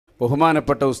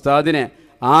ബഹുമാനപ്പെട്ട ഉസ്താദിനെ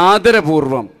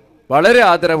ആദരപൂർവം, വളരെ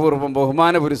ആദരപൂർവം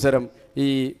ബഹുമാനപുരസരം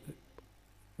ഈ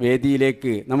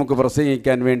വേദിയിലേക്ക് നമുക്ക്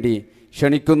പ്രസംഗിക്കാൻ വേണ്ടി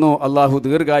ക്ഷണിക്കുന്നു. അള്ളാഹു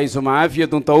ദീർഘായുസ്സും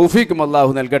ആഫിയത്തും തൗഫീക്കും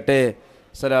അള്ളാഹു നൽകട്ടെ.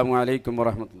 അസ്സലാമു അലൈക്കും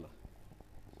വറഹ്മത്തുള്ളാഹി.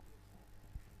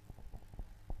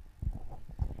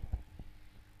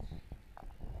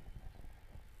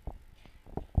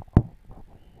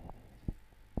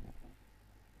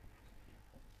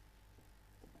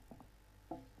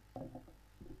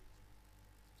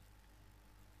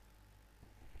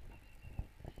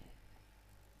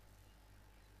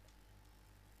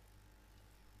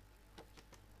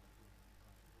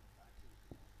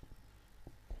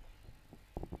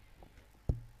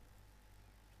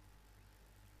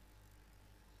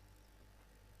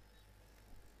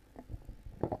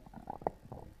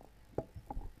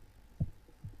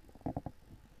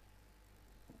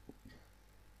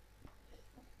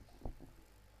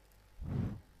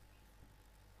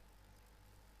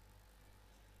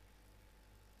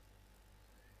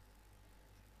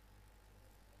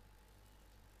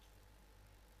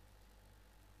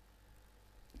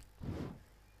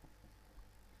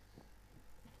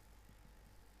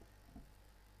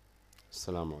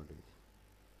 السلام عليكم.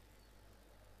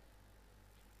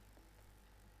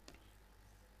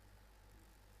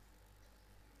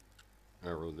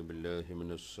 أعوذ بالله من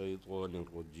الشيطان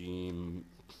الرجيم.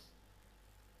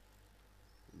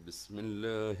 بسم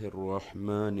الله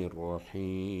الرحمن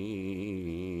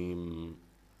الرحيم.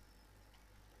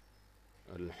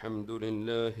 الحمد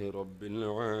لله رب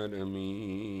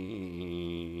العالمين.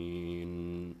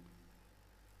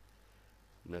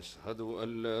 نشهد أن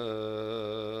لا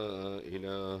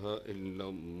إله إلا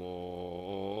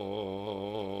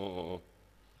الله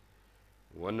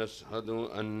ونشهد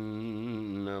أن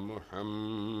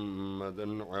محمدًا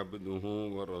عبده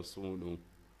ورسوله.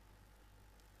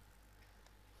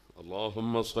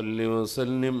 اللهم صل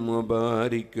وسلم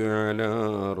وبارك على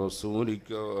رسولك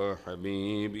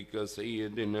وحبيبك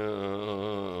سيدنا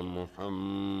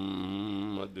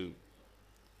محمد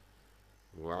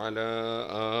وعلى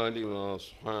آل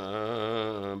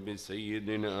وأصحاب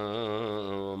سيدنا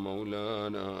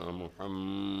ومولانا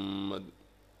محمد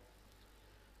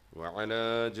وعلى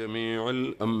جميع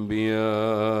الأنبياء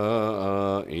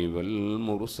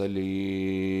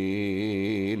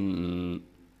والمرسلين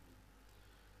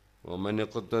ومن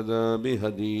اقتدى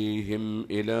بهديهم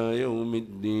إلى يوم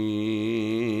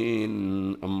الدين.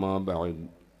 أما بعد،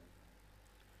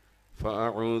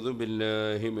 فأعوذ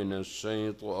بالله من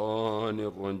الشيطان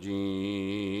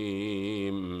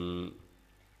الرجيم.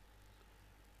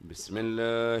 بسم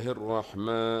الله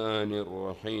الرحمن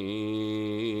الرحيم.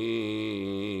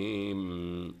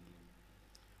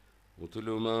 اتل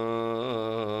ما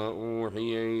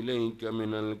أوحي إليك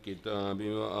من الكتاب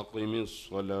وأقم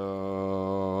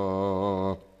الصلاة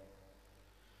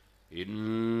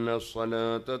إن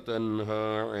الصلاة تنهى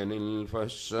عن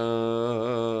الفحشاء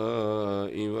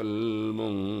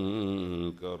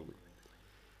والمنكر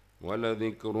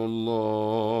ولذكر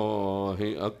الله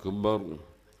أكبر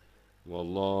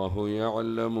والله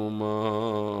يعلم ما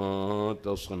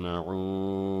تصنعون.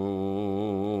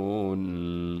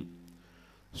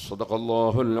 صدق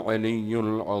الله العلي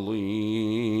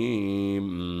العظيم.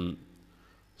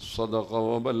 صدق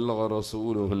وبلغ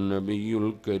رسوله النبي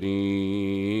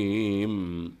الكريم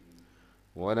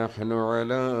ونحن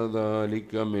على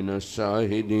ذلك من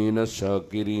الشاهدين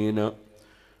الشاكرين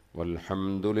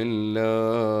والحمد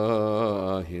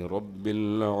لله رب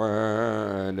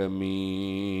العالمين.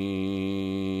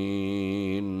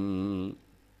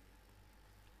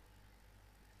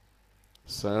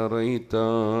 سريت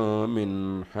من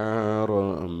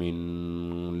حرم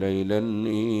ليلا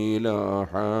إلى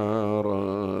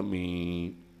حرم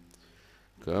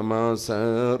كما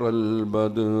سار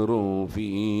البدر في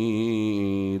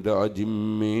دعج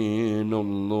من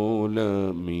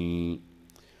الظلم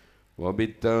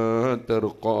وبت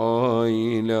ترقى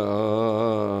إلى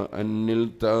أن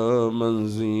نلت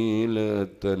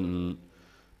منزلة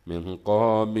من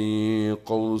قاب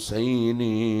قوسين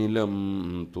لم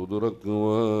تدرك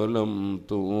ولم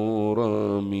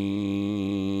ترمي.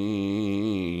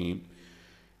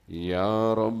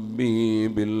 يا ربي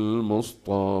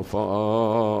بالمصطفى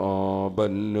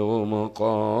بلغ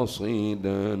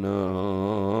مقاصدنا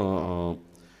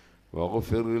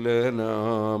واغفر لنا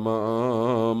ما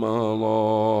مضى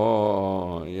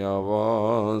يا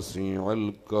واسع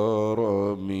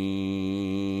الكرم.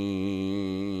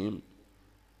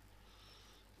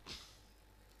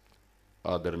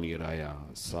 ആദരണീയരായ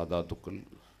സാദാത്തുക്കൾ,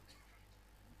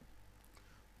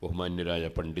 ബഹുമാന്യരായ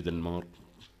പണ്ഡിതന്മാർ,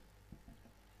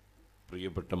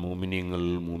 പ്രിയപ്പെട്ട മോമിനിയങ്ങൾ,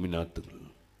 മോമിനാത്തുകൾ,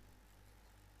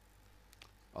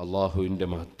 അള്ളാഹുവിൻ്റെ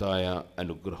മഹത്തായ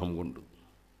അനുഗ്രഹം കൊണ്ട്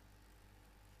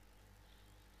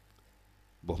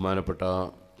ബഹുമാനപ്പെട്ട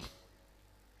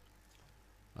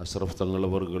അഷ്റഫ് തങ്ങൾ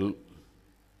അവറുകൾ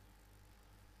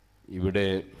ഇവിടെ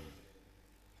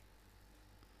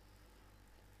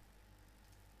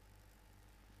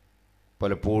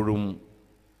പലപ്പോഴും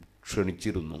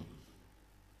ക്ഷണിച്ചിരുന്നു.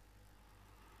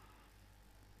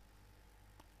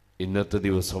 ഇന്നത്തെ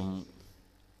ദിവസം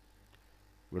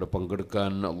ഇവിടെ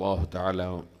പങ്കെടുക്കാൻ അല്ലാഹു തആല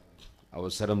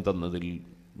അവസരം തന്നതിൽ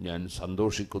ഞാൻ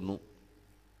സന്തോഷിക്കുന്നു.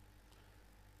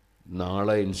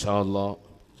 നാളെ ഇൻഷാ അല്ലാഹ്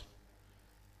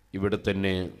ഇവിടെ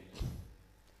തന്നെ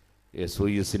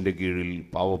SOESൻ്റെ കീഴിൽ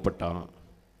പാവപ്പെട്ട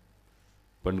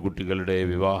പെൺകുട്ടികളുടെ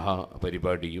വിവാഹ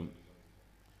പരിപാടിയും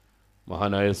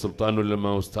മഹാനായ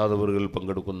സുൽത്താനുൽ-ഉലമ ഉസ്താദ് അവറുകൾ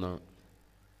പങ്കെടുക്കുന്ന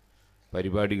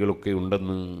പരിപാടികളൊക്കെ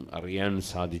ഉണ്ടെന്ന് അറിയാൻ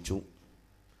സാധിച്ചു.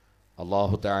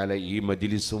 അല്ലാഹു തആല ഈ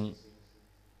മജ്ലിസും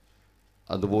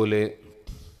അതുപോലെ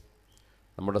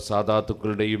നമ്മുടെ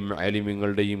സാദാത്തുക്കളുടെയും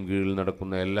ആലിമീങ്ങളുടെയും കീഴിൽ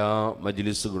നടക്കുന്ന എല്ലാ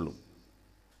മജ്ലിസുകളും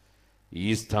ഈ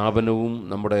സ്ഥാപനവും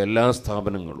നമ്മുടെ എല്ലാ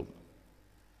സ്ഥാപനങ്ങളും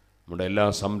നമ്മുടെ എല്ലാ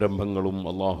സംരംഭങ്ങളും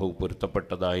അല്ലാഹു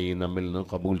പൊരുത്തപ്പെട്ടതായി നമ്മിൽ നിന്ന്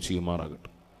കബൂൽ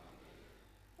ചെയ്യുമാറാകട്ടെ.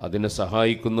 അതിനെ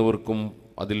സഹായിക്കുന്നവർക്കും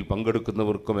അതിൽ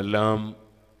പങ്കെടുക്കുന്നവർക്കുമെല്ലാം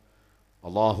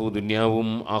അല്ലാഹു ദുനിയാവും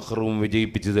ആഖിറവും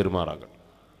വിജയിപ്പിച്ചു തരുമാറാകട്ടെ.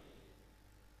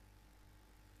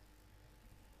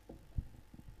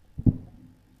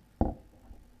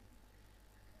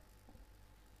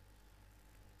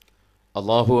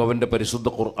 അല്ലാഹു അവൻ്റെ പരിശുദ്ധ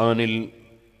ഖുർആനിൽ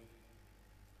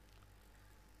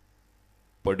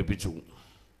പഠിപ്പിച്ചു,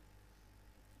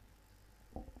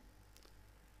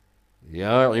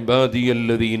 യാ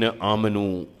ഇബാദിയല്ലദീന ആമനു,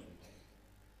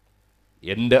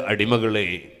 എൻ്റെ അടിമകളെ,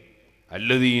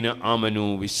 അല്ലദീന ആമനു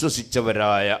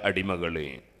വിശ്വസിച്ചവരായ അടിമകളെ.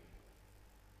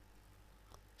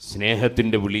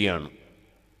 സ്നേഹത്തിൻ്റെ വിളിയാണ്.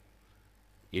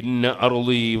 ഇന്ന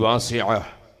അർളി വാസിഅ,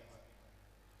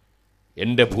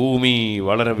 എൻ്റെ ഭൂമി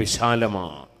വളരെ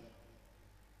വിശാലമാണ്,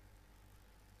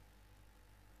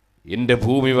 എൻ്റെ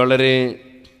ഭൂമി വളരെ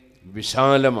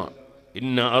വിശാലമാണ്.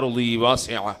 ഇന്ന അർളി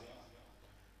വാസിഅ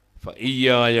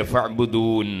ഫഇയ്യായ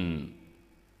ഫഅ്ബുദൂൻ,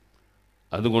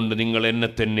 അതുകൊണ്ട് നിങ്ങൾ എന്നെ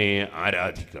തന്നെ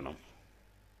ആരാധിക്കണം.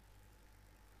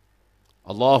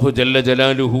 അല്ലാഹു ജല്ല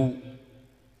ജലാലുഹു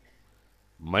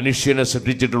മനുഷ്യനെ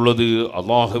സൃഷ്ടിച്ചിട്ടുള്ളത്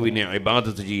അല്ലാഹുവിനെ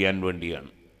ഇബാദത്ത് ചെയ്യാൻ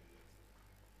വേണ്ടിയാണ്.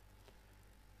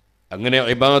 അങ്ങനെ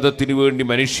ഇബാദത്തിന് വേണ്ടി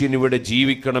മനുഷ്യനിവിടെ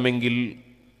ജീവിക്കണമെങ്കിൽ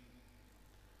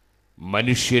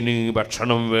മനുഷ്യന്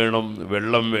ഭക്ഷണം വേണം,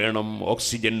 വെള്ളം വേണം,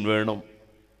 ഓക്സിജൻ വേണം.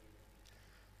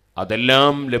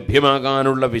 അതെല്ലാം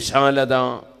ലഭ്യമാകാനുള്ള വിശാലത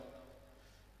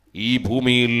ഈ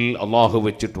ഭൂമിയിൽ അല്ലാഹു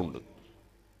വച്ചിട്ടുണ്ട്.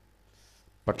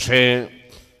 പക്ഷേ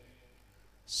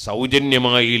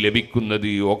സൗജന്യമായി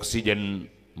ലഭിക്കുന്നത് ഓക്സിജൻ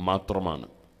മാത്രമാണ്.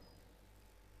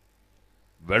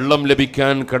 വെള്ളം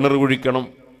ലഭിക്കാൻ കിണർ കുഴിക്കണം,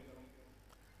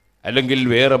 അല്ലെങ്കിൽ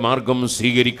വേറെ മാർഗം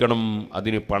സ്വീകരിക്കണം,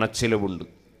 അതിന് പണച്ചെലവുണ്ട്.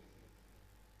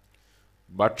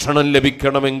 ഭക്ഷണം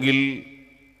ലഭിക്കണമെങ്കിൽ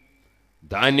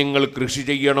ധാന്യങ്ങൾ കൃഷി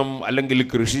ചെയ്യണം, അല്ലെങ്കിൽ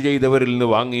കൃഷി ചെയ്തവരിൽ നിന്ന്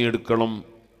വാങ്ങിയെടുക്കണം,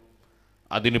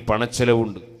 അതിന്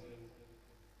പണച്ചെലവുണ്ട്.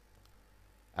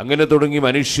 അങ്ങനെ തുടങ്ങി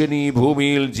മനുഷ്യൻ ഈ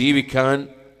ഭൂമിയിൽ ജീവിക്കാൻ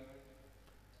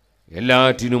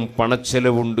എല്ലാറ്റിനും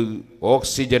പണച്ചെലവുണ്ട്.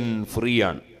 ഓക്സിജൻ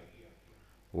ഫ്രീയാണ്,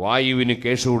 വായുവിന്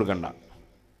കേസ് കൊടുക്കണ്ട.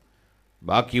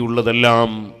 ബാക്കിയുള്ളതെല്ലാം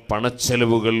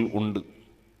പണച്ചെലവുകൾ ഉണ്ട്.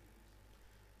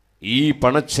 ഈ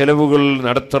പണച്ചെലവുകൾ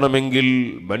നടത്തണമെങ്കിൽ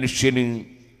മനുഷ്യന്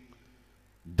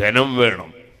ധനം വേണം.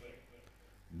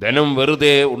 ധനം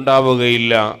വെറുതെ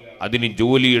ഉണ്ടാവുകയില്ല, അതിന്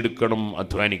ജോലിയെടുക്കണം,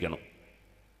 അധ്വാനിക്കണം.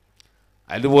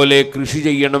 അതുപോലെ കൃഷി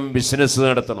ചെയ്യണം, ബിസിനസ്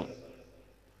നടത്തണം.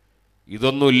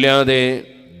 ഇതൊന്നുമില്ലാതെ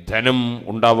ധനം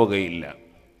ഉണ്ടാവുകയില്ല.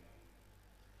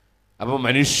 അപ്പോൾ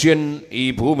മനുഷ്യൻ ഈ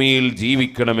ഭൂമിയിൽ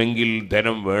ജീവിക്കണമെങ്കിൽ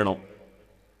ധനം വേണം.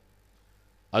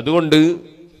 അതുകൊണ്ട്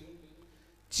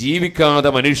ജീവിക്കാതെ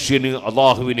മനുഷ്യന്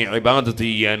അല്ലാഹുവിനെ ഇബാദത്ത്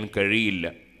ചെയ്യാൻ കഴിയില്ല.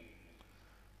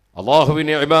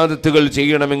 അല്ലാഹുവിനെ ഇബാദത്തുകൾ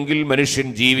ചെയ്യണമെങ്കിൽ മനുഷ്യൻ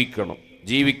ജീവിക്കണം.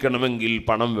 ജീവിക്കണമെങ്കിൽ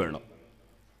പണം വേണം.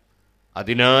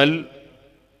 അതിനാൽ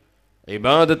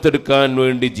ഇബാദത്തെടുക്കാൻ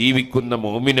വേണ്ടി ജീവിക്കുന്ന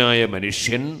മുഅ്മിനായ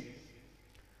മനുഷ്യൻ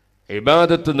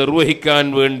ഇബാദത്ത് നിർവഹിക്കാൻ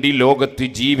വേണ്ടി ലോകത്ത്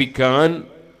ജീവിക്കാൻ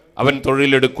അവൻ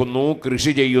തൊഴിലെടുക്കുന്നു,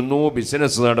 കൃഷി ചെയ്യുന്നു,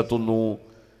 ബിസിനസ് നടത്തുന്നു,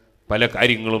 പല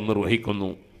കാര്യങ്ങളും നിർവഹിക്കുന്നു.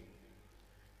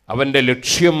 അവൻ്റെ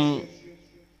ലക്ഷ്യം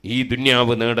ഈ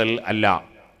ദുന്യാവ് നേടൽ അല്ല,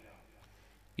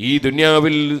 ഈ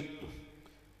ദുന്യാവിൽ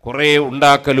കുറേ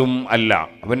ഉണ്ടാക്കലും അല്ല.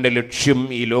 അവൻ്റെ ലക്ഷ്യം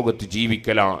ഈ ലോകത്ത്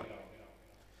ജീവിക്കലാണ്.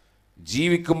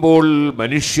 ജീവിക്കുമ്പോൾ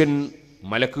മനുഷ്യൻ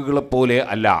മലക്കുകളെപ്പോലെ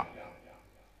അല്ല.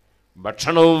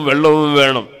 ഭക്ഷണവും വെള്ളവും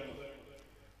വേണം.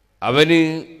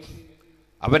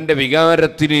 അവൻ്റെ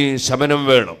വികാരത്തിന് ശമനം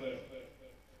വേണം.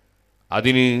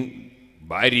 അതിന്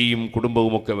ഭാര്യയും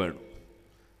കുടുംബവുമൊക്കെ വേണം.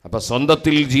 അപ്പം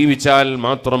സ്വന്തത്തിൽ ജീവിച്ചാൽ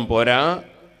മാത്രം പോരാ,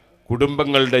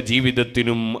 കുടുംബങ്ങളുടെ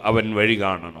ജീവിതത്തിനും അവൻ വഴി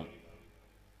കാണണം.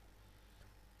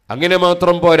 അങ്ങനെ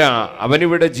മാത്രം പോരാ,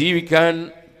 അവനിവിടെ ജീവിക്കാൻ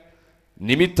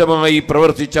നിമിത്തമായി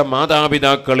പ്രവർത്തിച്ച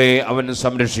മാതാപിതാക്കളെ അവൻ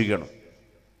സംരക്ഷിക്കണം.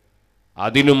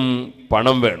 അതിനും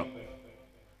പണം വേണം.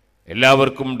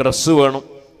 എല്ലാവർക്കും ഡ്രസ്സ് വേണം,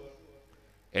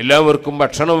 എല്ലാവർക്കും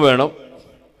ഭക്ഷണം വേണം,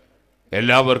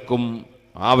 എല്ലാവർക്കും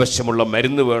ആവശ്യമുള്ള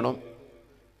മരുന്ന് വേണം,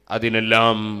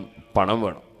 അതിനെല്ലാം പണം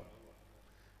വേണം.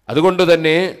 അതുകൊണ്ട്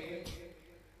തന്നെ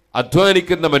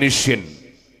അധ്വാനിക്കുന്ന മനുഷ്യൻ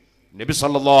നബി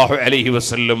സല്ലല്ലാഹു അലൈഹി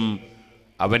വസല്ലം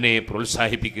അവനെ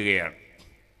പ്രോത്സാഹിപ്പിക്കുകയാണ്.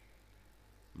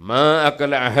 മാ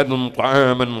അകല അഹദുൻ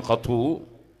ത്വഅമൻ ഖതു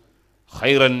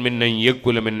ഖൈറൻ മിൻ അൻ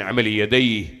യകുല മിൻ അമലി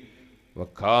യദൈഹി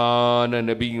വകാന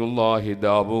നബിയുല്ലാഹി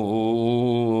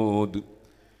ദാവൂദ്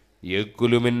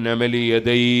യകുലു മിൻ അമലി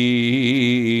യദൈഹി.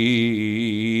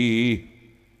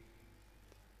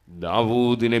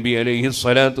 ദാവൂദ് നബി അലൈഹി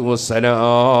സ്വലാത്തു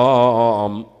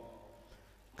വസ്സലാം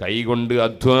കൈകൊണ്ട്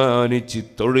അധ്വാനിച്ച്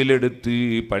തൊഴിലെടുത്ത്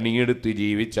പണിയെടുത്ത്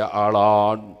ജീവിച്ച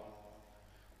ആളാണ്.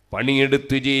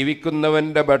 പണിയെടുത്ത്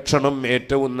ജീവിക്കുന്നവൻ്റെ ഭക്ഷണം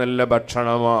ഏറ്റവും നല്ല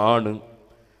ഭക്ഷണമാണ്.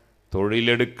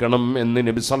 തൊഴിലെടുക്കണം എന്ന്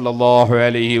നബി സല്ലല്ലാഹു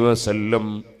അലൈഹി വസല്ലം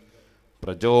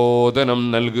പ്രചോദനം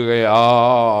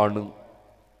നൽകുകയാണ്.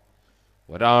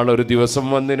 ഒരാളൊരു ദിവസം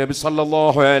വന്ന് നബി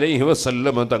സല്ലല്ലാഹു അലൈഹി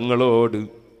വസല്ലം തങ്ങളോട്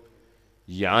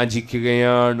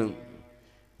യാചിക്കുകയാണ്.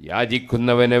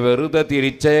 യാചിക്കുന്നവനെ വെറുതെ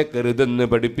തിരിച്ചേക്കരുതെന്ന്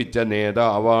പഠിപ്പിച്ച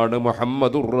നേതാവാണ്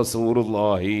മുഹമ്മദുർ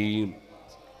റസൂലുള്ളാഹി.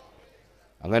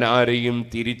 അങ്ങനെ ആരെയും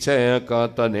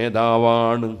തിരിച്ചേക്കാത്ത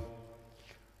നേതാവാണ്.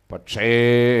 പക്ഷേ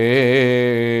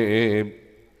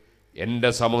എൻ്റെ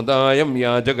സമുദായം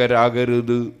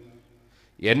യാചകരാകരുത്,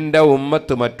 എൻ്റെ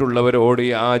ഉമ്മത്ത് മറ്റുള്ളവരോട്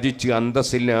യാചിച്ച്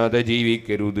അന്തസ്സില്ലാതെ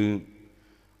ജീവിക്കരുത്,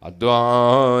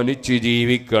 അധ്വാനിച്ച്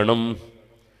ജീവിക്കണം.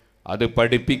 അത്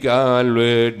പഠിപ്പിക്കാൻ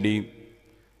വേണ്ടി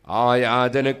ആ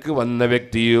യാചനക്ക് വന്ന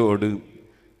വ്യക്തിയോട്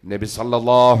നബി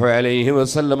സല്ലല്ലാഹു അലൈഹി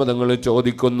വസല്ലം തങ്ങൾ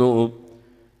ചോദിക്കുന്നു,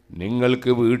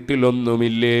 നിങ്ങൾക്ക്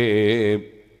വീട്ടിലൊന്നുമില്ലേ?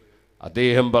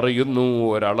 അദ്ദേഹം പറയുന്നു,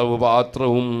 ഒരളവ്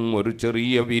പാത്രവും ഒരു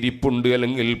ചെറിയ വിരിപ്പുണ്ട്,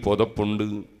 അല്ലെങ്കിൽ പുതപ്പുണ്ട്,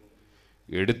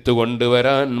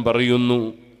 എടുത്തുകൊണ്ടുവരാൻ പറയുന്നു.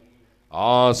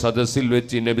 ആ സദസ്സിൽ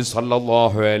വെച്ച് നബി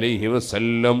സല്ലല്ലാഹു അലൈഹി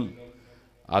വസല്ലം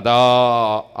അതാ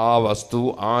ആ വസ്തു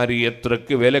ആര്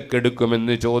എത്രക്ക്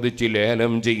വിലക്കെടുക്കുമെന്ന് ചോദിച്ച്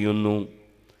ലേലം ചെയ്യുന്നു.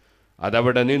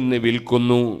 അതവിടെ നിന്ന്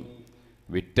വിൽക്കുന്നു.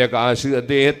 വിറ്റ കാശ്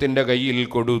അദ്ദേഹത്തിൻ്റെ കയ്യിൽ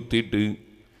കൊടുത്തിട്ട്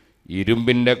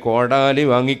ഇരുമ്പിൻ്റെ കോടാലി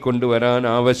വാങ്ങിക്കൊണ്ടുവരാൻ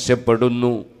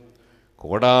ആവശ്യപ്പെടുന്നു.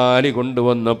 കോടാലി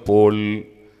കൊണ്ടുവന്നപ്പോൾ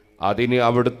അതിന്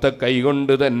അവിടുത്തെ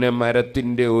കൈകൊണ്ട് തന്നെ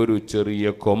മരത്തിൻ്റെ ഒരു ചെറിയ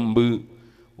കൊമ്പ്,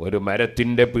 ഒരു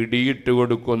മരത്തിൻ്റെ പിടിയിട്ട്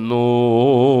കൊടുക്കുന്നു.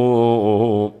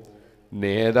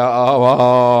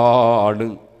 നേതാവാണ്,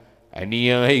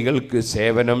 അനുയായികൾക്ക്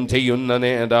സേവനം ചെയ്യുന്ന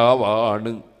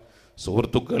നേതാവാണ്.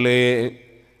 സുഹൃത്തുക്കളെ,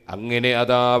 അങ്ങനെ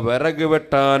അതാ വിറക്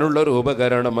വെട്ടാനുള്ളൊരു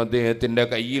ഉപകരണം അദ്ദേഹത്തിൻ്റെ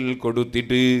കയ്യിൽ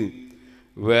കൊടുത്തിട്ട്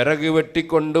വിറക്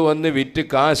വെട്ടിക്കൊണ്ടുവന്ന് വിറ്റ്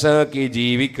കാശാക്കി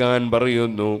ജീവിക്കാൻ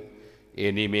പറയുന്നു.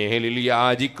 ഇനി മേലിൽ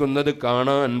യാചിക്കുന്നത്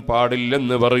കാണാൻ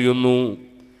പാടില്ലെന്ന് പറയുന്നു.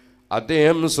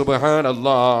 അദ്ദേഹം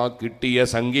സുബ്ഹാനല്ലാഹ് കിട്ടിയ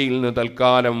സംഖ്യയിൽ നിന്ന്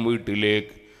തൽക്കാലം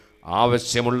വീട്ടിലേക്ക്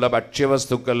ആവശ്യമുള്ള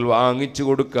ഭക്ഷ്യവസ്തുക്കൾ വാങ്ങിച്ചു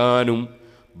കൊടുക്കാനും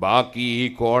ബാക്കി ഈ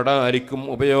കോടാലിക്കും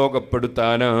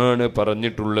ഉപയോഗപ്പെടുത്താനാണ്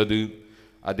പറഞ്ഞിട്ടുള്ളത്.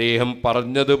 അദ്ദേഹം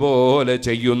പറഞ്ഞതുപോലെ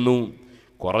ചെയ്യുന്നു.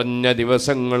 കുറഞ്ഞ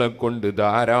ദിവസങ്ങളെ കൊണ്ട്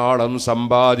ധാരാളം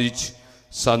സമ്പാദിച്ച്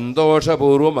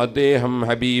സന്തോഷപൂർവം അദ്ദേഹം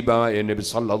ഹബീബായ നബി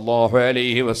സല്ലല്ലാഹു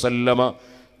അലൈഹി വസല്ലമ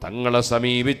തങ്ങളെ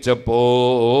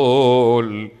സമീപിച്ചപ്പോൾ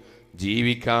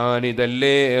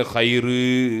ജീവിക്കാനിതല്ലേ ഖൈറ്,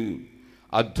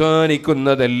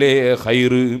 അധ്വാനിക്കുന്നതല്ലേ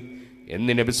ഖൈറ്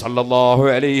എന്ന് നബി സല്ലല്ലാഹു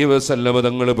അലൈഹി വസല്ലമ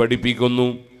തങ്ങൾ പഠിപ്പിക്കുന്നു.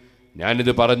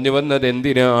 ഞാനിത് പറഞ്ഞു വന്നത്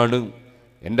എന്തിനാണ്?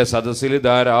 എൻ്റെ സദസ്സിൽ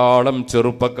ധാരാളം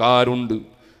ചെറുപ്പക്കാരുണ്ട്,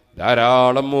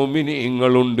 ധാരാളം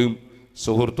മുഅ്മിനീങ്ങളുണ്ട്.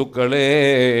 സുഹൃത്തുക്കളെ,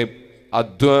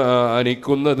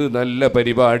 അധ്വാനിക്കുന്നത് നല്ല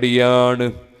പരിപാടിയാണ്.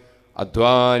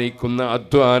 അധ്വാനിക്കുന്ന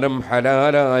അധ്വാനം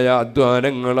ഹലാലായ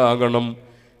അധ്വാനങ്ങളാകണം.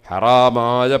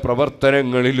 ഹറാമായ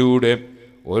പ്രവർത്തനങ്ങളിലൂടെ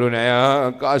ഒരു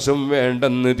നയാകാശം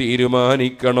വേണ്ടെന്ന്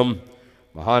തീരുമാനിക്കണം.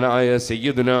 മഹാനായ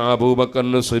സയ്യിദുനാ അബൂബക്കർ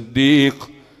സിദ്ദീഖ്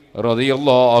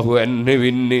റളിയല്ലാഹു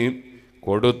അൻഹുവിന്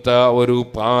കൊടുത്ത ഒരു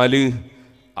പാല്,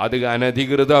 അത്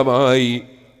അനധികൃതമായി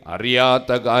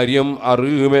അറിയാത്ത കാര്യം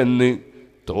അറിയുമെന്ന്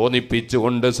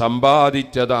തോന്നിപ്പിച്ചുകൊണ്ട്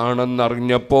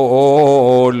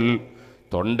സമ്പാദിച്ചതാണെന്നറിഞ്ഞപ്പോൾ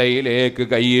തൊണ്ടയിലേക്ക്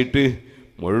കൈയിട്ട്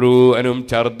മുഴുവനും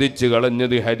ഛർദ്ദിച്ച്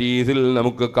കളഞ്ഞത് ഹദീസിൽ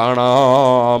നമുക്ക്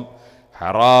കാണാം.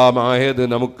 ഹറാമായത്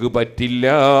നമുക്ക് പറ്റില്ല.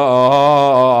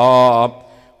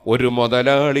 ഒരു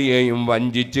മുതലാളിയെയും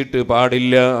വഞ്ചിച്ചിട്ട്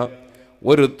പാടില്ല,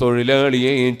 ഒരു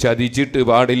തൊഴിലാളിയെയും ചതിച്ചിട്ട്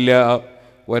പാടില്ല,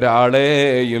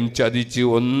 ഒരാളെയും ചതിച്ച്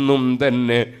ഒന്നും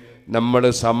തന്നെ നമ്മൾ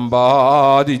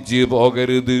സമ്പാദിച്ച്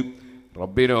പോകരുത്.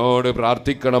 റബ്ബിനോട്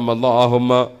പ്രാർത്ഥിക്കണം,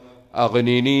 അല്ലാഹുമ്മ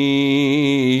അഗ്നിനീ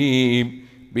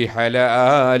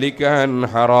ബിഹലാലിക അൻ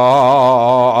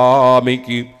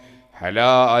ഹറാമിക്.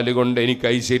 ഹലാല് കൊണ്ട് എനിക്ക്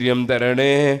ഐശ്വര്യം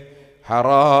തരണേ,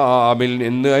 ഹറാമിൽ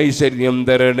നിന്ന് ഐശ്വര്യം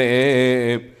തരണേ.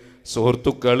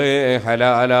 സുഹൃത്തുക്കളെ,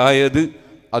 ഹലാലായത്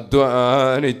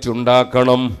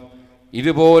അധ്വാനിച്ചുണ്ടാക്കണം.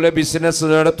 ഇതുപോലെ ബിസിനസ്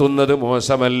നടത്തുന്നത്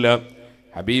മോശമല്ല.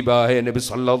 ഹബീബായ നബി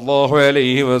സല്ലല്ലാഹു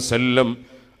അലൈഹി വസല്ലം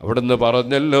അവിടുന്ന്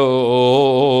പറഞ്ഞല്ലോ,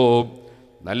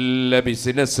 നല്ല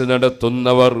ബിസിനസ്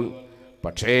നടത്തുന്നവർ,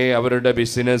 പക്ഷേ അവരുടെ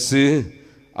ബിസിനസ്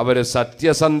അവർ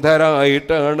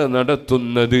സത്യസന്ധരായിട്ടാണ്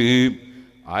നടത്തുന്നത്.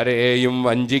 ആരെയും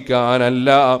വഞ്ചിക്കാനല്ല,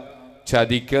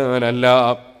 ചതിക്കാനല്ല,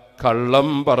 കള്ളം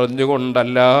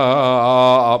പറഞ്ഞുകൊണ്ടല്ല,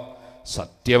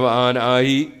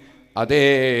 സത്യവാനായി അതേ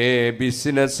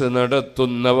ബിസിനസ്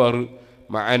നടത്തുന്നവർ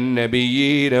മഅൻ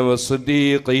നബിയ്യീന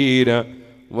വസ്സദീഖീന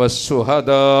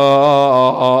വസ്സുഹദാ,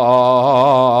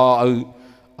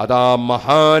 അതാ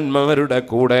മഹാന്മാരുടെ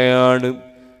കൂടെയാണ്.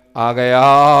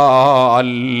 ആകയാൽ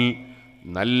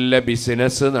നല്ല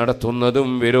ബിസിനസ് നടത്തുന്നതും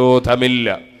വിരോധമില്ല.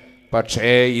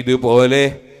 പക്ഷേ ഇതുപോലെ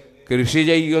കൃഷി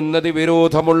ചെയ്യുന്നത്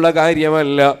വിരോധമുള്ള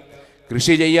കാര്യമല്ല.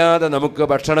 കൃഷി ചെയ്യാതെ നമുക്ക്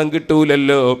ഭക്ഷണം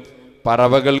കിട്ടൂലല്ലോ,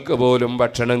 പറവകൾക്ക് പോലും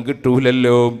ഭക്ഷണം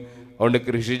കിട്ടൂലല്ലോ. അതുകൊണ്ട്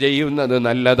കൃഷി ചെയ്യുന്നത്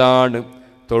നല്ലതാണ്,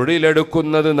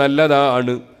 തൊഴിലെടുക്കുന്നത്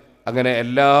നല്ലതാണ്. അങ്ങനെ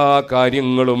എല്ലാ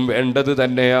കാര്യങ്ങളും വേണ്ടത്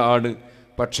തന്നെയാണ്.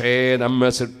 പക്ഷേ നമ്മെ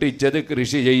സൃഷ്ടിച്ചത്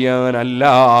കൃഷി ചെയ്യാനല്ല,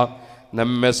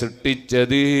 നമ്മെ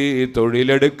സൃഷ്ടിച്ചത്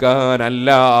തൊഴിലെടുക്കാനല്ല,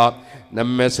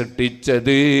 നമ്മെ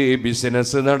സൃഷ്ടിച്ചത്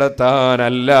ബിസിനസ്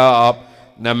നടത്താനല്ല.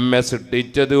 നമ്മെ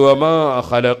സൃഷ്ടിച്ചത് വമാ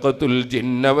ഖലഖതുൽ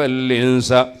ജിന്ന വൽ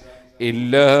ഇൻസ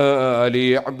ഇല്ലാ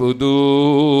ലിയഅ്ബുദൂൻ,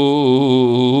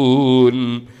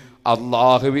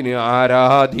 അല്ലാഹുവിനെ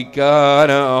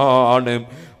ആരാധിക്കാനാണ്.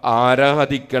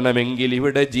 ആരാധിക്കണമെങ്കിൽ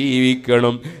ഇവിടെ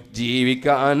ജീവിക്കണം,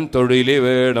 ജീവിക്കാൻ തൊഴിൽ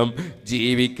വേണം,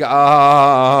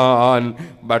 ജീവിക്കാൻ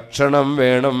ഭക്ഷണം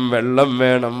വേണം, വെള്ളം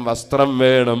വേണം, വസ്ത്രം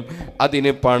വേണം,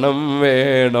 അതിന് പണം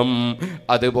വേണം,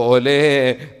 അതുപോലെ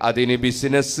അതിന്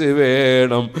ബിസിനസ്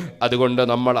വേണം. അതുകൊണ്ട്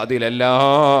നമ്മൾ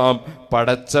അതിലെല്ലാം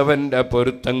പടച്ചവൻ്റെ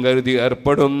പൊരുത്തം കരുതി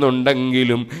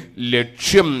ഏർപ്പെടുന്നുണ്ടെങ്കിലും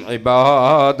ലക്ഷ്യം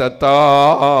ഇബാദത്താണ്.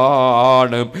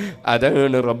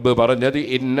 അതാണ് റബ്ബ് പറഞ്ഞത്,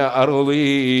 ഇന്ന അർളീ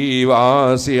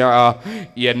വാസിഅ,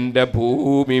 എൻ്റെ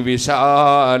ഭൂമി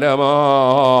വിശാലമാണ്.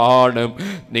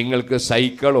 നിങ്ങൾക്ക്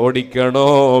സൈക്കിൾ ഓടിക്കണോ,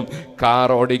 കാർ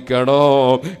ഓടിക്കണോ,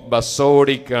 ബസ്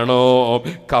ഓടിക്കണോ,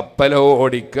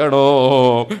 കപ്പലോടിക്കണോ,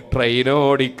 ട്രെയിൻ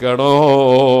ഓടിക്കണോ,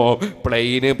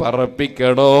 പ്ലെയിന്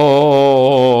പറപ്പിക്കണോ,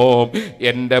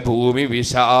 എൻ്റെ ഭൂമി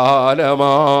വിശാലമാണ്.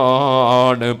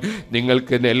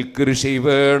 നിങ്ങൾക്ക് നെൽകൃഷി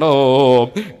വേണോ,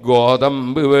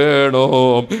 ഗോതമ്പ് വേണോ,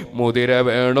 മുതിര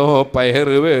വേണോ, പയർ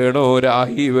വേണോ,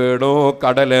 രാഹി വേണോ,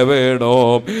 കടല വേണോ,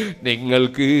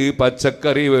 നിങ്ങൾക്ക്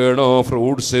പച്ചക്കറി വേണോ,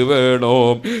 ഫ്രൂട്ട്സ് വേണോ,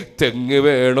 തെങ്ങ്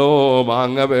വേണോ,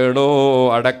 മാങ്ങ വേണോ,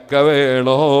 അടക്ക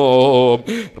വേണോ,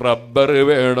 റബ്ബർ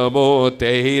വേണമോ,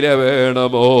 തേയില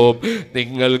വേണമോ,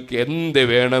 നിങ്ങൾക്ക് എന്ത്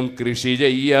വേണം കൃഷി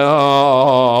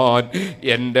ചെയ്യാൻ.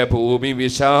 എൻ്റെ ഭൂമി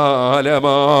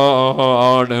വിശാലമാണ്.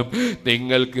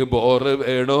 നിങ്ങൾക്ക് ബോറ്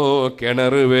വേണോ,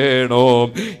 കിണർ വേണോ,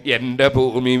 എൻ്റെ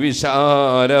ഭൂമി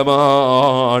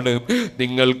വിശാലമാണ്.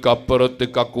 നിങ്ങൾക്കപ്പുറത്ത്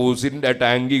കക്കൂസിൻ്റെ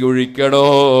ടാങ്കി ഒഴിക്കണോ,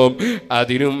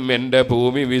 അതിനും എൻ്റെ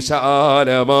ഭൂമി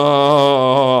വിശാലമാണ്.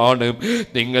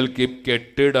 നിങ്ങൾക്ക്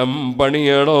കെട്ടിടം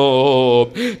പണിയണോ,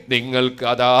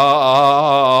 നിങ്ങൾക്കതാ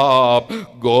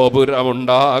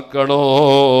ഗോപുരമുണ്ടാക്കണോ,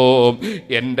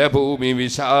 എൻ്റെ ഭൂമി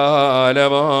വിശാലമാണ്.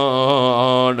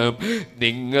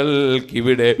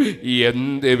 നിങ്ങൾക്കിവിടെ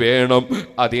എന്ത് വേണം,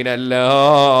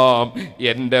 അതിനെല്ലാം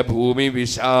എൻ്റെ ഭൂമി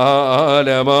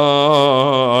വിശാലമാണ്.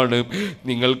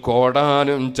 നിങ്ങൾക്ക്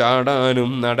ഓടാനും ചാടാനും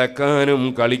നടക്കാനും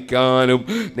കളിക്കാനും,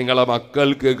 നിങ്ങളെ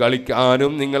മക്കൾക്ക്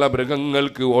കളിക്കാനും, നിങ്ങളെ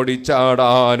മൃഗങ്ങൾക്ക്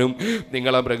ഓടിച്ചാടാനും,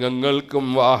 നിങ്ങളെ മൃഗങ്ങൾക്കും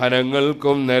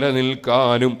വാഹനങ്ങൾക്കും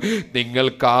നിലനിൽക്കാനും,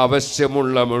 നിങ്ങൾക്ക്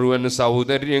ആവശ്യമുള്ള മുഴുവൻ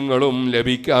സൗകര്യങ്ങളും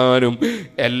ലഭിക്കാനും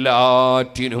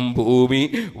എല്ലാറ്റിനും ഭൂമി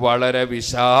വളരെ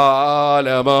വിശാലമാണ്.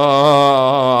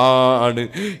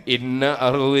 ഇന്ന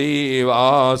അർളീ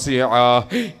വാസിഅ,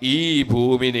 ഈ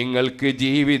ഭൂമി നിങ്ങൾക്ക്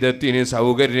ജീവിതത്തിന്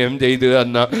സൗകര്യം ചെയ്തു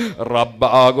തന്ന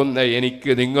റബ്ബാകുന്ന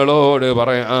എനിക്ക് നിങ്ങളോട്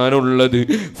പറയാനുള്ളത്,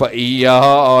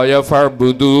 ഫഇയ്യായ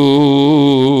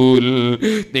ഫഅ്ബുദൂൻ,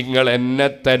 നിങ്ങൾ എന്നെ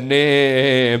തന്നെ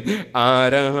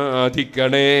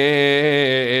ആരാധിക്കണേ.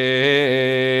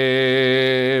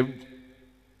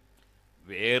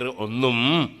 വേറെ ഒന്നും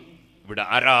ഇവിടെ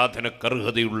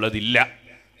ആരാധനക്കർഹതയുള്ളതില്ല.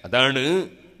 അതാണ്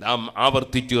നാം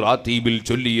ആവർത്തിച്ച് റാത്തീബിൽ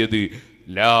ചൊല്ലിയത്,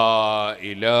 ലാ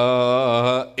ഇലാഹ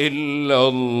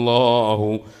ഇല്ലല്ലാഹു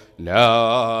ലാ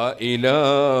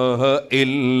ഇലാഹ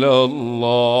ഇല്ലല്ലാഹ്.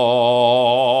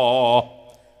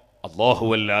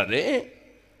 അല്ലാഹുവല്ലാതെ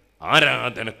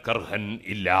ആരാധനക്കർഹൻ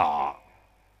ഇല്ല.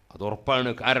 അതുറപ്പാണ്.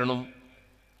 കാരണം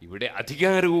ഇവിടെ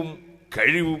അധികാരവും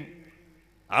കഴിവും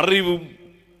അറിവും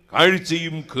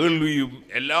കാഴ്ചയും കേൾവിയും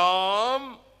എല്ലാം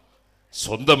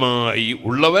സ്വന്തമായി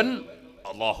ഉള്ളവൻ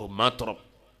അല്ലാഹു മാത്രം.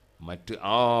 മറ്റ്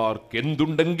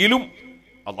ആർക്കെന്തുണ്ടെങ്കിലും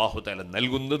അല്ലാഹു തആല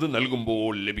നൽകുന്നത്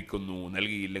നൽകുമ്പോൾ ലഭിക്കുന്നു,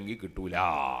 നൽകിയില്ലെങ്കിൽ കിട്ടൂല.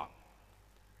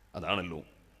 അതാണല്ലോ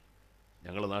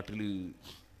ഞങ്ങളുടെ നാട്ടിൽ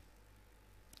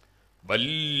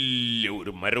വലിയ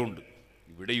ഒരു മരമുണ്ട്,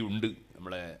 ഇവിടെയുണ്ട്.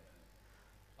 നമ്മളെ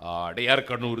അടയാർ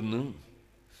കണ്ണൂരിൽ നിന്ന്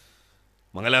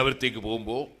മംഗലാപുരത്തേക്ക്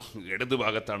പോകുമ്പോൾ ഇടത്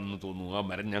ഭാഗത്താണെന്ന് തോന്നുന്നു. ആ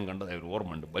മരം ഞാൻ കണ്ടതായ ഒരു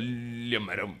ഓർമ്മയുണ്ട്. വലിയ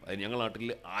മരം. അത് ഞങ്ങളുടെ നാട്ടിൽ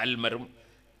ആൽമരം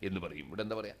എന്ന് പറയും. ഇവിടെ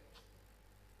എന്താ പറയാ?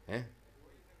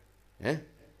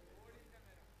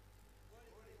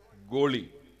 ഗോളി.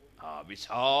 ആ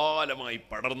വിശാലമായി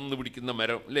പടർന്നു പിടിക്കുന്ന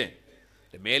മരം അല്ലേ?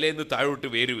 മേലേന്ന് താഴോട്ട്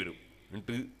വേര് വരും,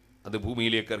 എന്നിട്ട് അത്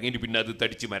ഭൂമിയിലേക്ക് ഇറങ്ങിയിട്ട് പിന്നെ അത്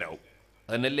തടിച്ച് മരമാവും.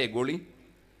 അതന്നല്ലേ ഗോളി?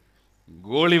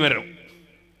 ഗോളിമരം.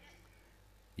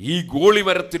 ഈ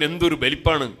ഗോളിമരത്തിന് എന്തൊരു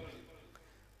വലിപ്പാണ്!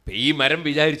 ഈ മരം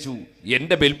വിചാരിച്ചു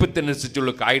എൻ്റെ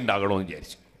വലിപ്പത്തിനനുസരിച്ചുള്ള കായ ഉണ്ടാകണമെന്ന്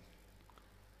വിചാരിച്ചു.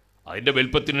 അതിൻ്റെ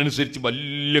വലിപ്പത്തിനനുസരിച്ച്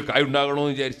വലിയ കായ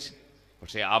ഉണ്ടാകണമെന്ന് വിചാരിച്ചു.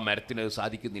 പക്ഷേ ആ മരത്തിന് അത്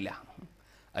സാധിക്കുന്നില്ല.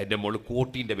 അതിൻ്റെ മുകളിൽ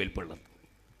കോട്ടീൻ്റെ വലിപ്പമുള്ളത്,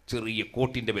 ചെറിയ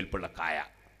കോട്ടീൻ്റെ വലിപ്പമുള്ള കായ.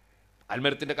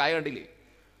 ആൽമരത്തിൻ്റെ കായ കണ്ടില്ലേ?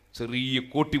 ചെറിയ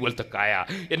കോട്ടി പോലത്തെ കായ.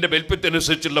 എൻ്റെ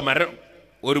വലിപ്പത്തിനനുസരിച്ചുള്ള മരം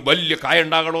ഒരു വലിയ കായ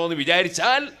ഉണ്ടാകണമെന്ന്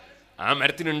വിചാരിച്ചാൽ ആ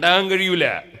മരത്തിന് ഉണ്ടാകാൻ കഴിയൂല.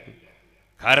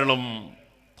 കാരണം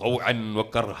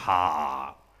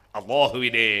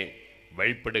അല്ലാഹുവിനെ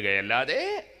വഴിപ്പെടുകയല്ലാതെ,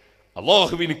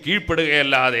 അല്ലാഹുവിന്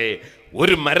കീഴ്പ്പെടുകയല്ലാതെ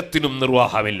ഒരു മരത്തിനും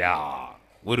നിർവാഹമില്ല,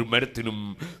 ഒരു മരത്തിനും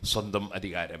സ്വന്തം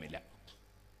അധികാരമില്ല.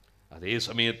 അതേ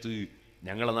സമയത്ത്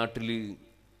ഞങ്ങളുടെ നാട്ടിൽ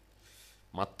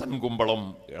മത്തൻ കുമ്പളം,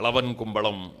 ഇളവൻ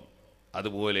കുമ്പളം,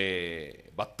 അതുപോലെ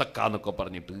ബത്തക്ക എന്നൊക്കെ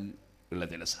പറഞ്ഞിട്ട് ഉള്ള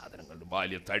ചില സാധനങ്ങളുണ്ട്.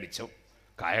 വലിയ തടിച്ച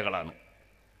കായകളാണ്.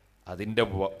 അതിൻ്റെ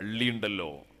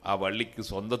വള്ളിയുണ്ടല്ലോ, ആ വള്ളിക്ക്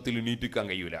സ്വന്തത്തിൽ എണീറ്റിക്കാൻ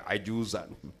കഴിയൂല.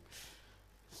 അജൂസാണ്.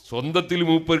 സ്വന്തത്തിൽ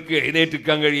മൂപ്പർക്ക്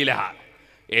എഴുന്നേറ്റിക്കാൻ കഴിയില്ല.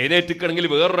 എഴുന്നേറ്റിക്കണമെങ്കിൽ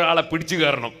വേറൊരാളെ പിടിച്ചു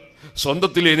കയറണം.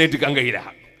 സ്വന്തത്തിൽ എഴുന്നേറ്റിക്കാൻ കഴിയില്ല.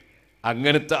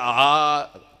 അങ്ങനത്തെ ആ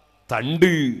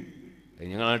തണ്ട്,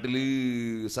 ഞങ്ങളുടെ നാട്ടിൽ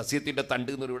സസ്യത്തിൻ്റെ തണ്ട്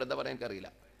എന്നൊരു ഇവിടെ എന്താ പറയാൻ എനിക്കറിയില്ല.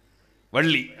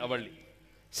 വള്ളി. ആ വള്ളി,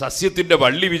 സസ്യത്തിൻ്റെ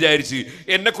വള്ളി വിചാരിച്ച്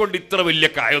എന്നെ കൊണ്ട് ഇത്ര വലിയ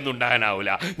കായൊന്നും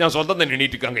ഉണ്ടാകാനാവില്ല, ഞാൻ സ്വന്തം തന്നെ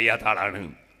എണീറ്റിക്കാൻ കഴിയാത്ത ആളാണ്.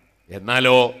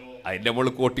 എന്നാലോ അതിൻ്റെ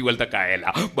മുകളിൽ കോട്ടി പോലത്തെ കായല്ല,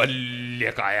 വലിയ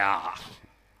കായ,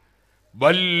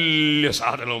 വലിയ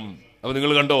സാധനം. അപ്പോൾ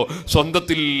നിങ്ങൾ കണ്ടോ,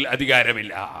 സ്വന്തത്തിൽ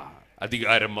അധികാരമില്ല,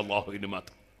 അധികാരം അല്ലാഹുവിന്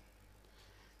മാത്രം.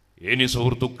 ഇനി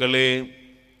സുഹൃത്തുക്കളെ,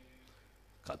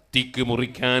 കത്തിക്ക്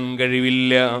മുറിക്കാൻ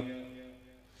കഴിവില്ല,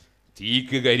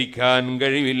 തീക്ക് കരിക്കാൻ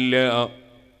കഴിവില്ല.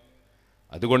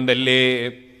 അതുകൊണ്ടല്ലേ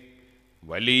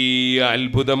വലിയ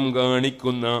അത്ഭുതം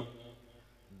കാണിക്കുന്ന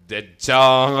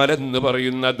ദജ്ജാൽ എന്ന്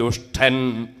പറയുന്ന ദുഷ്ടൻ,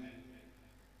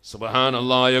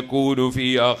 സുബ്ഹാനല്ലാഹ്, യകൂനു ഫീ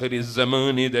ആഖിരിസ്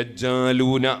സമാനി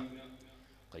ദജ്ജാലൂന,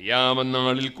 ഖിയാമത്ത്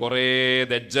നാളിൽ കുറേ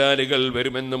ദജ്ജാലുകൾ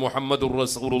വരുമെന്ന് മുഹമ്മദുർ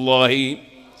റസൂലുള്ളാഹി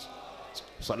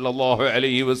സ്വല്ലല്ലാഹു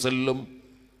അലൈഹി വസല്ലം.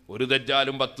 ഒരു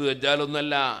ദജ്ജാലും 10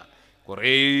 ദജ്ജാലൊന്നല്ല,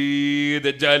 കുറേ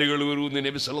ദജ്ജാലുകൾ വരുമെന്ന്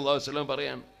നബി സല്ലല്ലാഹു അലൈഹി വസല്ലം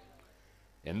പറയാൻ.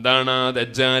 എന്താണ് ആ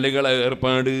ദജ്ജാലുകളെ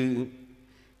ഏർപ്പാട്?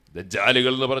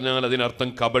 ദജ്ജാലുകൾ എന്ന് പറഞ്ഞാൽ അതിനർത്ഥം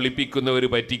കബളിപ്പിക്കുന്നവർ,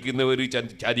 പറ്റിക്കുന്നവർ,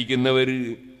 ചതിക്കുന്നവർ.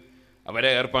 അവരെ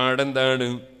ഏർപ്പാടെന്താണ്?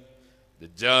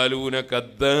 ദജ്ജാലൂന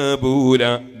കദ്ദാബൂന,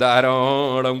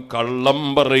 ധാരാളം കള്ളം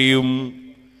പറയും.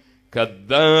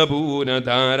 കദ്ദാബൂന,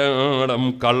 ധാരാളം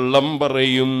കള്ളം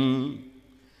പറയും.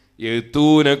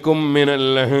 യതൂനകും മിനൽ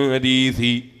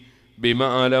ഹദീസി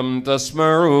ബിമാ ലം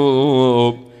തസ്മഉ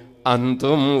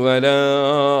അൻതും വലാ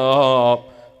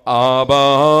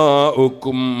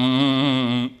ആബാഉക്കും.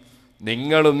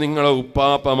 നിങ്ങളും നിങ്ങളെ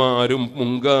ഉപ്പാപ്പമാരും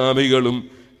മുൻഗാമികളും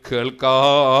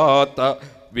കേൾക്കാത്ത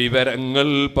വിവരങ്ങൾ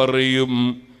പറയും.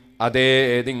 അതേ,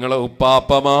 നിങ്ങളെ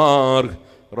ഉപ്പാപ്പമാർ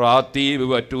റാത്തീബ്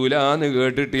പറ്റൂലെന്ന്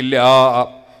കേട്ടിട്ടില്ല,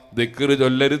 ദിക്ർ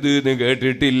ചൊല്ലരുത് എന്ന്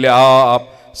കേട്ടിട്ടില്ല,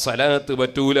 സലാത്ത്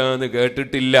പറ്റൂലെന്ന്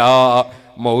കേട്ടിട്ടില്ല,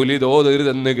 മൗലിദ്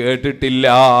ഓതരുതെന്ന് കേട്ടിട്ടില്ല,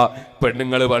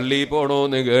 പെണ്ണുങ്ങൾ പള്ളിയിൽ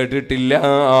പോണോന്ന് കേട്ടിട്ടില്ല,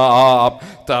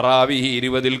 തറാവീഹ്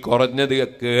 20 കുറഞ്ഞത്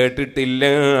കേട്ടിട്ടില്ല,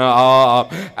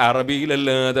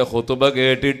 അറബിയിലല്ലാതെ ഖുതുബ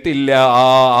കേട്ടിട്ടില്ല,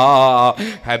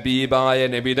 ഹബീബായ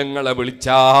നബിതങ്ങളെ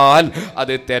വിളിച്ചാൽ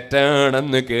അത്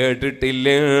തെറ്റാണെന്ന് കേട്ടിട്ടില്ല,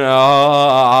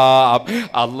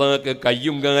 അള്ളാഹ്ക്ക്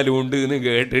കയ്യും കാലും ഉണ്ട് എന്ന്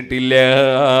കേട്ടിട്ടില്ല,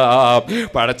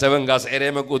 പടച്ചവൻ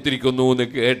കസേരമ കുത്തിരിക്കുന്നു എന്ന്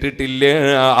കേട്ടിട്ടില്ല.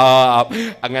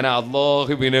 അങ്ങനെ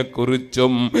അള്ളാഹുവിനെ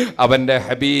കുറിച്ചും അവന്റെ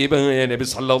ഹബീബ് ഹബീബായ നബി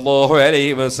സല്ലല്ലാഹു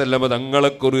അലൈഹി വസല്ലം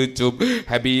തങ്ങളെക്കുറിച്ചും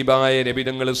ഹബീബായ നബി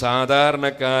തങ്ങൾ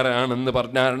സാധാരണക്കാരാണെന്ന്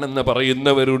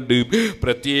പറയുന്നവരുണ്ട്,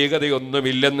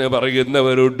 പ്രത്യേകതയൊന്നുമില്ലെന്ന്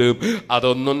പറയുന്നവരുണ്ട്.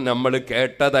 അതൊന്നും നമ്മൾ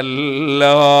കേട്ടതല്ല.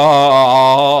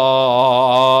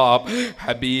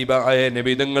 ഹബീബായ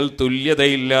നബി തങ്ങൾ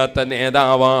തുല്യതയില്ലാത്ത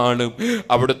നേതാവാണ്.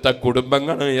 അവിടുത്തെ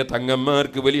കുടുംബങ്ങളായ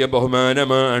തങ്ങന്മാർക്ക് വലിയ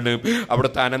ബഹുമാനമാണ്.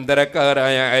 അവിടുത്തെ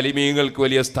അനന്തരക്കാരായ അലിമീങ്ങൾക്ക്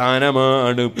വലിയ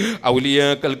സ്ഥാനമാണ്.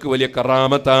 ഔലിയാക്കൾക്ക് വലിയ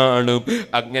കറാമത്താണ്.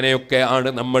 അങ്ങനെയൊക്കെയാണ്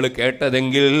നമ്മൾ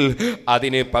കേട്ടതെങ്കിൽ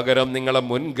അതിന് പകരം നിങ്ങളെ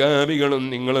മുൻഗാമികളും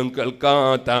നിങ്ങളും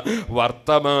കേൾക്കാത്ത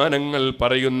വർത്തമാനങ്ങൾ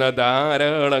പറയുന്ന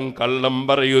ധാരാളം കള്ളം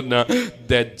പറയുന്ന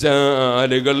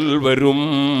ദജ്ജാലുകൾ വരും.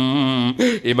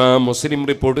 ഇമാം മുസ്ലിം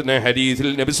റിപ്പോർട്ട് ഹദീസിൽ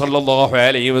നബി സല്ലല്ലാഹു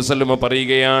അലൈഹി വസല്ലം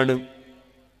പറയുകയാണ്,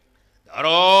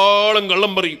 ധാരാളം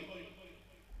കള്ളം പറയും.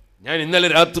 ഞാൻ ഇന്നലെ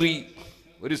രാത്രി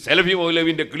ഒരു സലഫി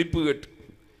മൗലവിന്റെ ക്ലിപ്പ് കേട്ടു.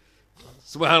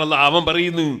 സുബ്ഹാനല്ലാഹ്, അവൻ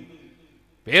പറയുന്നു,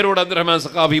 പേരോട് അബ്ദുറഹ്മാൻ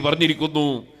സഖാഫി പറഞ്ഞിരിക്കുന്നു,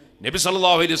 നബി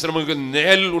സല്ലല്ലാഹു അലൈഹി വസല്ലമക്ക്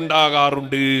നേൽ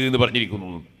ഉണ്ടാകാറുണ്ട് എന്ന് പറഞ്ഞിരിക്കുന്നു.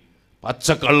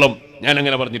 പച്ചക്കള്ളം. ഞാൻ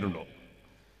അങ്ങനെ പറഞ്ഞിട്ടുണ്ടോ?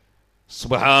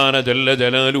 സുബ്ഹാന ജല്ല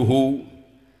ജലാലുഹു.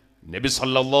 നബി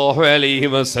സല്ലല്ലാഹു അലൈഹി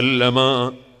വസല്ലമ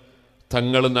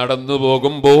തങ്ങൾ നടന്നു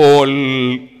പോകുമ്പോൾ,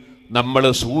 നമ്മൾ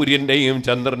സൂര്യൻ്റെയും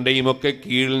ചന്ദ്രൻ്റെയും ഒക്കെ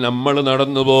കീഴിൽ നമ്മൾ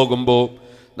നടന്നു പോകുമ്പോൾ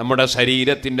നമ്മുടെ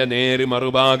ശരീരത്തിൻ്റെ നേര്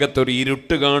മറുഭാഗത്തൊരു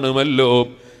ഇരുട്ട് കാണുമല്ലോ,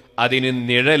 അതിന്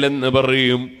നിഴലെന്ന്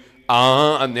പറയും. ആ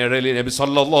നിഴൽ നബി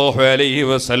സല്ലല്ലാഹു അലൈഹി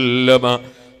വസല്ലമ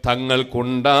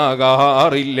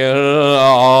തങ്ങൾക്കുണ്ടാകാറില്ല.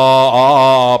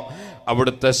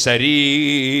 അവിടുത്തെ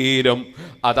ശരീരം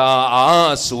അതാ ആ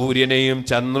സൂര്യനെയും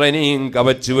ചന്ദ്രനെയും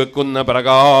കവച്ചു വെക്കുന്ന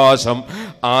പ്രകാശം,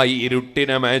 ആ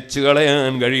ഇരുട്ടിനെ മായ്ച്ചു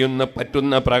കളയാൻ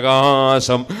പറ്റുന്ന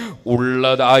പ്രകാശം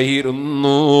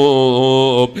ഉള്ളതായിരുന്നു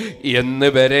എന്ന്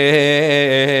വരെ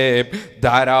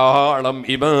ധാരാളം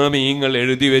ഇമാമീങ്ങൾ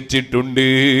എഴുതി വച്ചിട്ടുണ്ട്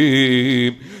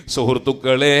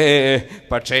സുഹൃത്തുക്കളെ.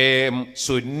 പക്ഷേ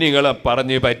സുന്നികളെ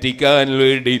പറഞ്ഞ് പറ്റിക്കാൻ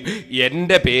വേണ്ടി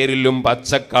എൻ്റെ പേരിലും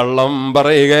പച്ചക്കള്ളം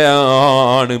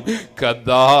പറയുകയാണ്.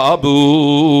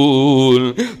 കദ്ദാബൂൻ,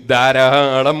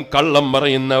 ധാരാളം കള്ളം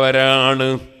പറയുന്നവരാണ്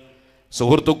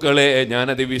സുഹൃത്തുക്കളെ.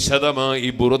 ഞാനത് വിശദമായി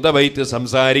ബുർദ ബൈത്ത്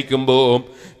സംസാരിക്കുമ്പോൾ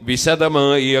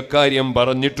വിശദമായി അക്കാര്യം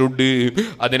പറഞ്ഞിട്ടുണ്ട്.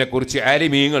 അതിനെക്കുറിച്ച്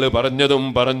ആലിമീങ്ങൾ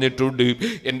പറഞ്ഞിട്ടുണ്ട്.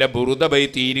 എൻ്റെ ബുർദ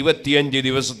ബൈത്ത് 25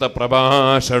 ദിവസത്തെ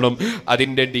പ്രഭാഷണം,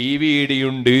 അതിൻ്റെ DVD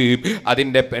ഉണ്ട്,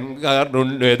 അതിൻ്റെ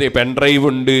പെൻഡ്രൈവ്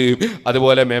ഉണ്ട്,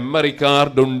 അതുപോലെ മെമ്മറി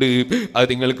കാർഡുണ്ട്. അത്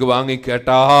നിങ്ങൾക്ക്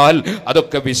വാങ്ങിക്കേട്ടാൽ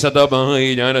അതൊക്കെ വിശദമായി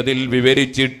ഞാനതിൽ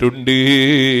വിവരിച്ചിട്ടുണ്ട്.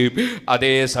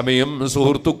 അതേസമയം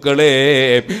സുഹൃത്തുക്കളെ,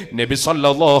 നബി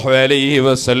സല്ലല്ലാഹു അലൈഹി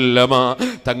വസല്ലമ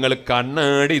തങ്ങൾ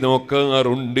കണ്ണാടി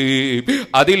നോക്കാറുണ്ട്.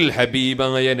 അതിൽ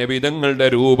ഹബീബായ നബി തങ്ങളുടെ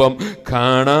രൂപം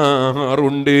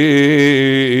കാണാറുണ്ട്.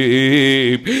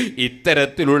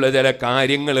 ഇത്തരത്തിലുള്ള ചില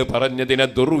കാര്യങ്ങൾ പറഞ്ഞതിനെ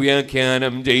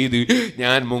ദുർവ്യാഖ്യാനം ചെയ്ത്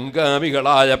ഞാൻ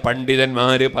മുൻഗാമികളായ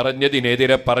പണ്ഡിതന്മാര്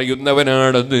പറഞ്ഞതിനെതിരെ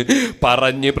പറയുന്നവനാണെന്ന്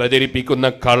പറഞ്ഞ് പ്രചരിപ്പിക്കുന്ന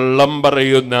കള്ളം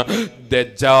പറയുന്ന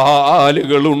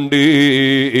ദജ്ജാലുകളുണ്ട്.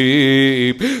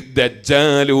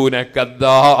 ദജ്ജാലൂന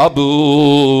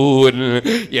കദ്ദാബൂൻ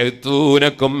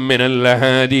യഅ്തൂനകും മിനൽ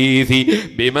ഹദീസി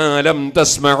ബിമാ ലം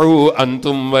തസ്മഉ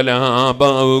അൻതും വലാ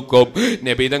ആബാഉകും.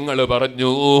 നബി തങ്ങൾ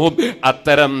പറഞ്ഞു,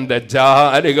 അത്തരം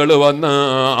ദജ്ജാലുകൾ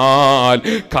വന്നാൽ,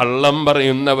 കള്ളം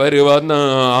പറയുന്നവർ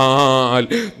വന്നാൽ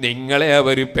നിങ്ങളെ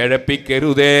അവർ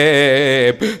പിഴപ്പിക്കരുതേ,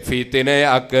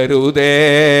 ഫിത്നയാക്കരുതേ.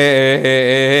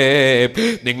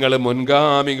 നിങ്ങൾ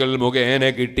മുൻഗാമികൾ മുഖേന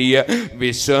കിട്ടിയ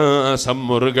വിശ്വാസം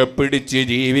മുറുകെ പിടിച്ച്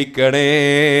ജീവിക്കണേ.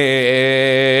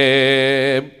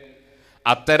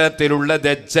 അത്തരത്തിലുള്ള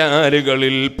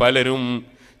ദജ്ജാലുകളിൽ പലരും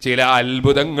ചില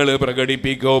അത്ഭുതങ്ങൾ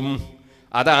പ്രകടിപ്പിക്കും.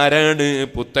 അതാരാണ്?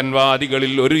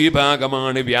 പുത്തൻവാദികളിൽ ഒരു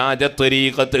വിഭാഗമാണ് വ്യാജ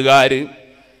ത്വരീഖത്തുകാർ.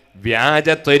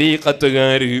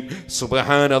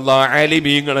 സുബ്ഹാനല്ലാഹ്,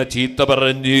 ആലിമീങ്ങളെ ചീത്ത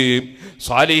പറഞ്ഞ്,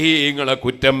 സാലിഹീങ്ങളെ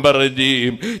കുറ്റം പറഞ്ഞ്,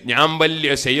 ഞാൻ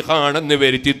വലിയ ശൈഖാണെന്ന്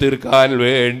വരുത്തി തീർക്കാൻ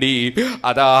വേണ്ടി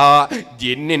അതാ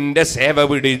ജിന്നിൻ്റെ സേവ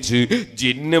പിടിച്ച്,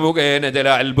 ജിന്ന് മുഖേന ചില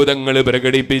അത്ഭുതങ്ങൾ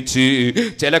പ്രകടിപ്പിച്ച്,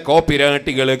 ചില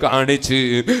കോപ്പിരാട്ടികൾ കാണിച്ച്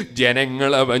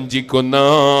ജനങ്ങളെ വഞ്ചിക്കുന്ന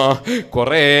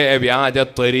കുറേ വ്യാജ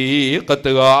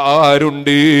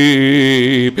ത്വരീഖത്തുകാരുണ്ട്.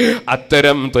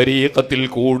 അത്തരം ത്വരീഖത്തിൽ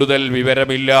കൂടുതൽ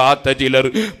വിവരമില്ലാത്ത ചിലർ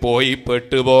പോയി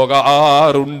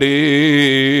പെട്ടുപോകാറുണ്ട്.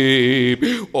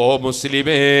 ഓ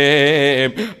മുസ്ലിമേ,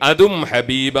 അതും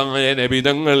ഹബീബായ നബി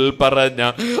തങ്ങൾ പറഞ്ഞ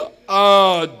ആ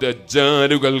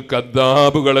ദജ്ജാലുകൾ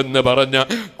കദ്ദാബുകൾ എന്ന് പറഞ്ഞ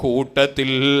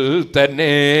കൂട്ടത്തിൽ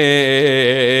തന്നെ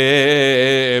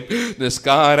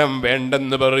നിസ്കാരം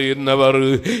വേണ്ടെന്ന് പറയുന്നവർ,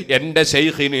 എൻ്റെ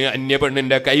ശൈഖിന്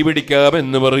അന്യപെണ്ണിൻ്റെ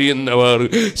കൈപിടിക്കാമെന്ന് പറയുന്നവർ,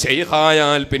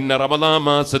 ശൈഖായാൽ പിന്നെ റമദാൻ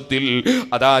മാസത്തിൽ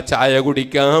അതാ ചായ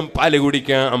കുടിക്കാം, പാല്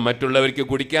കുടിക്കാം, മറ്റുള്ളവർക്ക്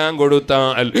കുടിക്കാൻ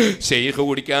കൊടുത്താൽ, ശൈഖ്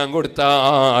കുടിക്കാൻ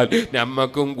കൊടുത്താൽ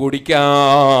നമ്മക്കും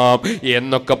കുടിക്കാം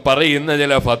എന്നൊക്കെ പറയുന്ന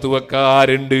ചില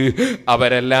ഫത്വക്കാരുണ്ട്.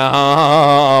 അവരെല്ലാം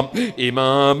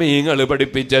ഇമാമിങ്ങൾ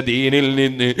പഠിപ്പിച്ച ദീനിൽ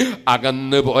നിന്ന്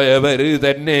അകന്നു പോയവർ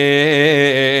തന്നെ.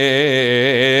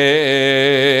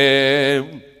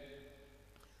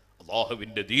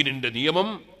 അല്ലാഹുവിന്റെ ദീനിന്റെ നിയമം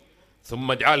ثم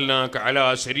جعلناك على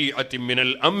شريعة من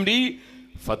الأمر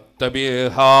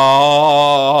فاتبعها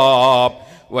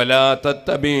ولا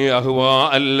تتبع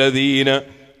أهواء الذين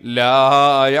لا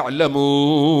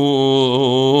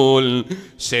يعلمون.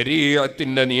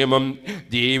 ശരീഅത്തിന്റെ നിയമം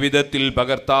ജീവിതത്തിൽ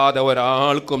പകർത്താതെ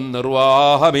ഒരാൾക്കും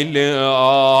നിർവാഹമില്ല.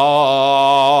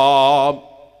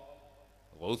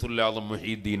 ഗൗസുൽ ആദം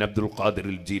മുഹീദ്ദീൻ അബ്ദുൽ ഖാദിർ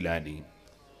ജീലാനി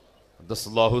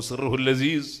ഖദ്ദസല്ലാഹു സിർറുൽ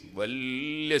അസീസ്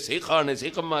വലിയ ശൈഖാണ്,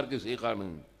 ശൈഖന്മാർക്ക് ശൈഖാണ്.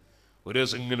 ഒരു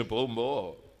ദിവസം ഇങ്ങനെ പോകുമ്പോൾ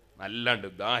നല്ലാണ്ട്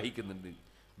ദാഹിക്കുന്നുണ്ട്,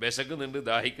 വിശക്കുന്നുണ്ട്,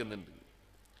 ദാഹിക്കുന്നുണ്ട്.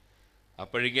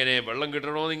 അപ്പോഴിങ്ങനെ വെള്ളം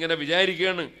കിട്ടണമെന്ന് ഇങ്ങനെ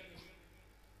വിചാരിക്കുകയാണ്.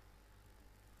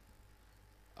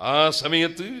 ആ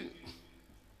സമയത്ത്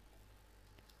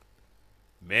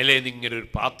മേലെ നിന്നിങ്ങനെ ഒരു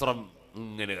പാത്രം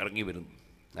ഇങ്ങനെ ഇറങ്ങി വരുന്നു.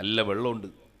 നല്ല വെള്ളമുണ്ട്,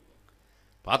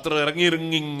 പാത്രം ഇറങ്ങി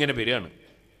ഇങ്ങനെ വരികയാണ്.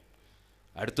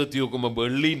 അടുത്തെത്തി നോക്കുമ്പോൾ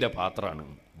വെള്ളീൻ്റെ പാത്രമാണ്.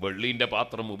 വെള്ളീൻ്റെ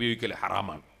പാത്രം ഉപയോഗിക്കൽ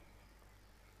ഹറാമാണ്.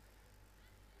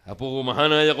 അപ്പോൾ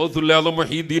മഹാനായ ഗൗസുൽ ആദം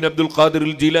മുഹീദ്ദീൻ അബ്ദുൽ ഖാദിർ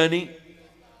ജീലാനി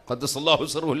ഖദ്ദസല്ലാഹു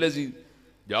സിർറുൽ അസീസ്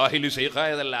ജാഹിലു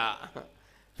ശൈഖായതല്ല,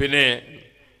 പിന്നെ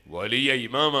വലിയ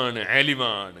ഇമാമാണ്,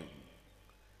 ആലിമാണ്.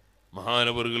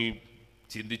 മഹാനവറുകൾ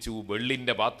ചിന്തിച്ചു,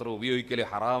 വെള്ളിൻ്റെ പാത്രം ഉപയോഗിക്കൽ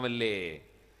ഹറാമല്ലേ,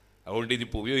 അതുകൊണ്ട്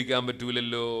ഇതിപ്പോൾ ഉപയോഗിക്കാൻ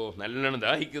പറ്റൂലല്ലോ, നല്ലോണം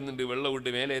ദാഹിക്കുന്നുണ്ട്, വെള്ളം കൊണ്ട്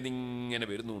മേലെ ഇങ്ങനെ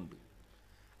വരുന്നുണ്ട്.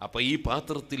 അപ്പം ഈ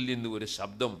പാത്രത്തിൽ നിന്ന് ഒരു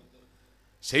ശബ്ദം,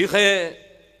 ശൈഖേ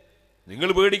നിങ്ങൾ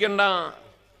പേടിക്കണ്ട,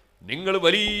 നിങ്ങൾ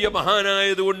വലിയ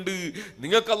മഹാനായതുകൊണ്ട്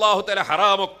നിങ്ങൾക്ക് അല്ലാഹു തആല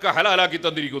ഹറാമൊക്കെ ഹലാലാക്കി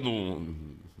തന്നിരിക്കുന്നു.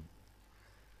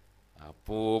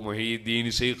 അപ്പോ മുഹീദ്ദീൻ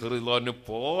ശൈഖ് റളിയല്ലാഹു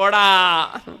പോടാ,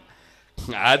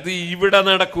 അത് ഇവിടെ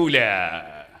നടക്കൂല,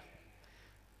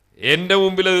 എൻ്റെ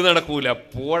മുമ്പിൽ അത് നടക്കൂല,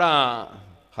 പോടാ.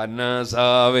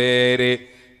 ഹന്നാസാവേരെ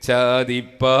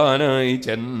ചാതിപ്പാനായി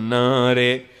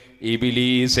ചെന്നാരെ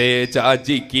ഇബ്ലീസെ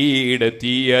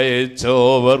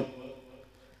ചാച്ചിക്കീടത്തിയച്ചോവർ.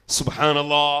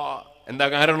 സുബ്ഹാനല്ലാഹ്. എന്താ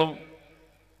കാരണം?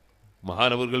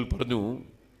 മഹാനവറുകൾ പറഞ്ഞു,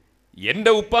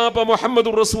 എൻ്റെ ഉപ്പാപ്പ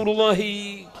മുഹമ്മദുർ റസൂലുള്ളാഹി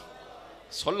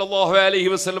സ്വല്ലല്ലാഹു അലൈഹി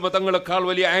വസല്ലം തങ്ങളെക്കാൾ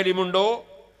വലിയ ആലിമുണ്ടോ?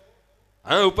 ആ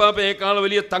ഉപ്പാപ്പയേക്കാൾ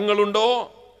വലിയ തങ്ങളുണ്ടോ?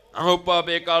 ആ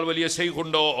ഉപ്പാപ്പയേക്കാൾ വലിയ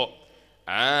ശൈഖുണ്ടോ?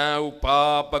 ആ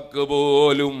ഉപ്പാപ്പക്ക്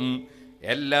പോലും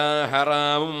എല്ലാ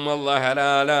ഹറാമും അല്ലാഹു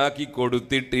ഹലാലാക്കി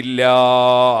കൊടുത്തിട്ടില്ല.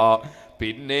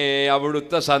 പിന്നെ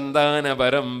അവിടുത്തെ സന്താന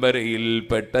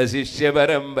പരമ്പരയിൽപ്പെട്ട, ശിഷ്യ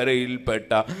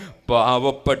പരമ്പരയിൽപ്പെട്ട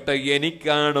പാവപ്പെട്ട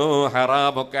എനിക്കാണോ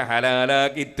ഹറാമൊക്കെ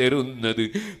ഹലാലാക്കി തരുന്നത്?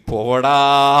 പോടാ,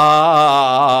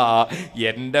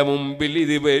 എൻ്റെ മുമ്പിൽ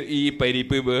ഇത് ഈ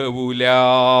പരിപ്പ് വേവൂല.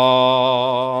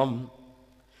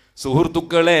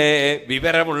 സുഹൃത്തുക്കളെ,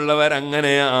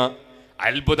 വിവരമുള്ളവരങ്ങനെയാ,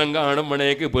 അത്ഭുതം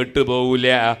കാണുമ്പോഴേക്ക് പെട്ടുപോവില്ല.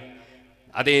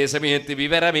 അതേസമയത്ത്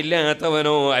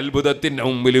വിവരമില്ലാത്തവനോ അത്ഭുതത്തിൻ്റെ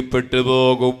മുമ്പിൽ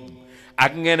പെട്ടുപോകും.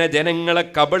 അങ്ങനെ ജനങ്ങളെ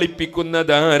കബളിപ്പിക്കുന്ന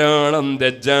ധാരാളം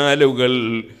ദജ്ജാലുകൾ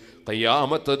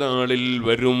ഖിയാമത്ത് നാളിൽ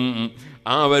വരും.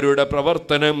 അവരുടെ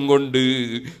പ്രവർത്തനം കൊണ്ട്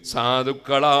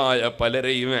സാധുക്കളായ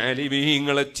പലരെയും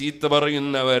ആലിമീങ്ങളെ ചീത്ത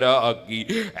പറയുന്നവരാക്കി,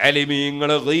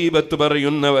 ആലിമീങ്ങളെ ഗീബത്ത്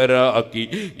പറയുന്നവരാക്കി,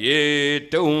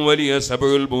 ഏറ്റവും വലിയ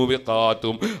സബഉൽ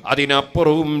മൂബിഖാത്തും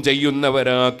അതിനപ്പുറവും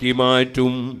ചെയ്യുന്നവരാക്കി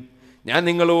മാറ്റും. ഞാൻ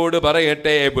നിങ്ങളോട്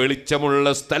പറയട്ടെ, വെളിച്ചമുള്ള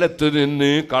സ്ഥലത്ത്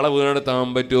നിന്ന് കളവ് നടത്താൻ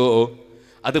പറ്റുമോ?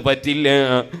 അത് പറ്റില്ല.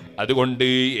 അതുകൊണ്ട്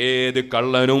ഏത്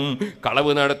കള്ളനും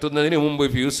കളവ് നടത്തുന്നതിന് മുമ്പ്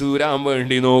ഫ്യൂസ് ഊരാൻ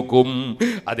വേണ്ടി നോക്കും,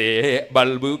 അതേ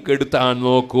ബൾബ് കെടുത്താൻ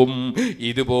നോക്കും.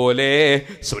 ഇതുപോലെ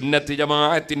സുന്നത്ത്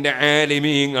ജമാഅത്തിന്റെ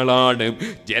ആലിമീങ്ങളാണ്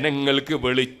ജനങ്ങൾക്ക്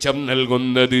വെളിച്ചം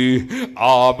നൽകുന്നത്.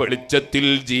 ആ വെളിച്ചത്തിൽ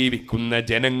ജീവിക്കുന്ന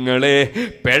ജനങ്ങളെ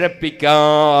പിഴപ്പിക്കാൻ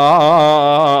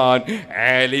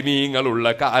ആലിമീങ്ങളുള്ള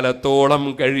കാലത്തോളം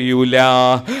കഴിയൂല.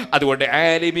 അതുകൊണ്ട്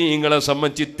ആലിമീങ്ങളെ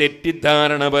സംബന്ധിച്ച്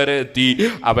തെറ്റിദ്ധാരണ പരത്തി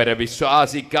അവരെ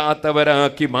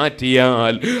വിശ്വാസിക്കാത്തവരാക്കി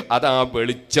മാറ്റിയാൽ അതാ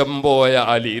വെളിച്ചം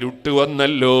പോയാൽ ഇരുട്ട്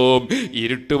വന്നല്ലോ.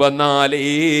 ഇരുട്ട് വന്നാൽ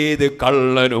ഏത്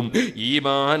കള്ളനും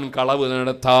ഈമാൻ കളവ്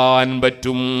നടത്താൻ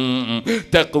പറ്റും,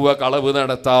 തഖ്വ കളവ്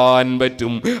നടത്താൻ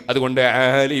പറ്റും. അതുകൊണ്ട്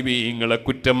ആലിമീങ്ങളെ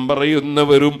കുറ്റം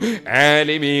പറയുന്നവരും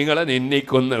ആലിമീങ്ങളെ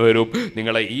നിന്ദിക്കുന്നവരും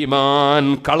നിങ്ങളെ ഈമാൻ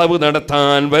കളവ്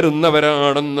നടത്താൻ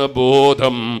വരുന്നവരാണെന്ന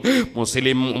ബോധം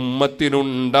മുസ്ലിം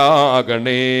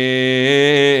ഉമ്മത്തിനുണ്ടാകണേ.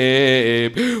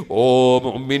 ഓ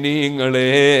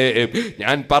മുഅ്മിനീങ്ങളെ,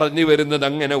 ഞാൻ പറഞ്ഞു വരുന്നത്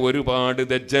അങ്ങനെ ഒരുപാട്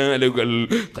ദജ്ജാലുകൾ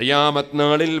ഖിയാമത്ത്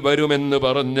നാളിൽ വരുമെന്ന്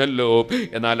പറഞ്ഞല്ലോ.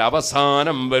 എന്നാൽ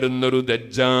അവസാനം വരുന്നൊരു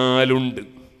ദജ്ജാലുണ്ട്.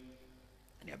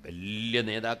 വലിയ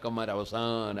നേതാക്കന്മാർ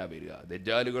അവസാന വരിക.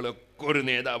 ദജ്ജാലുകളൊക്കെ ഒരു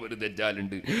നേതാവ്, ഒരു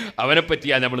ദജ്ജാലുണ്ട്. അവനെ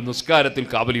പറ്റിയാണ് നമ്മൾ നിസ്കാരത്തിൽ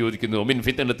കാവൽ ചോദിക്കുന്നത്. ഒമിൻ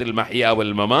ഫിത്നത്തിൽ മഹ്യാ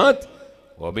വൽ മമാത്ത്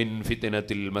ഒമിൻ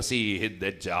ഫിത്നത്തിൽ മസീഹിദ്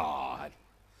ദജ്ജാൽ.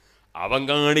 അവൻ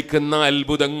കാണിക്കുന്ന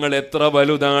അത്ഭുതങ്ങൾ എത്ര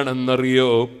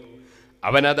വലുതാണെന്നറിയോ?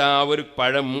 അവനതാ ഒരു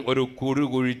പഴം ഒരു കുഴി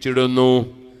കുഴിച്ചിടുന്നു.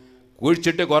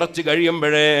 കുഴിച്ചിട്ട് കുറച്ച്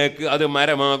കഴിയുമ്പോഴേക്ക് അത്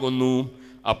മരമാകുന്നു.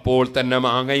 അപ്പോൾ തന്നെ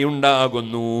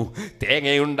മാങ്ങയുണ്ടാകുന്നു,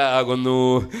 തേങ്ങയുണ്ടാകുന്നു.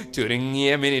 ചുരുങ്ങിയ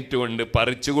മിനിറ്റ് കൊണ്ട്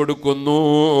പറിച്ചു കൊടുക്കുന്നു.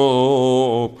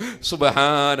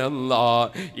 സുബ്ഹാനല്ലാഹ്,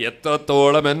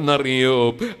 എത്രത്തോളം എന്നറിയോ?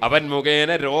 അവൻ മുഖേന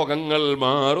രോഗങ്ങൾ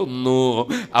മാറുന്നു.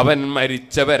 അവൻ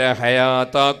മരിച്ചവരെ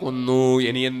ഹയാത്താക്കുന്നു.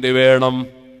 ഇനി എന്ത് വേണം?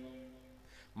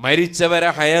 മരിച്ചവരെ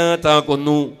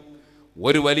ഹയാത്താക്കുന്നു.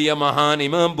 ഒരു വലിയ മഹാൻ,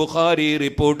 ഇമാം ബുഖാരി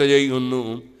റിപ്പോർട്ട് ചെയ്യുന്നു,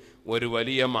 ഒരു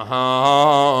വലിയ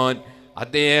മഹാൻ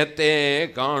അദ്ദേഹത്തെ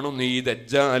കാണുന്നു, ഈ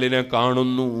ദജ്ജാലിനെ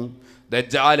കാണുന്നു.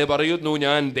 ദജ്ജാല് പറയുന്നു,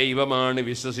 ഞാൻ ദൈവമാണ്,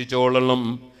 വിശ്വസിച്ചോളണം.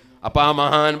 അപ്പം ആ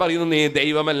മഹാൻ പറയുന്നു, നീ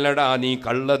ദൈവമല്ലടാ, നീ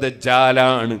കള്ള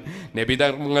ദജ്ജാലാണ്.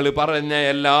 നബിധർമ്മങ്ങൾ പറഞ്ഞ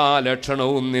എല്ലാ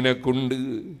ലക്ഷണവും നിനക്കുണ്ട്.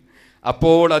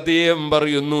 അപ്പോൾ അദ്ദേഹം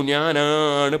പറയുന്നു,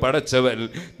 ഞാനാണ് പടച്ചവൻ,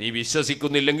 നീ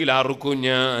വിശ്വസിക്കുന്നില്ലെങ്കിൽ അറുക്കും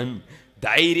ഞാൻ.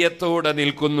 ധൈര്യത്തോടെ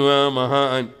നിൽക്കുന്നു ആ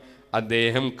മഹാൻ.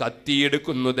 അദ്ദേഹം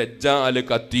കത്തിയെടുക്കുന്നു, ദജ്ജാല്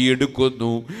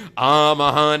കത്തിയെടുക്കുന്നു. ആ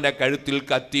മഹാന്റെ കഴുത്തിൽ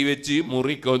കത്തി വെച്ച്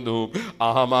മുറിക്കുന്നു.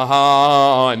 ആ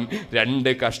മഹാൻ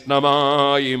രണ്ട്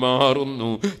കഷ്ണമായി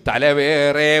മാറുന്നു. തല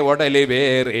വേറെ, ഉടല്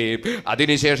വേറെ.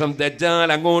 അതിനുശേഷം ദജ്ജാൽ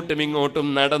അങ്ങോട്ടും ഇങ്ങോട്ടും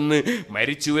നടന്ന്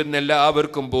മരിച്ചു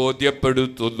എന്നെല്ലാവർക്കും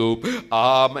ബോധ്യപ്പെടുത്തുന്നു. ആ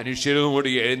മനുഷ്യനോട്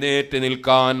എഴുന്നേറ്റ്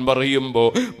നിൽക്കാൻ പറയുമ്പോൾ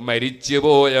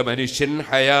മരിച്ചുപോയ മനുഷ്യൻ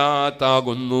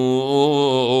ഹയാത്താകുന്നു.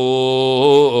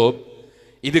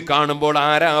 ഇത് കാണുമ്പോൾ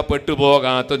ആരാ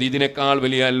പെട്ടുപോകാത്തത്? ഇതിനേക്കാൾ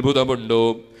വലിയ അത്ഭുതമുണ്ടോ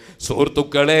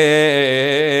സുഹൃത്തുക്കളെ?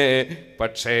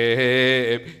 പക്ഷേ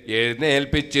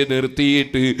എഴുന്നേൽപ്പിച്ച്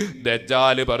നിർത്തിയിട്ട്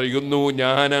ദജ്ജാല് പറയുന്നു,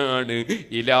 ഞാനാണ്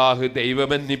ഇലാഹ്,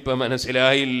 ദൈവമെന്നിപ്പം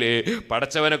മനസ്സിലായില്ലേ?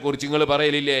 പടച്ചവനെ കുറിച്ച് നിങ്ങൾ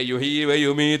പറയലില്ലേ, യുഹീ വ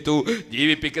യുമീതു,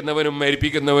 ജീവിപ്പിക്കുന്നവനും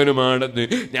മരിപ്പിക്കുന്നവനുമാണെന്ന്.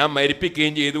 ഞാൻ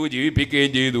മരിപ്പിക്കുകയും ചെയ്തു,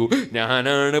 ജീവിപ്പിക്കുകയും ചെയ്തു.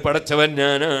 ഞാനാണ് പടച്ചവൻ,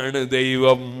 ഞാനാണ്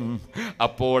ദൈവം.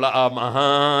 അപ്പോൾ ആ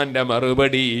മഹാന്റെ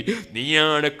മറുപടി,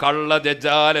 നീയാണ് കള്ള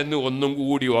ദജ്ജാൽ എന്ന് ഒന്നും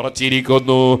കൂടി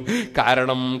ഉറച്ചിരിക്കുന്നു.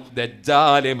 കാരണം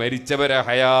ദജ്ജാല് മരിച്ചവരെ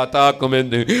ഹയാത്താക്കുമെന്ന്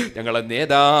ഞങ്ങളെ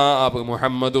നേതാവ്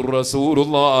മുഹമ്മദുർ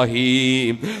റസൂലുള്ളാഹി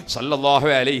സല്ലല്ലാഹു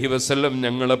അലൈഹി വസല്ലം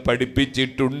ഞങ്ങളെ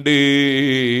പഠിപ്പിച്ചിട്ടുണ്ട്.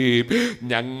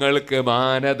 ഞങ്ങൾക്ക്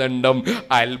മാനദണ്ഡം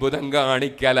അത്ഭുതം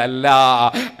കാണിക്കലല്ല.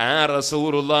 ആ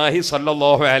റസൂലുള്ളാഹി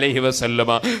സല്ലല്ലാഹു അലൈഹി വസല്ലമ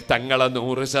തങ്ങളെ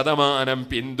 100%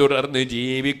 പിന്തുടർന്ന്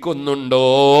ജീവിക്കുന്നുണ്ടോ?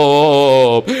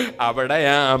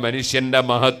 അവിടെയാ മനുഷ്യന്റെ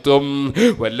മഹത്വം.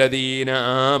 വല്ലദീന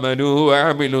ആമനൂ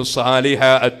വഅമിലു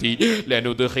സാലിഹാത്തി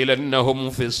ലനുദ്ഖിലന്നഹും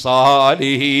ഫിസ്സാലിഹീൻ.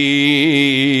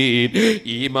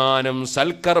 ഈമാനും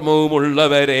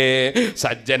സൽക്കർമ്മവുമുള്ളവരെ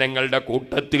സജ്ജനങ്ങളുടെ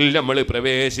കൂട്ടത്തിൽ നമ്മൾ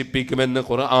പ്രവേശിപ്പിക്കുമെന്ന്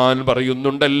ഖുർആൻ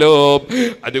പറയുന്നുണ്ടല്ലോ.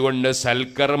 അതുകൊണ്ട്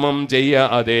സൽക്കർമ്മം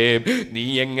ചെയ്യാതെ നീ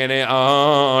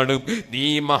എങ്ങനെയാണ്? നീ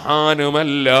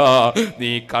മഹാനുമല്ല,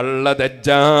 നീ കള്ള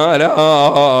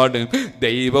ദജ്ജാലാണ്,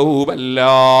 ദൈവവുമല്ല.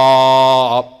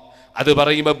 അത്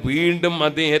പറയുമ്പോൾ വീണ്ടും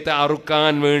അദ്ദേഹത്തെ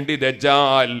അറുക്കാൻ വേണ്ടി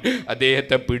ദജ്ജാൽ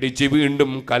അദ്ദേഹത്തെ പിടിച്ച്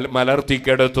വീണ്ടും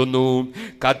മലർത്തിക്കിടത്തുന്നു,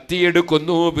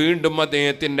 കത്തിയെടുക്കുന്നു, വീണ്ടും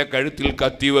അദ്ദേഹത്തിൻ്റെ കഴുത്തിൽ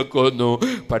കത്തി വെക്കുന്നു.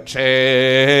 പക്ഷേ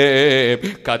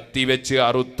കത്തി വെച്ച്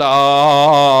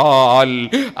അറുത്താൽ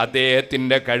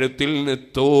അദ്ദേഹത്തിൻ്റെ കഴുത്തിൽ നിന്ന്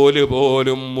തോല്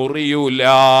പോലും മുറിയൂല.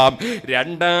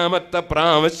 രണ്ടാമത്തെ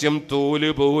പ്രാവശ്യം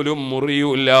തോല് പോലും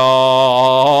മുറിയൂല.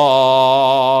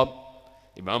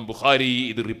 ഇമാം ബുഖാരി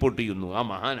ഇത് റിപ്പോർട്ട് ചെയ്യുന്നു. ആ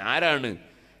മഹാൻ ആരാണ്?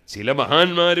 ചില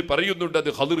മഹാന്മാർ പറയുന്നുണ്ട് അത്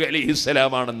ഖദർ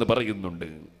അലൈഹിസ്സലാമാണെന്ന് പറയുന്നുണ്ട്.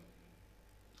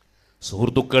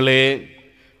 സുഹൃത്തുക്കളെ,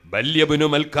 ബല്യബ്നു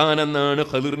മൽക്കാൻ എന്നാണ്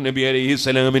ഖദർ നബി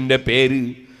അലൈഹിസ്സലാമിൻ്റെ പേര്.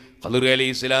 ഖദർ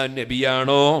അലൈഹിസ്സലാം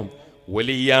നബിയാണോ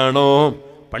വലിയാണോ?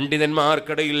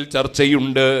 പണ്ഡിതന്മാർക്കിടയിൽ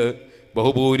ചർച്ചയുണ്ട്.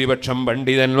 ബഹുഭൂരിപക്ഷം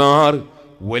പണ്ഡിതന്മാർ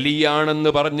വലിയാണെന്ന്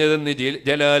പറഞ്ഞതെന്ന്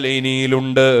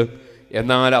ജലാലൈനിയിലുണ്ട്.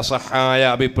 എന്നാൽ അസഹായ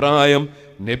അഭിപ്രായം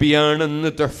നബിയാണെന്ന്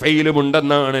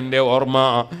തുഹ്ഫയിലുമുണ്ടെന്നാണ് എൻ്റെ ഓർമ്മ.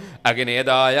 അങ്ങനെ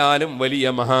ഏതായാലും വലിയ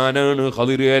മഹാനാണ്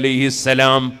ഖളിർ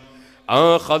അലൈഹിസ്സലാം. ആ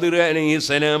ഖളിർ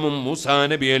അലൈഹിസ്സലാമും മൂസാ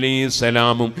നബി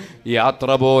അലൈഹിസ്സലാമും യാത്ര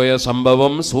പോയ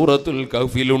സംഭവം സൂറത്തുൽ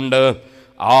കഹ്ഫിലുണ്ട്.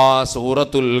 ആ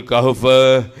സൂറത്തുൽ കഹ്ഫ്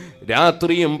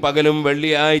രാത്രിയും പകലും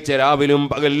വെള്ളിയാഴ്ച രാവിലും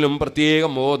പകലിലും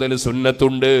പ്രത്യേകം ഓതൽ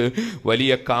സുന്നത്തുണ്ട്.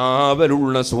 വലിയ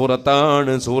കാവലുള്ള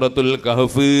സൂറത്താണ് സൂറത്തുൽ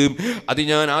കഹ്ഫ്. അത്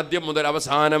ഞാൻ ആദ്യം മുതൽ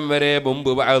അവസാനം വരെ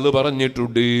മുമ്പ് അത്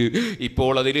പറഞ്ഞിട്ടുണ്ട്.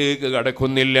 ഇപ്പോൾ അതിലേക്ക്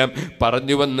കടക്കുന്നില്ല.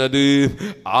 പറഞ്ഞു വന്നത്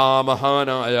ആ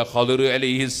മഹാനായ ഖളിർ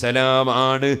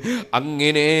അലൈഹിസ്സലാമാണ്.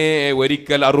 അങ്ങനെ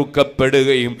ഒരിക്കൽ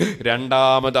അറുക്കപ്പെടുകയും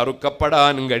രണ്ടാമത്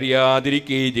അറുക്കപ്പെടാൻ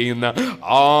കഴിയാതിരിക്കുകയും ചെയ്യുന്ന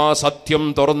ആ സത്യം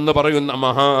തുറന്നു പറയുന്ന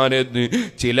മഹാനെന്ന്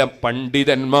ചില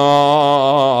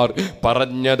പണ്ഡിതന്മാർ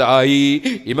പറഞ്ഞതായി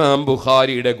ഇമാം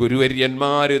ബുഖാരിയുടെ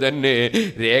ഗുരുവര്യന്മാര് തന്നെ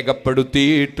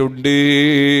രേഖപ്പെടുത്തിയിട്ടുണ്ട്.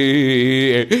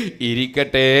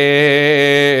 ഇരിക്കട്ടെ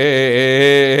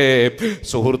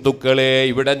സുഹൃത്തുക്കളെ,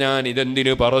 ഇവിടെ ഞാൻ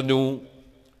ഇതെന്തിനു പറഞ്ഞു?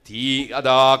 തീ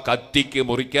അതാ കത്തിക്ക്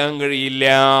മുറിക്കാൻ കഴിയില്ല.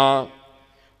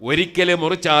 ഒരിക്കലും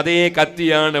മുറിച്ച അതേ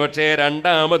കത്തിയാണ്, പക്ഷേ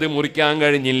രണ്ടാമത് മുറിക്കാൻ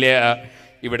കഴിഞ്ഞില്ല.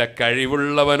 ഇവിടെ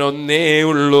കഴിവുള്ളവനൊന്നേ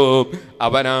ഉള്ളൂ,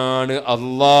 അവനാണ്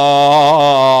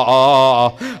അല്ലാഹ്.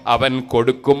 അവൻ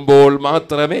കൊടുക്കുമ്പോൾ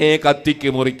മാത്രമേ കത്തിക്ക്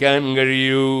മുറിക്കാൻ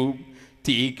കഴിയൂ,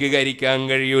 തീക്ക് കരിക്കാൻ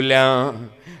കഴിയൂല.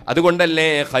 അതുകൊണ്ടല്ലേ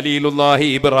ഖലീലുല്ലാഹി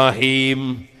ഇബ്രാഹിം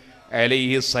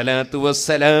അലൈഹിസ്സലാത്തു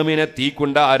വസ്സലാമിനെ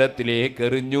തീക്കുണ്ടാരത്തിലേക്ക്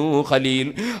എറിഞ്ഞു ഖലീൽ.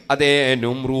 അതേ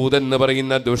നുംറൂദ് എന്ന്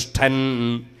പറയുന്ന ദുഷ്ടൻ.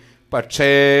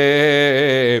 പക്ഷേ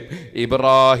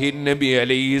ഇബ്രാഹിം നബി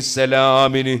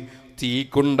അലൈഹിസ്സലാമിന്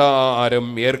തീക്കുണ്ടാരം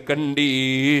എയർ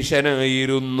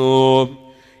കണ്ടീഷനായിരുന്നു.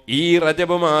 ഈ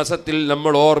റജബ് മാസത്തിൽ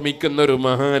നമ്മൾ ഓർമ്മിക്കുന്ന ഒരു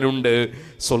മഹാനുണ്ട്,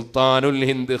 സുൽത്താനുൽ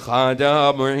ഹിന്ദ് ഖാജാ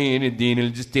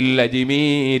മുഈനുദ്ദീനുൽ ജിസ്തിൽ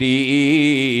അജ്മീരി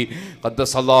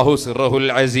ഖദ്ദസല്ലാഹു സിറഹുൽ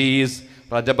അസീസ്.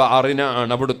 റജബ്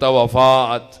 6-നാണ് അവിടുത്തെ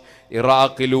വഫാത്ത്.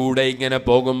 ഇറാഖിലൂടെ ഇങ്ങനെ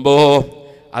പോകുമ്പോൾ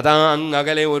അതാ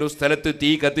അങ്ങകലെ ഒരു സ്ഥലത്ത്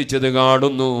തീ കത്തിച്ചത്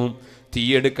കാണുന്നു.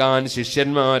 തീയെടുക്കാൻ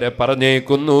ശിഷ്യന്മാരെ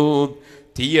പറഞ്ഞേക്കുന്നു.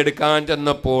 തീയെടുക്കാൻ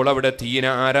ചെന്നപ്പോൾ അവിടെ തീനെ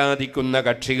ആരാധിക്കുന്ന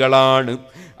കക്ഷികളാണ്.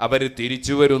 അവർ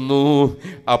തിരിച്ചു വരുന്നു.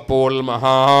 അപ്പോൾ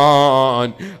മഹാൻ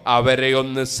അവരെ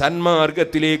ഒന്ന്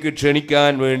സന്മാർഗത്തിലേക്ക്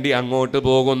ക്ഷണിക്കാൻ വേണ്ടി അങ്ങോട്ട്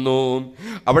പോകുന്നു.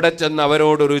 അവിടെ ചെന്ന്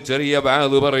അവരോടൊരു ചെറിയ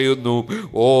വാത് പറയുന്നു.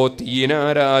 ഓ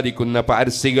തീനാരാധിക്കുന്ന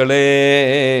പാർസികളെ,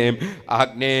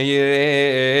 ആഗ്നേയരെ,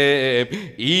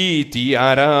 ഈ തീ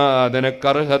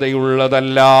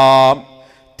ആരാധനക്കർഹതയുള്ളതല്ല.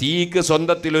 തീക്ക്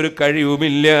സ്വന്തത്തിലൊരു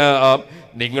കഴിവുമില്ല.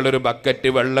 നിങ്ങളൊരു ബക്കറ്റ്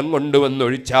വെള്ളം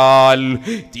കൊണ്ടുവന്നൊഴിച്ചാൽ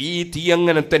തീ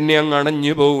അങ്ങനെ തന്നെ അങ്ങ്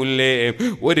അണഞ്ഞു പോകില്ലേ?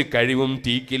 ഒരു കഴിവും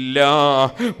തീക്കില്ല.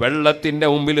 വെള്ളത്തിൻ്റെ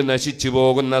മുമ്പിൽ നശിച്ചു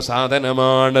പോകുന്ന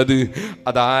സാധനമാണത്.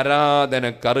 അത്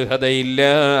ആരാധനക്കർഹതയില്ല.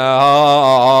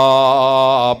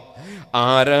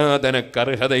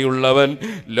 ആരാധനക്കർഹതയുള്ളവൻ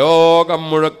ലോകം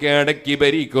മുഴുക്കെ അടക്കി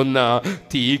ഭരിക്കുന്ന,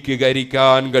 തീക്ക്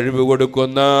കരിക്കാൻ കഴിവ്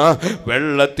കൊടുക്കുന്ന,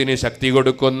 വെള്ളത്തിന് ശക്തി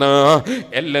കൊടുക്കുന്ന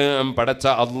എല്ലാം പടച്ച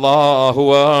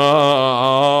അല്ലാഹുവാണ്.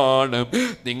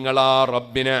 നിങ്ങളാ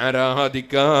റബ്ബിനെ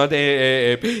ആരാധിക്കാതെ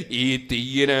ഈ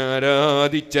തീയിനെ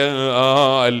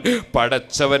ആരാധിച്ചാൽ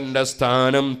പടച്ചവന്റെ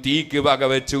സ്ഥാനം തീക്ക്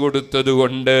വകവെച്ചു കൊടുത്തത്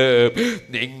കൊണ്ട്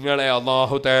നിങ്ങളെ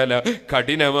അല്ലാഹു തആല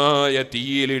കഠിനമായ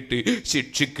തീയിലിട്ട്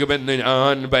ശിക്ഷിക്കുമെന്ന്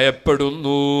ഞാൻ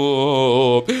ഭയപ്പെടുന്നു.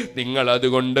 നിങ്ങൾ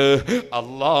അതുകൊണ്ട്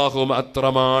അല്ലാഹു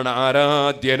മാത്രമാണ്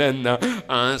ആരാധ്യനെന്ന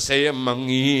ആശയം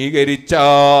അംഗീകരിച്ചാൽ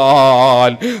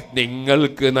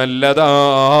നിങ്ങൾക്ക്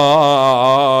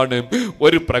നല്ലതാണ്.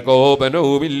 ഒരു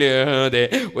പ്രകോപനവുമില്ലാതെ,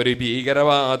 ഒരു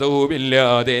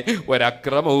ഭീകരവാദവുമില്ലാതെ,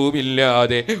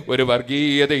 ഒരക്രമവുമില്ലാതെ, ഒരു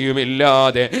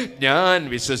വർഗീയതയുമില്ലാതെ ഞാൻ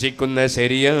വിശ്വസിക്കുന്ന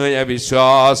ശരിയായ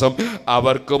വിശ്വാസം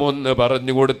അവർക്കുമൊന്ന്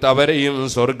പറഞ്ഞുകൊടുത്ത് അവരെയും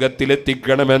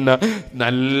സ്വർഗത്തിലെത്തിക്കണമെന്ന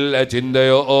നല്ല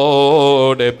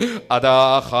ചിന്തയോടെ അതാ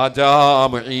ഖാജാ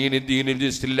മുഈനുദ്ദീനുൽ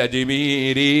ജിസ്തിൽ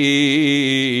അജ്മീരി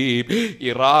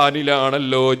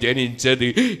ഇറാനിലാണല്ലോ ജനിച്ചത്.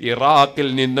 ഇറാഖിൽ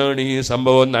നിന്നാണ് ഈ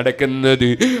സംഭവം നടക്കുന്നത്.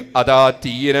 അതാ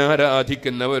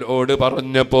തീയനാരാധിക്കുന്നവരോട്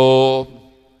പറഞ്ഞപ്പോ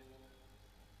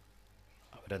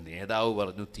അവരുടെ നേതാവ്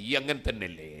പറഞ്ഞു, തീ അങ്ങനെ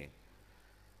തന്നെയല്ലേ,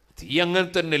 തീ അങ്ങനെ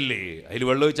തന്നെയല്ലേ, അതിൽ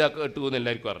വെള്ളം ഒഴിച്ചാൽ കേട്ടുപോകുന്ന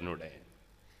എല്ലാവർക്കും അറിഞ്ഞൂടെ.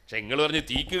 പക്ഷെ നിങ്ങൾ പറഞ്ഞു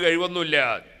തീക്ക് കഴിവൊന്നുമില്ല,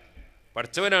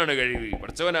 പഠിച്ചവനാണ് കഴിവ്,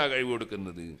 പഠിച്ചവനാ കഴിവ്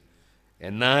കൊടുക്കുന്നത്.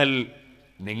 എന്നാൽ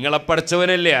നിങ്ങളെ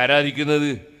പഠിച്ചവനല്ലേ ആരാധിക്കുന്നത്?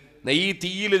 ഈ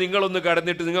തീയിൽ നിങ്ങളൊന്ന്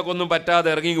കടന്നിട്ട് നിങ്ങൾക്കൊന്നും പറ്റാതെ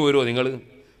ഇറങ്ങി വരുമോ? നിങ്ങൾ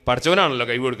പഠിച്ചവനാണല്ലോ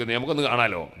കഴിവ് കൊടുക്കുന്നത്, നമുക്കൊന്ന്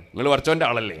കാണാലോ. നിങ്ങൾ പഠിച്ചവൻ്റെ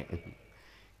ആളല്ലേ,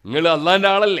 നിങ്ങൾ അള്ളാൻ്റെ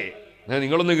ആളല്ലേ,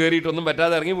 നിങ്ങളൊന്ന് കയറിയിട്ടൊന്നും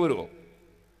പറ്റാതെ ഇറങ്ങി പോരുമോ?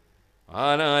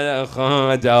 ആനായ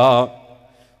ഖാജ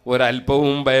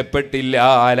ഒരൽപ്പവും ഭയപ്പെട്ടില്ല.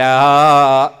 അലാ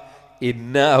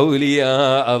ഇന്ന ഔലിയാ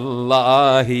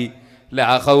അല്ലാഹി ലാ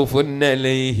ഖൗഫുൻ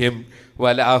അലൈഹിം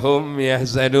വലഹും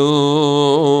യഹ്സനൂൻ.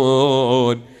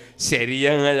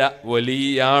 ശരിയായ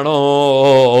വലിയാണോ?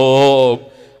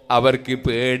 അവർക്ക്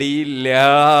പേടിയില്ല,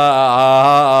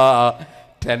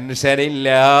 ടെൻഷനില്ല.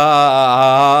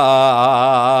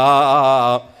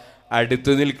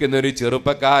 അടുത്തു നിൽക്കുന്ന ഒരു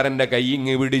ചെറുപ്പക്കാരൻ്റെ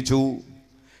കയ്യിങ്ങ് പിടിച്ചു.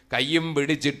 കയ്യും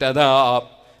പിടിച്ചിട്ടതാ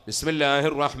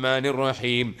ബിസ്മില്ലാഹിർ റഹ്മാനിർ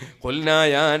റഹീം ഖുൽനാ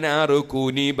യാ നാറു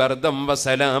കൂനി ബർദം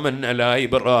വസലാമൻ അലാ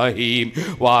ഇബ്രാഹിം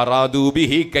വറാദു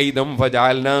ബിഹി കൈദം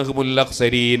ഫജഅൽനാഹുൽ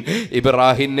അഖ്സരീൻ.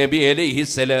 ഇബ്രാഹിം നബി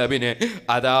അലൈഹിസ്സലാമിനെ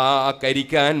അതാ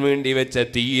കരിക്കാൻ വേണ്ടി വെച്ച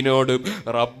തീയിനോട്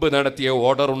റബ്ബ് നടത്തിയ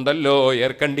ഓർഡർ ഉണ്ടല്ലോ,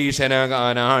 എയർ കണ്ടീഷൻ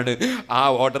ആകാനാണ്. ആ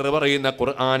ഓർഡർ പറയുന്ന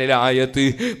ഖുർആനിലെ ആയത്ത്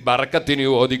ബറക്കത്തിന്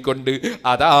ഓതിക്കൊണ്ട്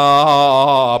അതാ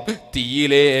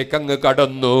തീയിലേക്ക് അങ്ങ്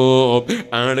കടന്നു.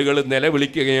 ആളുകൾ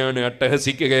നിലവിളിക്കുകയാണ്,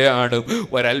 അട്ടഹസിക്കുകയാണ്.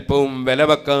 ഒരൽപ്പവും വില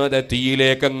വെക്കാതെ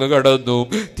തീയിലേക്ക് അങ്ങ് കടന്നു.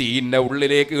 തീയിൻ്റെ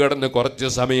ഉള്ളിലേക്ക് കടന്ന് കുറച്ച്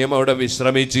സമയം അവിടെ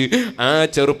വിശ്രമിച്ച് ആ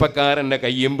ചെറുപ്പക്കാരൻ്റെ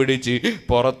കയ്യും പിടിച്ച്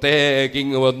പുറത്തേക്ക്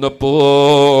ഇങ്ങ്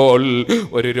വന്നപ്പോൾ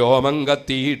ഒരു രോമം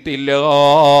കത്തിയിട്ടില്ല,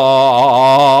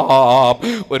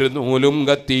 ഒരു നൂലും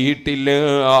കത്തിയിട്ടില്ല,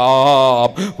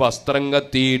 വസ്ത്രം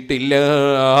കത്തിയിട്ടില്ല.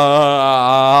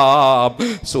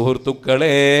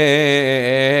 സുഹൃത്തുക്കളെ,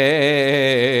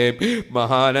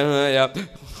 മഹാനായ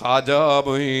ഖാജാ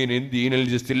മുഈനുദ്ദീൻ അൽ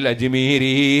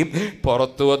അജ്മീരി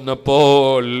പുറത്തു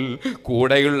വന്നപ്പോൾ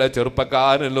കൂടെയുള്ള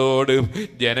ചെറുപ്പക്കാരനോട്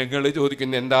ജനങ്ങൾ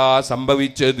ചോദിക്കുന്നു, എന്താ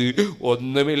സംഭവിച്ചത്?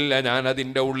 ഒന്നുമില്ല, ഞാൻ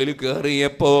അതിൻ്റെ ഉള്ളിൽ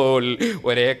കയറിയപ്പോൾ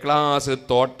ഒരേ ക്ലാസ്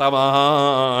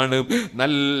തോട്ടമാണ്,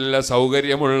 നല്ല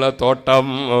സൗകര്യമുള്ള തോട്ടം,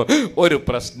 ഒരു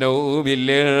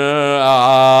പ്രശ്നവുമില്ല.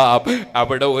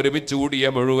 അവിടെ ഒരുമിച്ച് കൂടിയ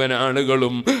മുഴുവൻ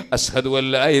ആളുകളും അശ്ഹദു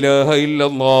അല്ലാ ഇലാഹ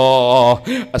ഇല്ലല്ലാഹ്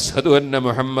അശ്ഹദു അന്ന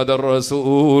മുഹമ്മദർ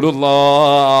റസൂൽ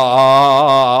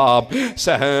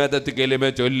ഷഹാദത്ത് കലിമ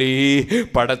ചൊല്ലി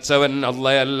പടച്ചവൻ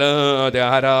അല്ലാഹുവല്ലാതെ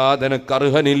ആരാധനക്ക്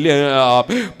അർഹനില്ല,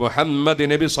 മുഹമ്മദ്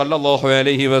നബി സല്ലല്ലാഹു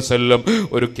അലൈഹി വസല്ലം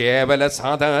ഒരു കേവല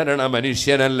സാധാരണ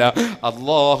മനുഷ്യനല്ല,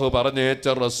 അല്ലാഹു പറഞ്ഞേച്ച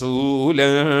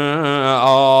റസൂലാണ്,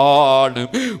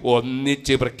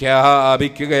 ഒന്നിച്ച്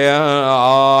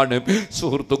പ്രഖ്യാപിക്കുകയാണ്.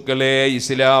 സുഹൃത്തുക്കളെ,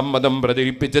 ഇസ്ലാം മതം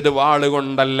പ്രചരിപ്പിച്ചത്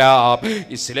വാളുകൊണ്ടല്ല,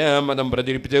 ഇസ്ലാം മതം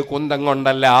പ്രചരിപ്പിച്ചത് കുന്തം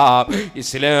കൊണ്ടല്ല,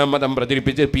 ഇസ്ലാം മതം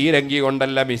പ്രചരിപ്പിച്ച് പീരങ്കി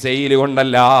കൊണ്ടല്ല, മിസൈൽ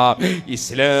കൊണ്ടല്ല.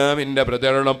 ഇസ്ലാമിൻ്റെ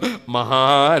പ്രചരണം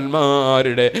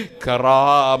മഹാന്മാരുടെ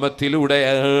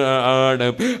കറാമത്തിലൂടെയാണ്,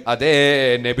 അതേ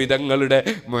നബിതങ്ങളുടെ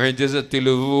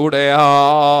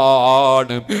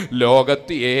മുഅ്ജിസത്തിലൂടെയാണ്.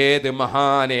 ലോകത്ത് ഏത്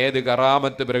മഹാൻ ഏത്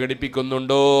കറാമത്ത്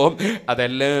പ്രകടിപ്പിക്കുന്നുണ്ടോ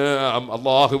അതെല്ലാം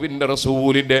അല്ലാഹുവിൻ്റെ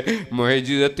റസൂലിൻ്റെ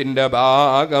മുഅ്ജിസത്തിൻ്റെ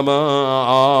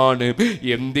ഭാഗമാണ്.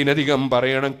 എന്തിനധികം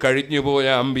പറയണം, കഴിഞ്ഞുപോയ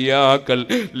അമ്പിയാക്കൾ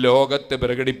ലോകത്ത്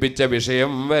പ്രകടിപ്പിച്ച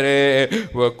വിഷയം വരെ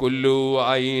വകുല്ലു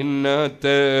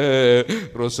ഐനത്ത്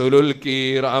റസൂലുൽ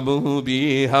കിറാമു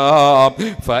ബിഹാ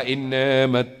ഫഇന്ന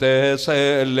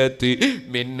മത്തസലത്ത്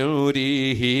മിൻ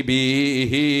നൂരിഹി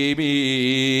ബിഹി.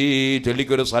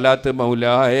 ചൊല്ലിക്കൊരു സ്വലാത്ത്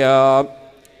മൗലായ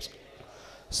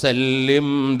സല്ലിം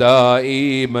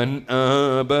ദായിമൻ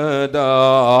അബദാ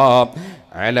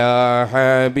അലാ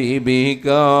ഹബീബിക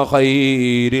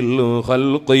ഖൈറിൽ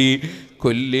ഖൽഖി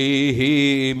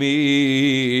കുല്ലിഹിമീ.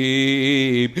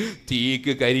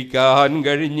 തീക്ക് കരിക്കാൻ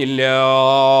കഴിഞ്ഞില്ല,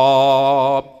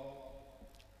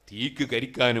 തീക്ക്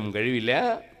കരിക്കാനും കഴിവില്ല,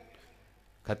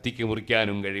 കത്തിക്ക്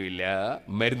മുറിക്കാനും കഴിവില്ല,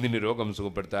 മരുന്നിന് രോഗം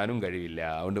സുഖപ്പെടുത്താനും കഴിവില്ല.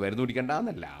 അതുകൊണ്ട് മരുന്ന്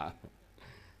കുടിക്കണ്ടെന്നല്ല.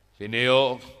 പിന്നെയോ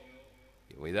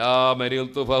ഇദാ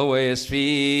മരിൽതു ഫഹുവ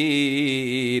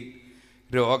യശ്ഫീൻ,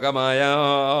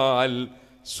 രോഗമായാൽ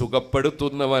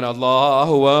സുഖപ്പെടുത്തുന്നവൻ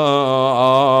അല്ലാഹുവാണ്.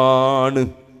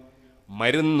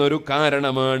 മരുന്നൊരു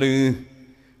കാരണമാണ്,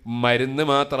 മരുന്ന്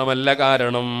മാത്രമല്ല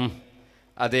കാരണം,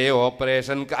 അതേ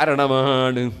ഓപ്പറേഷൻ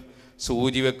കാരണമാണ്,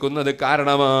 സൂചി വെക്കുന്നത്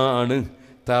കാരണമാണ്,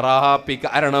 തെറാപ്പി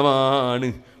കാരണമാണ്,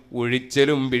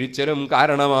 ഒഴിച്ചലും പിഴിച്ചലും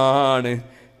കാരണമാണ്.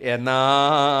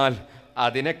 എന്നാൽ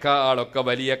അതിനേക്കാളൊക്കെ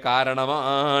വലിയ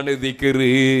കാരണമാണ്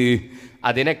ദിക്റ്,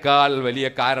 അതിനേക്കാൾ വലിയ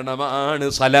കാരണമാണ്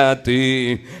സലാത്ത്,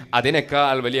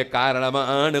 അതിനേക്കാൾ വലിയ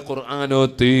കാരണമാണ്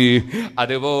ഖുർആനോത്ത്,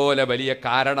 അതുപോലെ വലിയ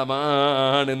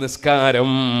കാരണമാണ്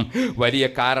നിസ്കാരം, വലിയ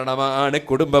കാരണമാണ്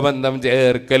കുടുംബബന്ധം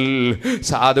ചേർക്കൽ,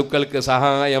 സാധുക്കൾക്ക്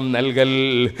സഹായം നൽകൽ,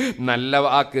 നല്ല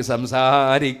വാക്ക്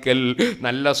സംസാരിക്കൽ,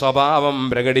 നല്ല സ്വഭാവം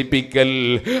പ്രകടിപ്പിക്കൽ,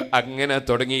 അങ്ങനെ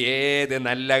തുടങ്ങി ഏത്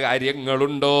നല്ല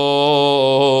കാര്യങ്ങളുണ്ടോ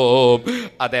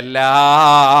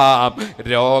അതെല്ലാം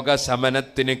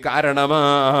രോഗശമനത്തിന് കാരണമാണ്.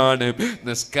 കാരണമാണ്,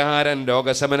 നിസ്കാരം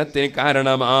രോഗശമനത്തിന്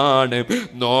കാരണമാണ്,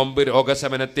 നോമ്പ്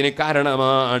രോഗശമനത്തിന്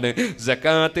കാരണമാണ്,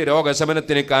 സകാത്ത്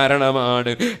രോഗശമനത്തിന്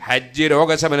കാരണമാണ്, ഹജ്ജ്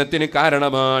രോഗശമനത്തിന്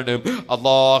കാരണമാണ്.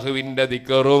 അല്ലാഹുവിൻ്റെ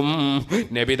ദിക്റും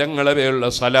നബി തങ്ങളുടെ പേരുള്ള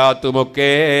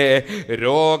സ്വലാത്തുമൊക്കെ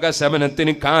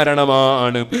രോഗശമനത്തിന്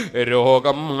കാരണമാണ്.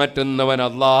 രോഗം മാറ്റുന്നവൻ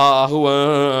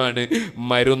അല്ലാഹുവാണ്,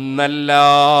 മരുന്നല്ല,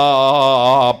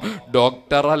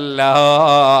 ഡോക്ടറല്ല.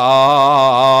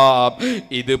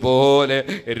 ഇതുപോലെ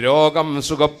രോഗം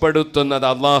സുഖപ്പെടുത്തുന്നത്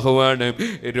അല്ലാഹുവാണ്.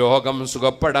 രോഗം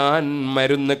സുഖപ്പെടാൻ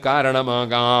മരുന്ന്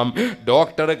കാരണമാകാം,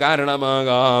 ഡോക്ടർ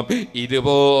കാരണമാകാം.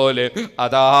 ഇതുപോലെ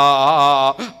അതാ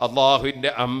അല്ലാഹുവിൻ്റെ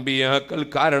അമ്പിയാക്കൾ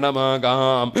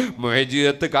കാരണമാകാം,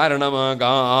 മുഅ്ജിസത്ത്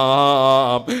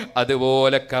കാരണമാകാം,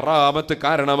 അതുപോലെ കറാമത്ത്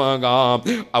കാരണമാകാം,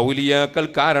 ഔലിയാക്കൾ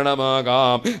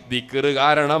കാരണമാകാം, ദിക്ർ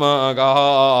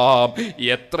കാരണമാകാം.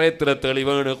 എത്ര എത്ര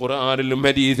തെളിവാണ് ഖുർആനിലും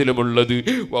ഹദീസിലും ഉള്ളത്.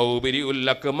 വൗബരിഉൽ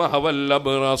അക്മഹ വൽ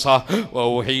അബ്റസ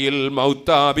വൗഹിൽ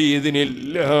മൗതാ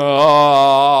ബിഇദ്നില്ലാഹ്.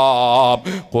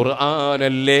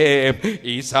 ഖുർആനല്ലേ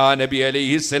ഈസാ നബി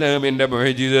അലൈഹിസ്സലാമിന്റെ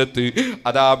മുഅ്ജിസത്ത്.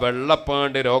 അതാ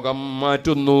വെള്ളപ്പാണ്ട് രോഗം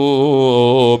മാറ്റുന്നു,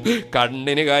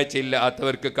 കണ്ണിന്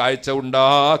കാഴ്ചയില്ലാത്തവർക്ക് കാഴ്ച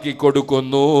ഉണ്ടാക്കി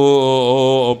കൊടുക്കുന്നു.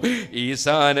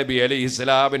 ഈസാ നബി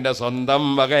അലൈഹിസ്സലാമിന്റെ സ്വന്തം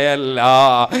വകയല്ല,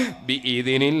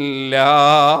 ബിഇദ്നില്ലാഹ്,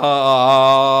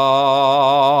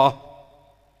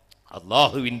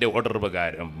 അല്ലാഹുവിൻ്റെ ഓർഡർ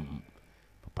പ്രകാരം.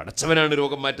 പടച്ചവനാണ്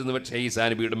രോഗം മാറ്റുന്നത്. പക്ഷേ ഈസാ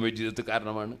നബിയുടെ മുഅ്ജിസത്ത്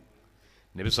കാരണമാണ്.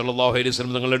 നബി സല്ലല്ലാഹു അലൈഹി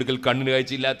വസല്ലം തങ്ങളുടെ അടുക്കൽ കണ്ണിന്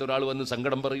കാഴ്ചയില്ലാത്ത ഒരാൾ വന്ന്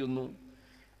സങ്കടം പറയുന്നു.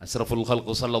 അഷ്റഫുൽ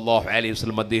ഖൽഖ് സല്ലല്ലാഹു അലൈഹി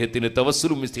വസല്ലം അദ്ദേഹത്തിന്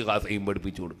തവസ്സുലും ഇസ്തിഗാസയും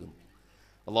പഠിപ്പിച്ചു കൊടുക്കുന്നു.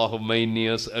 اللهم إني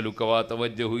أسألك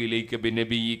وأتوجه إليك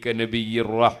بنبيك نبي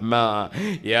الرحمة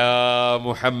يا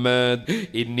محمد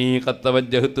إني قد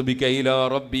توجهت بك إلى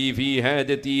ربي في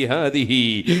حاجتي هذه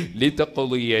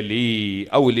لتقضي لي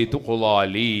أو لتقضى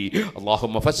لي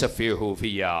اللهم فشفعه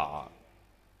فيا.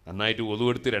 നന്നായിട്ട് wudu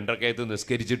എടുത്ത് രണ്ടരക്കയത്ത്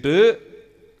നിസ്കരിച്ചിട്ട്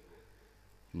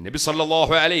നബി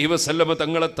സല്ലല്ലാഹു അലൈഹി വസല്ലമ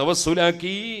തങ്ങളെ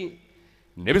തവസ്സുലാക്കി.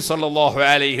 നബി സല്ലല്ലാഹു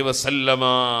അലൈഹി വസല്ലമ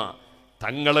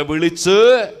തങ്ങളെ വിളിച്ച്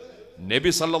നബി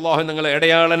സല്ലല്ലാഹു തങ്ങളെ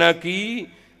ഇടയാളനാക്കി.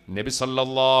 നബി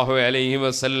സല്ലല്ലാഹു അലൈഹി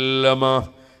വസല്ലമ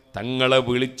തങ്ങളെ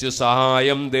വിളിച്ച്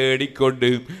സഹായം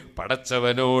തേടിക്കൊണ്ട്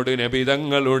പടച്ചവനോട് നബി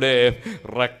തങ്ങളുടെ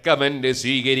റെക്കമെൻഡ്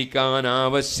സ്വീകരിക്കാൻ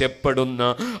ആവശ്യപ്പെടുന്ന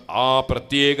ആ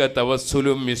പ്രത്യേക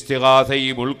തവസ്സുലും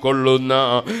ഇസ്തിഗാസയും ഉൾക്കൊള്ളുന്ന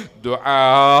ദുആ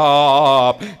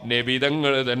നബി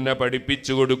തങ്ങൾ തന്നെ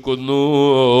പഠിപ്പിച്ചു കൊടുക്കുന്നു.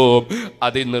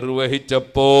 അത്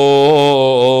നിർവഹിച്ചപ്പോൾ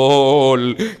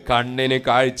കണ്ണിന്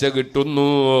കാഴ്ച കിട്ടുന്നു.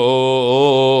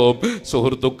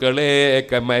 സുഹൃത്തുക്കളെ,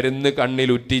 മരുന്ന്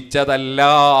കണ്ണിലുറ്റിച്ചതല്ല.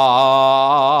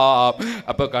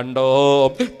 അപ്പൊ കണ്ടോ,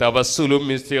 തവസ്സുലും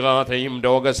ഇസ്തിഗാസയും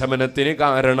രോഗശമനത്തിന്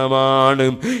കാരണമാണ്.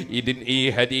 ഈ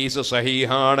ഹദീസ്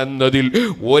സഹീഹാണെന്നതിൽ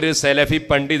ഒരു സലഫി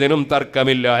പണ്ഡിതനും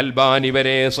തർക്കമില്ല. അൽബാനി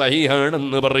വരെ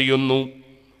സഹീഹാണെന്ന് പറയുന്നു.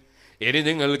 ഇനി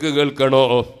നിങ്ങൾക്ക് കേൾക്കണോ?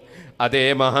 അതേ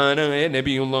മഹാനായ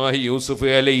നബിയുല്ലാഹി യൂസുഫ്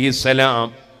അലൈഹിസ്സലാം.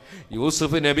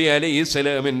 യൂസുഫ് നബി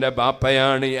അലൈഹിസ്സലാമിൻ്റെ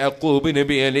ബാപ്പയാണ് യാക്കൂബ്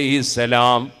നബി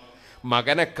അലൈഹിസ്സലാം.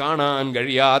 മകനെ കാണാൻ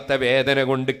കഴിയാത്ത വേദന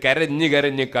കൊണ്ട് കരഞ്ഞ്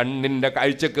കരഞ്ഞ് കണ്ണിൻ്റെ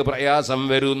കാഴ്ചക്ക് പ്രയാസം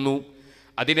വരുന്നു.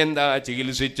 അതിനെന്താ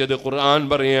ചികിത്സിച്ചത്? ഖുർആൻ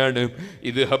പറയാണ്,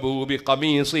 ഇദ്ഹബൂ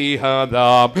ബിഖമീസി ഹാദാ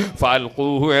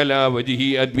ഫഅൽഖൂഹു അലാ വജ്ഹി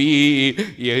അബീ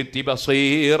യഅതി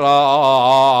ബസീറാ.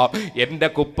 എൻ്റെ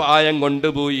കുപ്പായം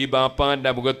കൊണ്ടുപോയി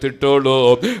ബാപ്പാൻ്റെ മുഖത്തിട്ടോളൂ,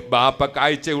 ബാപ്പ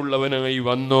കാഴ്ചയുള്ളവനായി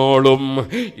വന്നോളും.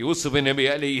 യൂസുഫ് നബി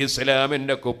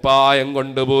അലൈഹിസ്സലാമിൻ്റെ കുപ്പായം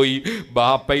കൊണ്ടുപോയി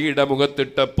ബാപ്പയുടെ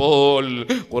മുഖത്തിട്ടപ്പോൾ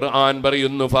ഖുർആൻ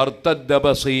പറയുന്നു, ഫർതദ്ദ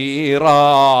ബസീറാ,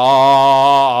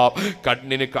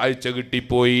 കണ്ണിന് കാഴ്ച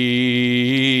കിട്ടിപ്പോയി.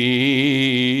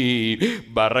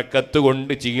 ബറക്കത്ത്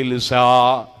കൊണ്ട് ചികിത്സ,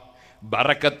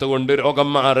 ബറക്കത്ത് കൊണ്ട് രോഗം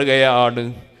മാറുകയാണ്.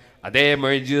 അതേ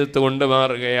മുഅ്ജിസത്ത് കൊണ്ട്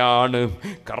മാറുകയാണ്,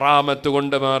 കറാമത്ത്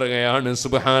കൊണ്ട് മാറുകയാണ്.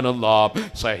 സുബ്ഹാനല്ലാഹ്.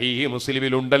 സഹീഹ്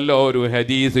മുസ്ലിമിലുണ്ടല്ലോ ഒരു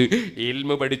ഹദീസ്.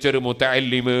 ഇൽമു പഠിച്ചൊരു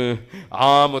മുതഅല്ലിമ്, ആ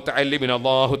മുതഅല്ലിമിന്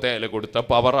അല്ലാഹു തആല കൊടുത്ത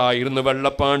പവറായിരുന്നു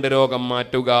വെള്ളപ്പാണ്ട് രോഗം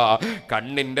മാറ്റുക,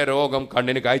 കണ്ണിൻ്റെ രോഗം,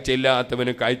 കണ്ണിന്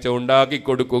കാഴ്ചയില്ലാത്തവന് കാഴ്ച ഉണ്ടാക്കി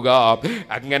കൊടുക്കുക.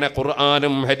 അങ്ങനെ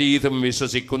ഖുർആനും ഹദീസും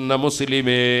വിശ്വസിക്കുന്ന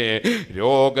മുസ്ലിമേ,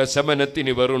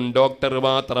 രോഗശമനത്തിന് വെറും ഡോക്ടർ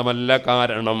മാത്രമല്ല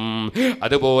കാരണം,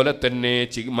 അതുപോലെ തന്നെ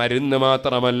മരുന്ന്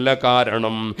മാത്രമല്ല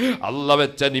കാരണം, അല്ലാഹു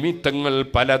വെച്ച നിമിത്തങ്ങൾ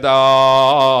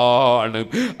പലതാണ്.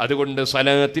 അതുകൊണ്ട്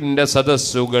സലാത്തിന്റെ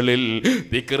സദസ്സുകളിൽ,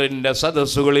 ദിക്റിന്റെ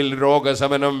സദസ്സുകളിൽ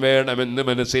രോഗശമനം വേണമെന്ന്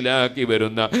മനസ്സിലാക്കി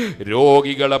വരുന്ന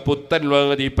രോഗികളെ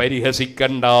പുത്തൻവാദി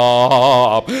പരിഹസിക്കണ്ട.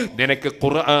 നിനക്ക്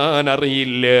ഖുർആൻ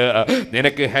അറിയില്ല,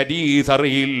 നിനക്ക് ഹദീസ്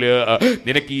അറിയില്ല,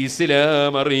 നിനക്ക്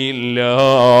ഇസ്ലാം അറിയില്ല.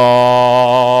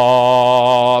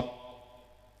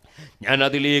 ഞാൻ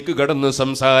അതിലേക്ക് കടന്ന്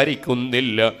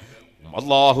സംസാരിക്കുന്നില്ല.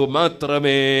 അള്ളാഹു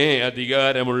മാത്രമേ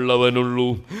അധികാരമുള്ളവനുള്ളൂ.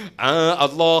 ആ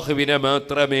അള്ളാഹുവിനെ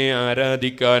മാത്രമേ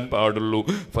ആരാധിക്കാൻ പാടുള്ളൂ.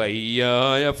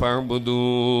 ഫയ്യായ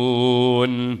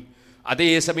ഫഅ്ബുദൂൻ.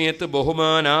 അതേ സമയത്ത്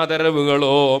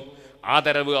ബഹുമാനാദരവുകളോ,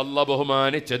 ആദരവ് അള്ളാഹ്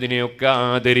ബഹുമാനിച്ചതിനെയൊക്കെ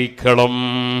ആദരിക്കണം.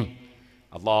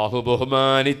 അള്ളാഹു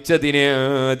ബഹുമാനിച്ചതിനെ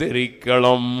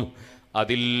ആദരിക്കണം.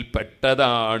 അതിൽ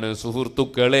പെട്ടതാണ്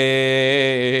സുഹൃത്തുക്കളെ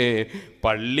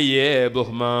പള്ളിയെ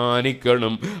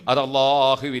ബഹുമാനിക്കണം. അത്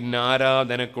അള്ളാഹുവിന്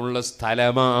ആരാധനക്കുള്ള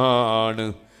സ്ഥലമാണ്.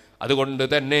 അതുകൊണ്ട്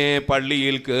തന്നെ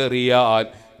പള്ളിയിൽ കയറിയാൽ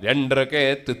 2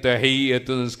 റകഅത്ത്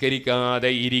തഹിയ്യത്ത്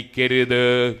നിസ്കരിക്കാതെ ഇരിക്കരുത്.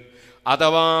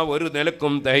 അഥവാ ഒരു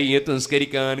നിലക്കും തഹിയ്യത്ത്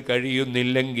നിസ്കരിക്കാൻ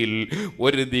കഴിയുന്നില്ലെങ്കിൽ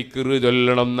ഒരു ദിക്റ്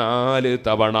ചൊല്ലണം 4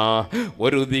 തവണ.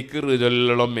 ഒരു ദിക്റ്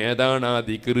ചൊല്ലണം. ഏതാണ് ആ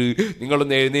ദിക്റ്?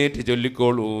 നിങ്ങളൊന്ന് എഴുന്നേറ്റ്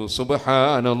ചൊല്ലിക്കോളൂ.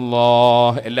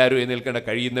 സുബ്ഹാനല്ലാഹ്. എല്ലാവരും എഴുന്നേൽക്കേണ്ട,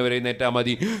 കഴിയുന്നവരെ എഴുന്നേറ്റാൽ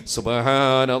മതി.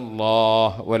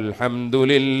 സുബ്ഹാനല്ലാഹ്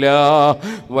വൽഹംദുലില്ലാഹ്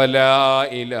വലാ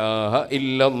ഇലാഹ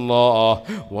ഇല്ലല്ലാഹ്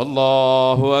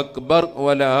വല്ലാഹു അക്ബർ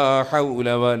വലാ ഹൗല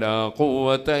വലാ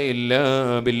ഖുവത ഇല്ലാ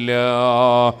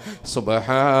ബില്ലാഹ്.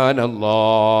 സുബ്ഹാനല്ലാഹ്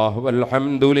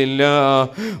വൽഹംദുലില്ലാഹ്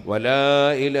വലാ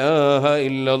ഇലാഹ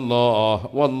ഇല്ലല്ലാഹ്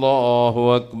വല്ലാഹു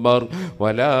അക്ബർ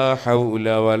വലാ ഹൗല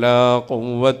വലാ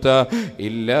ഖുവത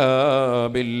ഇല്ലാ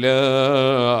ബില്ലാഹ്.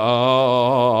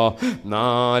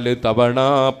 4 തവണ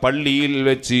പള്ളിയിൽ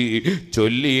വെച്ച്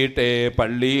ചൊല്ലിയിട്ടേ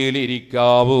പള്ളിയിൽ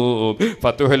ഇരിക്കാവൂ.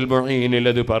 ഫത്ഹുൽ മുഈനിൽ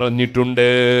അത് പറഞ്ഞിട്ടുണ്ട്.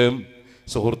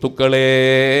 സുഹൃത്തുക്കളെ,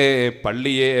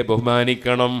 പള്ളിയെ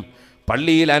ബഹുമാനിക്കണം.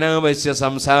 പള്ളിയിൽ അനാവശ്യ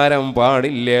സംസാരം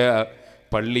പാടില്ല.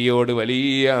 പള്ളിയോട്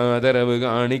വലിയ ആദരവ്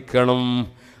കാണിക്കണം.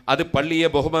 അത് പള്ളിയെ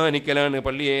ബഹുമാനിക്കലാണ്,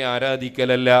 പള്ളിയെ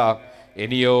ആരാധിക്കലല്ല.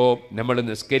 ഇനിയോ നമ്മൾ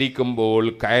നിസ്കരിക്കുമ്പോൾ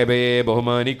കഅബയെ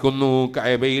ബഹുമാനിക്കുന്നു,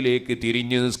 കഅബയിലേക്ക്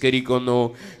തിരിഞ്ഞ് നിസ്കരിക്കുന്നു.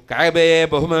 കഅബയെ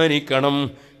ബഹുമാനിക്കണം.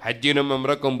 ഹജ്ജിനും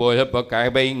ഉംറക്കും പോയപ്പോൾ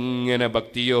കഅബ ഇങ്ങനെ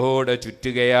ഭക്തിയോടെ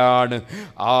ചുറ്റുകയാണ്.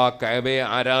 ആ കഅബയെ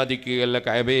ആരാധിക്കുകയല്ല,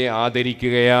 കഅബയെ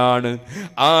ആദരിക്കുകയാണ്.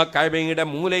 ആ കഅബയുടെ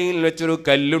മൂലയിൽ വെച്ചൊരു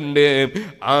കല്ലുണ്ട്.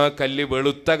 ആ കല്ല്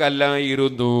വെളുത്ത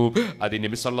കല്ലായിരുന്നു. അത്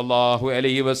നബി സല്ലല്ലാഹു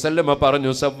അലൈഹി വസല്ലമ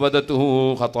പറഞ്ഞു, സവ്വദതുഹു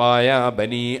ഖതായ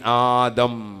ബനി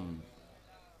ആദം.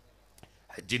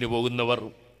 ഹജ്ജിന് പോകുന്നവർ,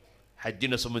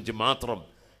 ഹജ്ജിനെ സംബന്ധിച്ച് മാത്രം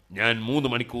ഞാൻ 3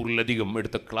 മണിക്കൂറിലധികം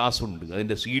എടുത്ത ക്ലാസ് ഉണ്ട്.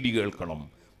 അതിൻ്റെ CD കേൾക്കണം.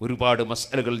 ഒരുപാട്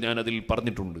മസാലകൾ ഞാൻ അതിൽ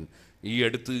പറഞ്ഞിട്ടുണ്ട്. ഈ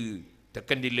അടുത്ത്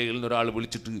തെക്കൻ ജില്ലയിൽ നിന്നൊരാൾ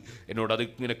വിളിച്ചിട്ട് എന്നോട് അത്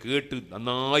ഇങ്ങനെ കേട്ട്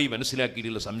നന്നായി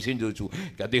മനസ്സിലാക്കിയിട്ടുള്ള സംശയം ചോദിച്ചു.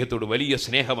 അദ്ദേഹത്തോട് വലിയ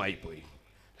സ്നേഹമായി പോയി.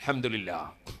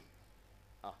 അൽഹംദുലില്ലാഹ്,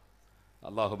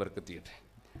 അള്ളാഹു ബർക്കത്ത് ചെയ്യട്ടെ.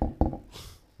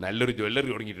 നല്ലൊരു ജ്വല്ലറി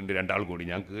തുടങ്ങിയിട്ടുണ്ട് 2 ആൾ കൂടി.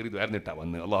 ഞാൻ കയറി വേർന്നിട്ടാ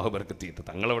വന്ന്. അള്ളാഹു ബർക്കത്ത് ചെയ്യട്ടെ.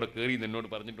 തങ്ങളവിടെ കയറി എന്നോട്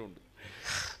പറഞ്ഞിട്ടുണ്ട്.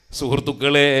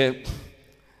 സുഹൃത്തുക്കളെ,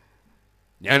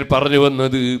 ഞാൻ പറഞ്ഞു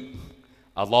വന്നത്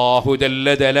അല്ലാഹു ജല്ല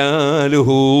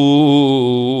ജലാലുഹു,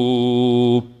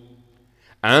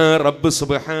 ആ റബ്ബ്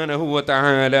സുബ്ഹാനഹു വ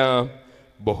തആല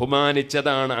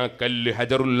ബഹുമാനിച്ചതാണ് ആ കല്ല്,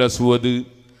 ഹജറുൽ അസ്വദ്.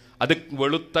 അത്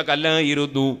വെളുത്ത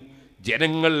കല്ലായിരുന്നു.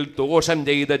 ജനങ്ങൾ, ദോഷം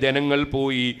ചെയ്ത ജനങ്ങൾ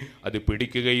പോയി അത്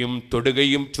പിടിക്കുകയും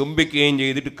തൊടുകയും ചുംബിക്കുകയും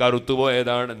ചെയ്തിട്ട്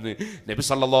കറുത്തുപോയതാണെന്ന് നബി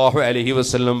സല്ലല്ലാഹു അലൈഹി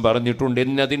വസല്ലം പറഞ്ഞിട്ടുണ്ട്.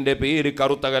 എന്നതിൻ്റെ പേര്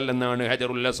കറുത്ത കല്ലെന്നാണ്,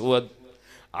 ഹജറുൽ അസ്വദ്.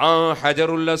 ആ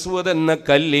ഹജറുൽ അസ്വദ് എന്ന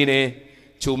കല്ലിനെ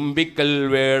ചുംബിക്കൽ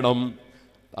വേണം.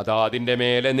 അതാ അതിൻ്റെ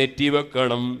മേലെ നെറ്റി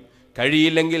വെക്കണം.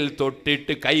 കഴിയില്ലെങ്കിൽ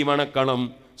തൊട്ടിട്ട് കൈ മണക്കണം.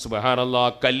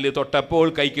 സുബ്ഹാനല്ലാഹ്, കല്ല് തൊട്ടപ്പോൾ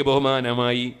കൈക്ക്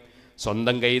ബഹുമാനമായി.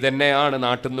 സ്വന്തം കൈ തന്നെയാണ്,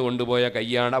 നാട്ടിൽ നിന്ന് കൊണ്ടുപോയ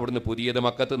കൈയാണ്, അവിടുന്ന് പുതിയത്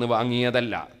മക്കത്ത് നിന്ന്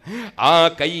വാങ്ങിയതല്ല. ആ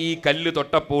കൈ കല്ല്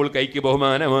തൊട്ടപ്പോൾ കൈക്ക്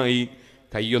ബഹുമാനമായി.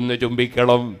 കൈയൊന്ന്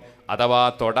ചുംബിക്കണം. അഥവാ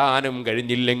തൊടാനും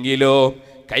കഴിഞ്ഞില്ലെങ്കിലോ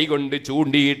കൈ കൊണ്ട്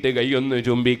ചൂണ്ടിയിട്ട് കൈയൊന്ന്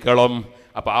ചുംബിക്കണം.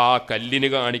 അപ്പം ആ കല്ലിന്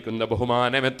കാണിക്കുന്ന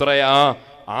ബഹുമാനം എത്രയാ,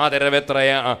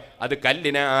 ആദരവെത്രയാ. അത്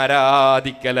കല്ലിനെ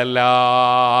ആരാധിക്കലല്ല.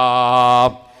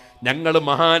 ഞങ്ങൾ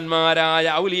മഹാന്മാരായ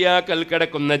ഔലിയാക്കൾ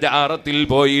കിടക്കുന്ന ജാറത്തിൽ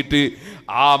പോയിട്ട്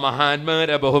ആ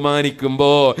മഹാന്മാരെ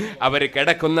ബഹുമാനിക്കുമ്പോൾ, അവർ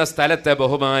കിടക്കുന്ന സ്ഥലത്തെ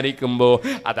ബഹുമാനിക്കുമ്പോൾ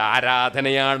അത്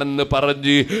ആരാധനയാണെന്ന്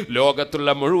പറഞ്ഞ് ലോകത്തുള്ള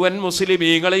മുഴുവൻ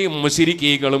മുസ്ലിമീങ്ങളെയും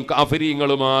മുശ്രിക്കീങ്ങളും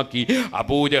കാഫിരീങ്ങളുമാക്കി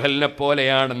അബൂജഹലിനെ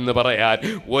പോലെയാണെന്ന് പറയാൻ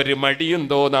ഒരു മടിയും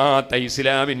തോന്നാത്ത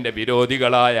ഇസ്ലാമിൻ്റെ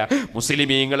വിരോധികളായ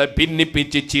മുസ്ലിമീങ്ങളെ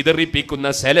ഭിന്നിപ്പിച്ച് ചിതറിപ്പിക്കുന്ന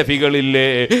സലഫികളില്ലേ,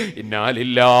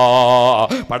 ഇന്നാലില്ലാ.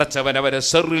 പടച്ചവനവരെ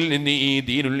സെറിൽ നിന്ന് ഈ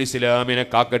ദീനുൽ ഇസ്ലാമിനെ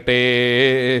കാക്കട്ടെ.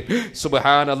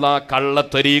 സുബ്ഹാനല്ലാഹ്,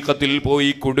 കള്ളത്തരീഖത്തിൽ പോയി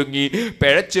കുടുങ്ങി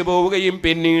പിഴച്ചു പോവുകയും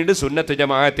പിന്നീട് സുന്നത്ത്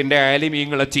ജമാഅത്തിന്റെ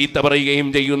ആലിമീങ്ങളെ ചീത്ത പറയുകയും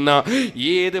ചെയ്യുന്ന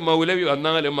ഏത് മൗലവി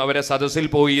വന്നാലും അവരെ സദസ്സിൽ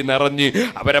പോയി നിറഞ്ഞ്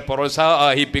അവരെ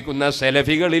പ്രോത്സാഹിപ്പിക്കുന്ന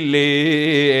സലഫികളില്ലേ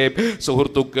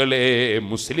സുഹൃത്തുക്കളെ.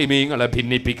 മുസ്ലിമീങ്ങളെ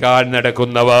ഭിന്നിപ്പിക്കാൻ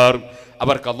നടക്കുന്നവർ,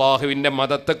 അവർക്ക് അല്ലാഹുവിൻ്റെ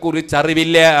മതത്തെക്കുറിച്ച്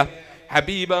അറിവില്ല,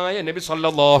 ഹബീബായ നബി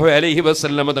സല്ലല്ലാഹു അലൈഹി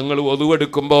വസല്ലം തങ്ങൾ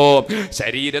ഒതുവെടുക്കുമ്പോൾ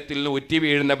ശരീരത്തിൽ നിന്ന് ഉറ്റി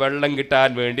വീഴുന്ന വെള്ളം കിട്ടാൻ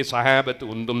വേണ്ടി സഹാബത്ത്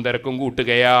ഉന്തും തിരക്കും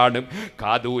കൂട്ടുകയാണ്.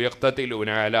 കാദു യഖ്തതിലൂന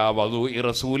അലാ വദൂഇ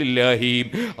റസൂലില്ലാഹി,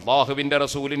 അല്ലാഹുവിൻ്റെ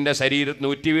റസൂലിൻ്റെ ശരീരത്തിൽ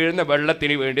നിന്ന് ഉറ്റി വീഴുന്ന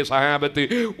വെള്ളത്തിന് വേണ്ടി സഹാബത്ത്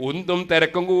ഉന്തും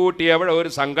തിരക്കും കൂട്ടി അവിടെ ഒരു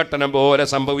സംഘട്ടനം പോലെ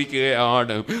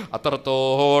സംഭവിക്കുകയാണ്.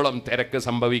 അത്രത്തോളം തിരക്ക്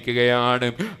സംഭവിക്കുകയാണ്.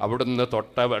 അവിടുന്ന്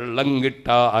തൊട്ട വെള്ളം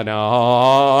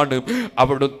കിട്ടാനാണ്,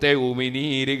 അവിടുത്തെ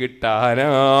ഉമിനീര്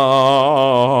കിട്ടാനാണ്,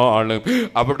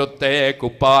 അവിടുത്തെ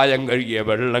കുപ്പായം കഴുകിയ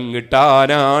വെള്ളം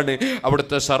കിട്ടാനാണ്,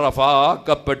 അവിടുത്തെ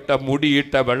ശറഫാക്കപ്പെട്ട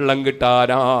മുടിയിട്ട വെള്ളം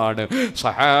കിട്ടാനാണ്.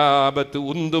 സഹാബത്ത്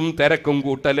ഉന്തും തിരക്കും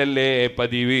കൂട്ടലല്ലേ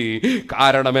പതിവ്.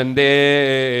 കാരണം എന്തേ?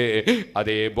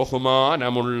 അതേ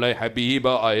ബഹുമാനമുള്ള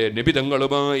ഹബീബായ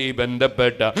നബിതങ്ങളുമായി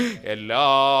ബന്ധപ്പെട്ട എല്ലാ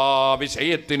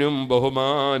വിഷയത്തിനും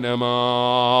ബഹുമാനമാണ്.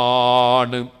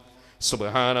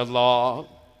 സുബ്ഹാനല്ലാഹ്.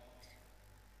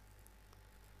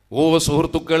 ഓ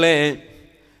സുഹൃത്തുക്കളെ,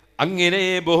 അങ്ങനെ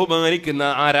ബഹുമാനിക്കുന്ന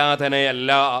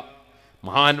ആരാധനയല്ല.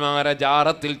 മഹാന്മാരെ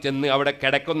ജാറത്തിൽ ചെന്ന് അവിടെ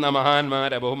കിടക്കുന്ന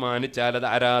മഹാന്മാരെ ബഹുമാനിച്ചാൽ അത്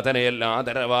ആരാധനയല്ല,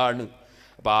 ആദരവാണ്.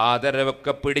 അപ്പം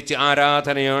ആദരവൊക്കെ പിടിച്ച്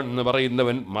ആരാധനയാണെന്ന്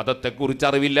പറയുന്നവൻ മതത്തെക്കുറിച്ച്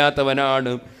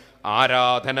അറിവില്ലാത്തവനാണ്.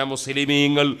 ആരാധന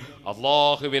മുസ്ലിമീങ്ങൾ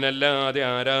അല്ലാഹുവിനല്ലാതെ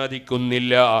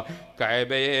ആരാധിക്കുന്നില്ല,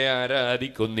 കഅബയെ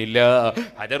ആരാധിക്കുന്നില്ല,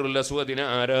 ഹജറുൽ അസ്വദിനെ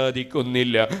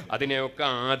ആരാധിക്കുന്നില്ല. അതിനെയൊക്കെ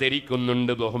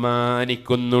ആദരിക്കുന്നുണ്ട്,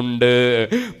 ബഹുമാനിക്കുന്നുണ്ട്.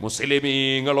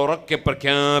 മുസ്ലിമീങ്ങൾ ഉറക്കെ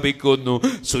പ്രഖ്യാപിക്കുന്നു,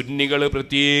 സുന്നികൾ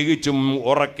പ്രത്യേകിച്ചും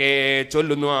ഉറക്കെ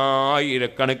ചൊല്ലുന്നു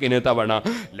ആയിരക്കണക്കിന് തവണ,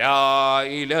 ലാ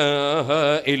ഇലാഹ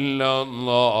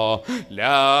ഇല്ലല്ലാഹ്,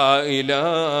 ലാ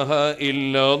ഇലാഹ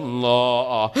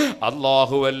ഇല്ലല്ലാഹ്,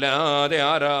 അല്ലാഹുവല്ലാതെ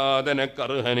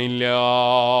ആരാധനക്കർഹനില്ല.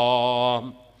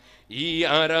 ഈ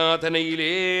ആരാധനയിൽ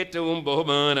ഏറ്റവും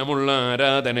ബഹുമാനമുള്ള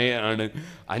ആരാധനയാണ്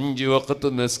 5 വഖ്ത്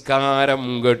നിസ്കാരം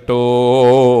കേട്ടോ.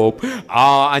 ആ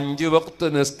 5 വഖ്ത്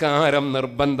നിസ്കാരം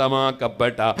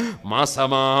നിർബന്ധമാക്കപ്പെട്ട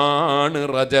മാസമാണ്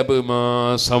റജബ്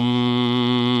മാസം.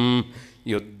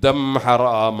 യുദ്ധം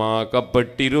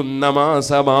ഹറാമാക്കപ്പെട്ടിരുന്ന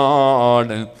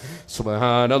മാസമാണ്.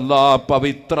 സുബ്ഹാനല്ലാഹ്,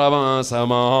 പവിത്രമാസമാണ്.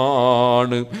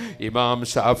 ഇമാം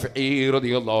ഷാഫിഈ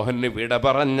റളിയല്ലാഹു അൻഹു വിട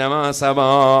പറഞ്ഞ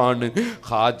മാസമാണ്.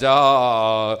 ഖാജാ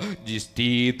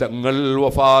ജിസ്തി തങ്ങൾ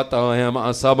വഫാത്തായ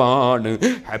മാസമാണ്.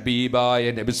 ഹബീബായ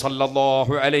നബി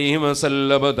സല്ലല്ലാഹു അലൈഹി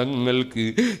വസല്ലം തങ്ങൾക്ക്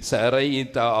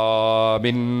സറൈത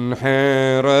മിൻ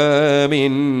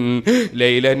ഹറമിൻ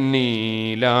ലൈലൻ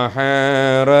നീലാ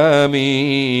ഹറമി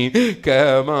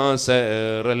കമാ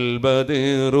സറൽ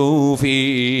ബദ്റു ഫീ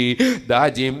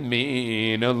داجم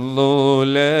من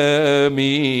الظلم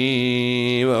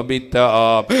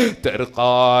وبتاب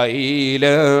ترقى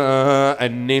إلى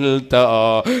أن نلت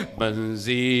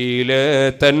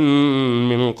منزلة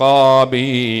من قاب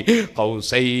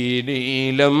قوسين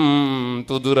لم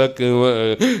تدرك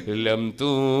ولم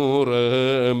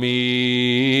ترمي.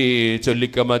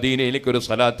 ചൊല്ലിക്ക മദീനയിലേക്ക് ഒരു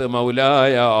സ്വലാത്ത്.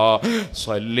 മൗലായ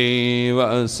സ്വല്ലി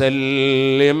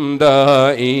വസല്ലിം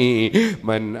ദാഇ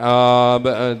മൻ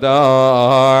അബദാ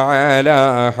അലാ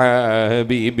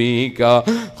ഹബീബിക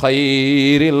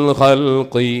ഖൈറിൽ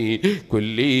ഖൽഖി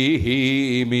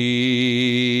കുല്ലിഹിം.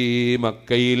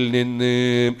 മക്കയിൽ നിന്ന്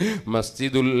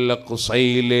മസ്ജിദുൽ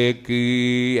അഖ്സയിലേക്ക്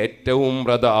ഏറ്റവും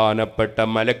പ്രധാനപ്പെട്ട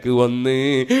മലക്ക് വന്ന്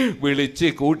വിളിച്ച്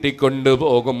കൂട്ടിക്കൊണ്ടു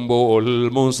പോകുമ്പോൾ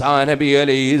മൂസാ നബി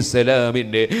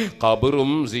അലൈഹിസ്സലാമിൻ്റെ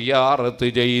ഖബറും സിയാറത്ത്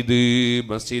ചെയ്ത്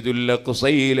മസ്ജിദുൽ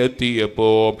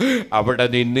അഖ്സയിലെത്തിയപ്പോൾ അവിടെ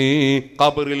നിന്ന്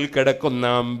ഖബറിൽ കിടക്കുന്ന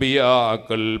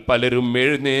അമ്പിയാക്കൾ പലരും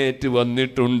എഴുന്നേറ്റ്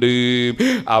വന്നിട്ടുണ്ട്.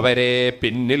 അവരെ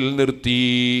പിന്നിൽ നിർത്തി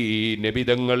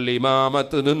നബിതങ്ങൾ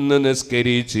ഇമാമത്ത് നിന്ന്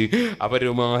നിസ്കരിച്ച്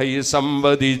അവരുമായി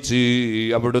സംവദിച്ച്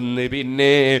അവിടുന്ന്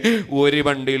പിന്നെ ഒരു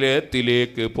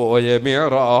മണ്ഡലത്തിലേക്ക് പോയ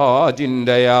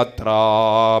മിഅ്റാജിന്റെ യാത്ര.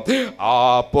 ആ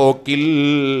പോക്കിൽ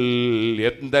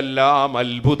എന്തെല്ലാം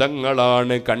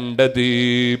അത്ഭുതങ്ങളാണ് കണ്ടത്.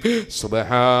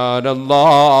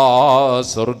 സുബ്ഹാനല്ലാഹ്.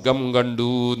 സ്വർഗം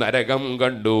കണ്ടു, നരകം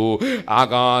കണ്ടു,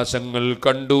 ആകാശങ്ങൾ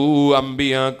കണ്ടു.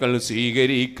 അമ്പിയാക്കൾ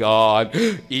സ്വീകരിക്കാൻ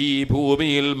ഈ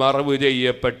ഭൂമിയിൽ മറവ്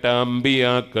ചെയ്യപ്പെട്ട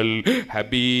അമ്പിയാക്കൾ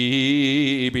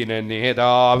ഹബീബിനെ,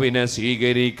 നേതാവിനെ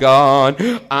സ്വീകരിക്കാൻ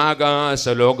ആകാശ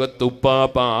ലോകത്ത്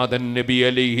ഉപ്പാപ്പാദൻ നബി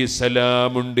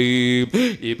അലൈഹിസ്സലാമുണ്ട്,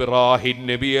 ഇബ്രാഹിം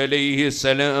നബി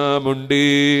അലൈഹിസ്സലാമുണ്ട്,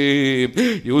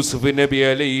 യൂസുഫ് നബി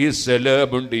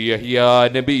അലൈഹിസ്സലാമുണ്ട്, യഹ്യാ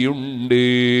നബിയുണ്ട്.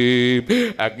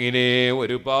 അങ്ങനെ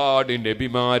ഒരുപാട്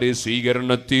നബിമാര്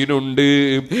സ്വീകരണത്തിനുണ്ട്.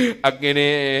 അങ്ങനെ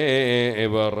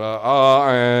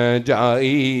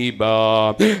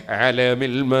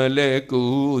അലമിൽ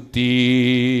മലകൂതി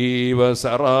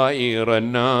വസറായിറൻ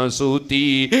നാസുതി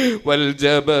വൽ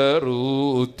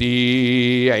ജബറൂതി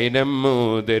ഐനം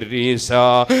മുദർരിസ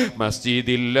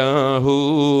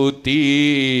മസ്ജിദില്ലാഹൂതി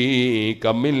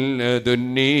കമിൽ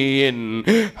ദുന്നിയൻ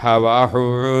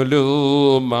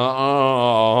ഹവഹുലുമാ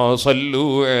സല്ലു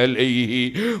അലൈഹി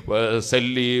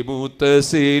വസല്ലിമു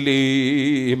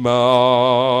തസ്ലീമാ.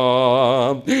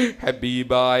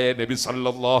 ഹബീബായ നബി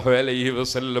സല്ലല്ലാഹു അലൈഹി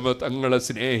വസല്ലം തങ്ങളെ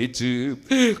സ്നേഹിച്ച്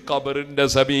ഖബറിന്റെ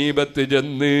സമീപത്ത്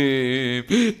ചെന്ന്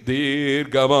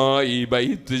ദീർഘമായി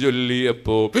ബൈത്ത്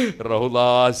ചൊല്ലിയപ്പോ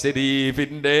റൗളാ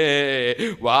ശരീഫിന്റെ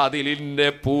വാതിലിന്റെ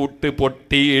പൂട്ട്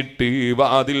പൊട്ടിയിട്ട്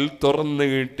വാതിൽ തുറന്നു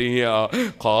കിട്ടിയ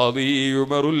ഖാദി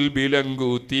ഉമറുൽ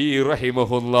ബിലങ്കൂത്തി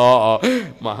റഹിമഹുല്ലാഹ്,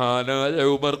 മഹാനായ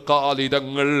ഉമർ ഖാദി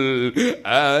തങ്ങൾ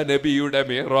ആ നബിയുടെ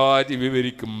മിഅ്റാജ്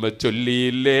വിവരിക്കുമ്പോ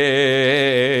ചൊല്ലിയില്ലേ,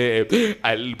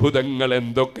 അത്ഭുതങ്ങൾ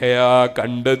എന്തൊക്കെയാ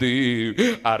കണ്ടത്,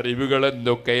 അറിവുകൾ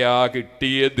എന്തൊക്കെയാ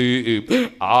കിട്ടിയത്.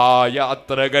 ആ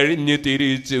യാത്ര കഴിഞ്ഞ്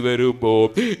തിരിച്ചു വരുമ്പോ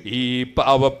ഈ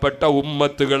പാവപ്പെട്ട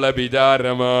ഉമ്മത്തുകളെ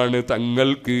വിചാരമാണ്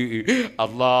തങ്ങൾക്ക്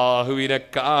അള്ളാഹുവിനെ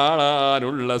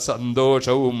കാണാനുള്ള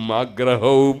സന്തോഷവും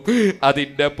ആഗ്രഹവും,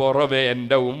 അതിന്റെ പുറമെ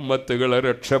എൻ്റെ ഉമ്മത്തുകളെ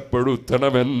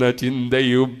രക്ഷപ്പെടുത്തണമെന്ന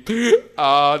ചിന്തയും.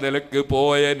 ആ നിലക്ക്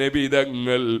പോയ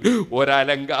നബിതങ്ങൾ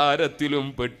ഒരലങ്കാരത്തിലും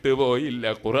പെട്ടുപോയില്ല.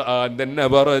 ഖുർആൻ തന്നെ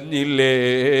പറഞ്ഞില്ലേ,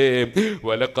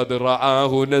 വലഖദ്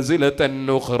റആഹു നസ്ലതൻ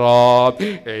ഉഖ്റാ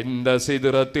ഇൻദ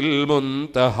സിദ്റത്തിൽ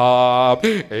മുൻതഹാ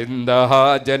ഇൻദഹാ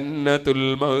ജന്നത്തുൽ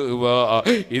മഅവാ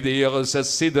ഇദ് യഗ്ശ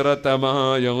സിദ്റത മാ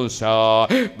യഗ്ശാ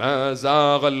മാ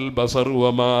സാഗൽ ബസർ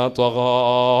വമാ തഗാ.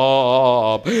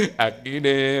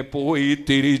 അങ്ങനെ പോയി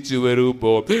തിരിച്ചു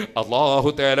വരുമ്പോ അല്ലാഹു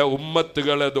തആല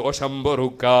ഉമ്മത്തുകളെ ദോഷം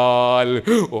പൊറുക്കാൻ,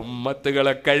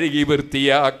 ഉമ്മത്തുകളെ കഴുകി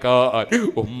വൃത്തിയാക്കാൻ,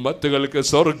 ഉമ്മത്തുകൾക്ക്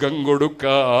സ്വർഗം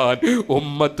കൊടുക്കാൻ,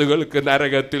 ഉമ്മത്തുകൾക്ക്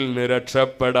നരകത്തിൽ നിന്ന്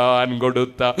രക്ഷപ്പെടാൻ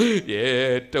കൊടുത്ത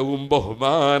ഏറ്റവും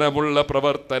ബഹുമാനമുള്ള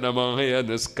പ്രവർത്തനമായ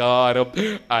നിസ്കാരം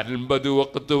 50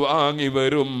 വഖ്ത് വാങ്ങി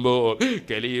വരുമ്പോ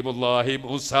കലീമുല്ലാഹി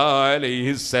മൂസാ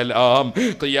അലൈഹിസ്സലാം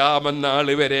ഖിയാമത്ത് നാൾ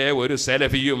വരെ ഒരു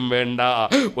സലഫിയും വേണ്ട,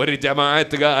 ഒരു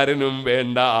ജമാഅത്തുകാരനും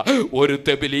വേണ്ട, ഒരു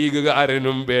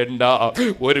തബ്ലീഗുകാരനും വേണ്ട,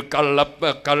 ഒരു കള്ള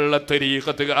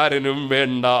തരീഖത്തുകാരനും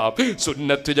വേണ്ട,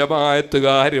 സുന്നത്ത്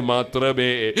ജമാഅത്തുകാർ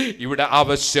മാത്രമേ ഇവിടെ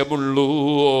ആവശ്യമുള്ളൂ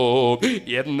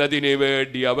എന്നതിന്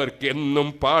വേണ്ടി അവർക്ക് എന്നും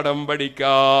പാഠം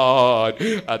പഠിക്കാൻ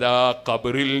അതാ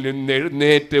ഖബറിൽ നിന്ന്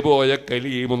എഴുന്നേറ്റ് പോയ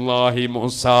കലീമുല്ലാഹി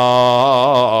മൂസാ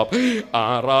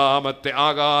 6ാമത്തെ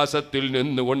ആകാശത്തിൽ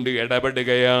നിന്നുകൊണ്ട്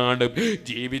ഇടപെടുകയാണ്.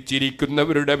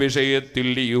 ജീവിച്ചിരിക്കുന്നവരുടെ വിഷയത്തിൽ,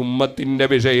 ഈ ഉമ്മത്തിന്റെ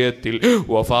വിഷയത്തിൽ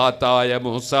വഫാത്തായ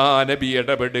മൂസാ നബി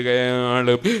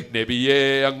ഇടപെടുകയാണ്. നബിയെ,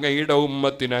 അങ്ങയുടെ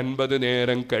ഉമ്മത്തിന് 50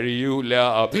 നേരം കഴിയൂല,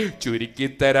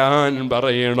 ചുരുക്കിത്തരാൻ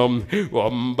പറയണം.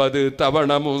 9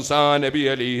 തവണ മൂസാ നബി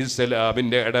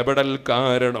അലൈഹിസ്സലാമിന്റെ ഇടപെടൽ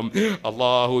കാരണം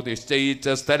അള്ളാഹു നിശ്ചയിച്ച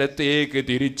സ്ഥലത്തേക്ക്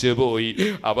തിരിച്ചു പോയി.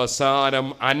 അവസാനം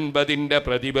 50ന്റെ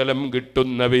പ്രതിഫലം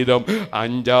കിട്ടുന്ന വിധം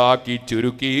 5ആക്കി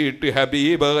ചുരുക്കിയിട്ട്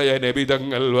ഹബീബായ നബി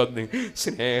തങ്ങൾ വന്ന്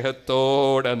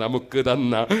സ്നേഹത്തോടെ നമുക്ക്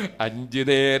തന്ന 5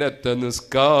 നേരത്തെ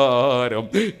നിസ്കാരം.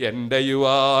 എൻ്റെ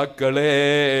യുവാക്കളെ,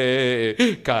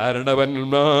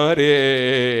 കാരണവന്മാരെ,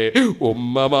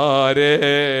 ഉമ്മമാരെ,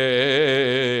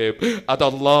 അത്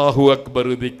അല്ലാഹു അക്ബർ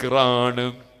ദിക്റാണ്.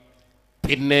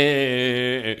 പിന്നെ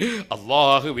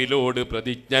അള്ളാഹുവിനോട്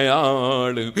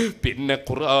പ്രതിജ്ഞയാണ്, പിന്നെ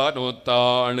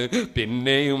ഖുർആനോത്താണ്,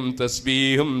 പിന്നെയും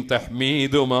തസ്ബീഹും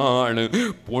തഹ്മീദുമാണ്,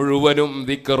 മുഴുവനും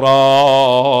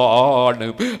ദിക്റാണ്.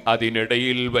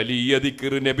 അതിനിടയിൽ വലിയ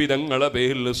ദിക്ർ നബി തങ്ങളെ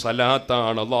പേരിൽ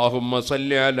സലാത്താണ്. അല്ലാഹുമ്മ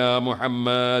സല്ലി അലാ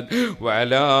മുഹമ്മദ്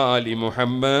വഅലാ ആലി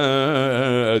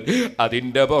മുഹമ്മദ്.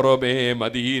 അതിൻ്റെ പുറമെ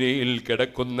മദീനയിൽ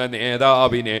കിടക്കുന്ന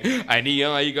നേതാവിനെ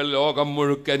അനുയായികൾ ലോകം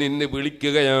മുഴുക്കെ നിന്ന്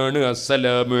വിളിക്കുകയാണ്,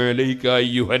 അസ്സലാമു അലൈക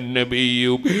അയ്യുഹൻ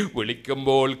നബിയ്യു.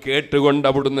 വിളിക്കുമ്പോൾ കേട്ടുകൊണ്ട്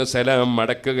അവിടുന്ന് സലാം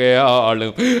മടക്കുകയാണ്.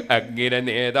 അങ്ങനെ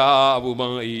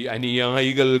നേതാവുമായി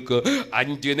അനുയായികൾക്ക്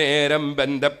 5 നേരം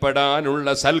ബന്ധപ്പെടാനുള്ള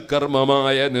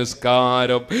സൽക്കർമ്മമായ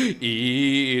നിസ്കാരം. ഈ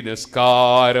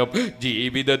നിസ്കാരം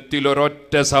ജീവിതത്തിൽ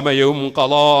ഒരൊറ്റ സമയവും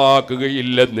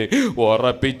കളാക്കുകയില്ലെന്ന്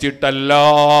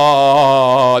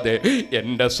ഉറപ്പിച്ചിട്ടല്ലാതെ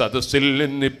എൻ്റെ സദസ്സിൽ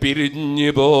നിന്ന് പിരിഞ്ഞു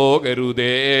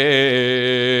പോകരുതേ.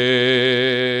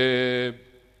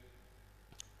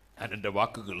 ഞാൻ എൻ്റെ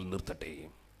വാക്കുകൾ നിർത്തട്ടെ.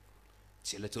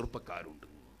 ചില ചെറുപ്പക്കാരുണ്ട്,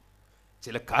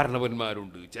 ചില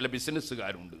കാരണവന്മാരുണ്ട്, ചില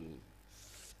ബിസിനസ്സുകാരുണ്ട്,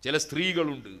 ചില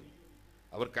സ്ത്രീകളുണ്ട്.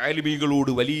 അവർക്ക്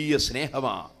ആലിമീകളോട് വലിയ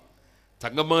സ്നേഹമാ,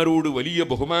 തങ്ങന്മാരോട് വലിയ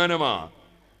ബഹുമാനമാ.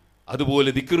 അതുപോലെ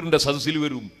ദിക്റിൻ്റെ സദസ്സിൽ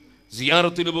വരും,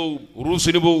 സിയാറത്തിന് പോവും,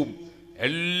 ഉറൂസിന് പോവും,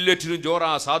 എല്ലാറ്റിനും ജോറാ,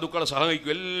 സാധുക്കളെ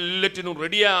സഹായിക്കും, എല്ലാറ്റിനും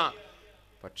റെഡിയാ.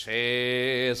 പക്ഷേ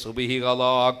സുബ്ഹി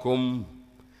ഖളാക്കും.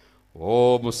 ഓ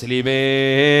മുസ്ലിമേ,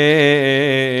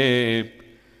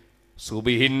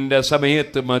 സുബ്ഹിന്റെ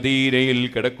സമയത്ത് മദീനയിൽ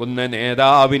കിടക്കുന്ന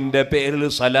നേതാവിൻ്റെ പേരിൽ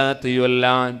സലാത്ത്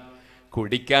ചൊല്ലാൻ,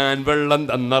 കുടിക്കാൻ വെള്ളം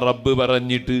തന്ന റബ്ബ്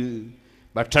പറഞ്ഞിട്ട്,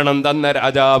 ഭക്ഷണം തന്ന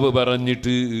രാജാവ്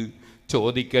പറഞ്ഞിട്ട്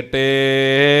ചോദിക്കട്ടെ,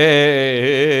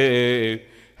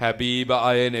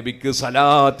 ഹബീബായ നബിക്ക്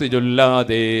സലാത്ത്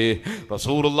ചൊല്ലാതെ,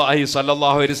 റസൂലുള്ളാഹി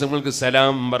സ്വല്ലല്ലാഹു അലൈഹി വസല്ലമക്ക്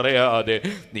സലാം പറയാതെ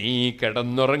നീ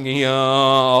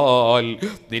കിടന്നുറങ്ങിയാൽ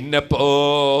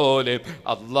നിന്നെപ്പോലെ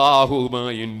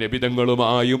അല്ലാഹുവുമായും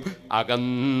നബിതങ്ങളുമായും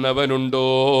അകന്നവനുണ്ടോ,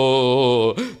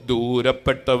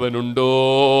 ദൂരപ്പെട്ടവനുണ്ടോ?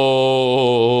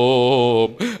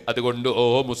 അതുകൊണ്ട് ഓ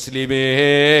മുസ്ലിമേ,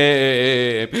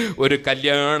 ഒരു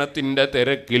കല്യാണത്തിൻ്റെ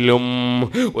തിരക്കിലും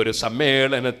ഒരു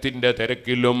സമ്മേളനത്തിൻ്റെ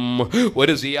തിരക്കിലും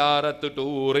ഒരു സിയാറത്ത്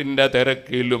ടൂറിൻ്റെ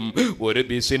തിരക്കിലും ഒരു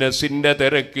ബിസിനസ്സിൻ്റെ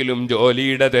തിരക്കിലും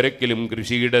ജോലിയുടെ തിരക്കിലും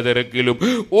കൃഷിയുടെ തിരക്കിലും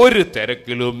ഒരു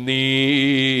തിരക്കിലും നീ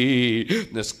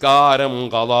നിസ്കാരം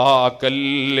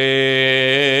ഖളാക്കല്ലേ.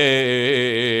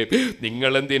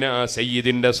 നിങ്ങളെന്തിനാ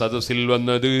സയ്യിദിൻ്റെ സദസ്സിൽ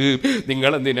വന്നത്?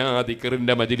 നിങ്ങളെന്തിനാ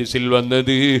ദിക്റിൻ്റെ മജ്ലിസിൽ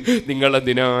വന്നത്?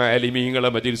 നിങ്ങളെന്തിനാ ആലിമീങ്ങളെ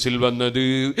മജ്ലിസിൽ വന്നത്?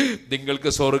 നിങ്ങൾക്ക്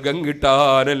സ്വർഗം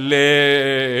കിട്ടാനല്ലേ?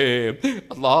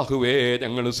 അല്ലാഹുവേ,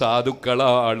 ഞങ്ങൾ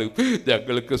സാധുക്കളാണ്,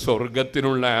 ഞങ്ങൾക്ക്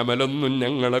സ്വർഗത്തിനുള്ള അമലൊന്നും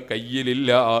ഞങ്ങളെ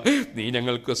കയ്യിലില്ല. നീ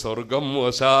ഞങ്ങൾക്ക് സ്വർഗം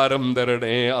വസാരം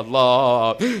തരണേ അല്ലാ.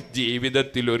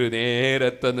 ജീവിതത്തിൽ ഒരു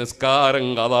നേരത്തെ നിസ്കാരം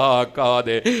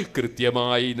ഖളാക്കാതെ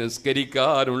കൃത്യമായി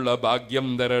നിസ്കരിക്കാനുള്ള ഭാഗ്യം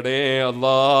തരണേ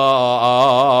അല്ലാ.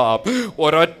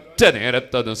 ഒരൊറ്റ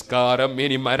നേരത്തെ നിസ്കാരം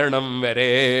ഇനി മരണം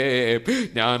വരെ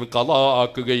ഞാൻ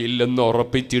ഖളാക്കുകയില്ലെന്ന്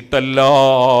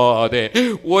ഉറപ്പിച്ചിട്ടല്ലാതെ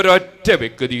ഒരൊറ്റ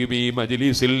വ്യക്തിയും ഈ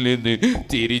മജ്ലിസിൽ നിന്ന്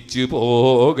തിരിച്ചു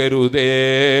പോകരുതേ.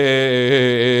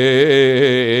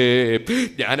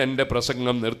 ഞാൻ എൻ്റെ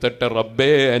പ്രസംഗം നിർത്തട്ടെ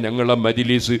റബ്ബേ. ഞങ്ങളെ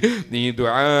മജ്ലിസ് നീ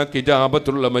ദുആക്ക്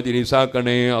ഇജാബത്തുള്ള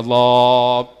മജ്ലിസാക്കണേ അല്ലാ.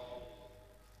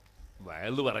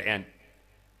 വഅദ്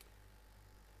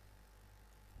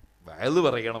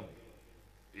പറയണം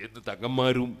എന്ന്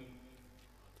തങ്ങന്മാരും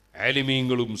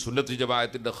ആലിമീങ്ങളും സുന്നത്ത്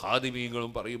ജമാഅത്തിൻ്റെ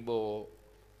ഖാദിമീങ്ങളും പറയുമ്പോൾ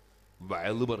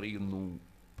വഅദ് പറയുന്നു.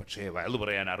 പക്ഷേ വഅദ്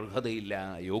പറയാൻ അർഹതയില്ല,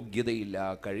 യോഗ്യതയില്ല,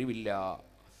 കഴിവില്ല.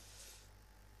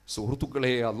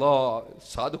 സുഹൃത്തുക്കളെ, അല്ലാ,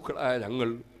 സാധുക്കളായ ഞങ്ങൾ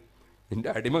നിൻ്റെ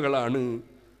അടിമകളാണ്.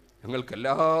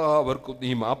 ഞങ്ങൾക്കെല്ലാവർക്കും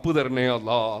നീ മാപ്പ് തരണേ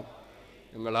അല്ലാ.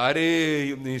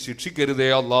 ഞങ്ങളാരെയും നീ ശിക്ഷിക്കരുതേ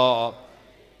അല്ലാ.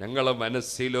 ഞങ്ങളെ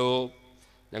മനസ്സിലോ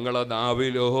ഞങ്ങളെ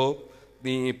നാവിലോ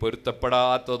നീ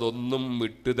പൊരുത്തപ്പെടാത്തതൊന്നും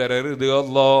വിട്ടുതരരുത്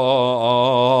അല്ലാ.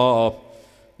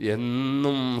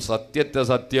 എന്നും സത്യത്തെ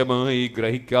സത്യമായി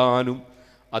ഗ്രഹിക്കാനും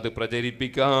അത്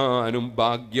പ്രചരിപ്പിക്കാനും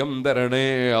ഭാഗ്യം തരണേ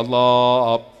അല്ലാ.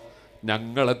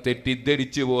 ഞങ്ങളെ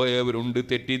തെറ്റിദ്ധരിച്ചു പോയവരുണ്ട്,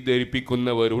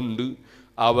 തെറ്റിദ്ധരിപ്പിക്കുന്നവരുണ്ട്.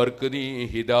 അവർക്ക് നീ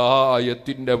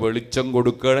ഹിദായത്തിൻ്റെ വെളിച്ചം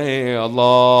കൊടുക്കണേ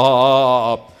അല്ലാ.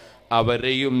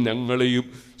 അവരെയും ഞങ്ങളെയും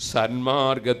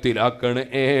സന്മാർഗത്തിലാക്കണേ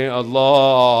അല്ലാ.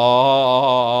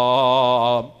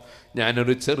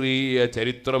 ഞാനൊരു ചെറിയ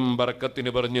ചരിത്രം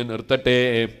ബർക്കത്തിന് പറഞ്ഞ് നിർത്തട്ടെ.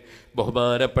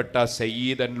 ബഹുമാനപ്പെട്ട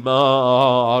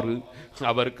സയ്യിദന്മാർ,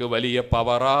 അവർക്ക് വലിയ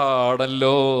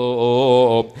പവറാണല്ലോ.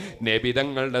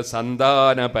 നബിതങ്ങളുടെ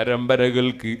സന്താന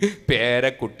പരമ്പരകൾക്ക്,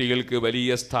 പേരക്കുട്ടികൾക്ക് വലിയ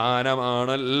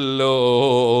സ്ഥാനമാണല്ലോ.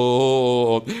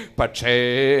 പക്ഷേ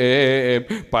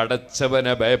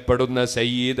പടച്ചവനെ ഭയപ്പെടുന്ന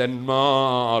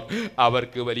സയ്യിദന്മാർ,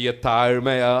 അവർക്ക് വലിയ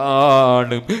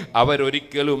താഴ്മയാണ്.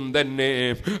 അവരൊരിക്കലും തന്നെ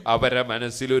അവരെ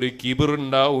മനസ്സിലൊരു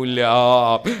കിബിറുണ്ടാവില്ല.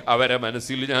 അവരെ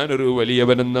മനസ്സിൽ ഞാനൊരു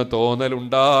വലിയവനെന്ന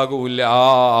തോന്നലുണ്ടാകൂല.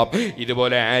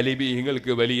 ഇതുപോലെ ആലിമീങ്ങൾക്ക്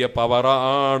വലിയ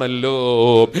പവറാണല്ലോ.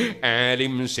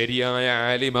 ആലിം ശരിയായ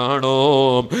ആലിമാണോ,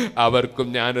 അവർക്കും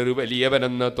ഞാനൊരു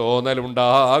വലിയവനെന്ന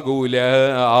തോന്നലുണ്ടാകൂല.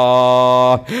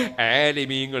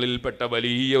 ആലിമീങ്ങളിൽപ്പെട്ട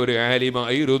വലിയ ഒരു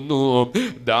ആലിമായിരുന്നു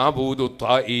ദാവൂദ്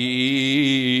ത്വായി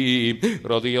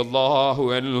റളിയല്ലാഹു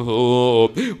അൻഹു.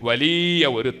 വലിയ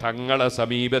ഒരു തങ്ങളെ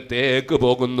സമീപത്തേക്ക്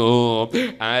പോകുന്നു.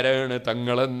 ആരാണ്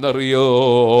തങ്ങളെന്നറിയോ?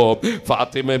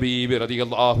 ഫാത്തിമ ബീബി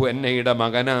റളിയല്ലാഹു അൻഹയുടെ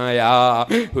മകനായ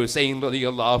ഹുസൈൻ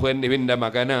റളിയല്ലാഹു അൻഹുവിന്റെ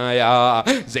മകനായ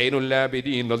സൈനുൽ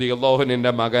ആബിദീൻ റളിയല്ലാഹു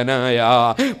അൻഹുവിന്റെ മകനായ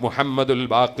മുഹമ്മദുൽ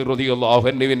ബാഖിർ റളിയല്ലാഹു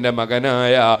അൻഹുവിന്റെ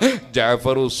മകനായ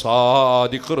ജഅഫറു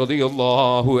സാദിഖ്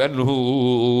റളിയല്ലാഹു അൻഹു.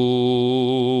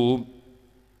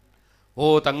 ഓ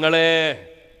തങ്ങളെ,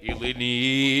 ഇതിനീ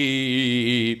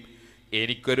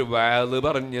എനിക്കൊരു വഅദ്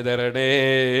പറഞ്ഞു തരണേ.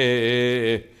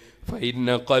 ഫഇന്ന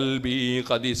ഖൽബി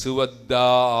ഖദ് സുവദ്ദാ.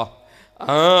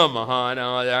 ആ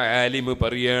മഹാനായ ആലിമ്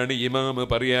പറയാണ്, ഇമാമ്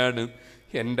പറയാണ്,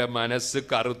 എൻ്റെ മനസ്സ്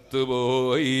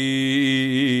കറുത്തുപോയി.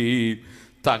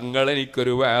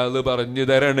 തങ്ങളെനിക്കൊരു വഅദ് പറഞ്ഞു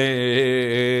തരണേ.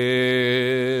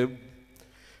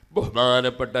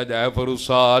 ബഹുമാനപ്പെട്ട ജാഫർ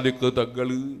സാദിഖ് തങ്ങൾ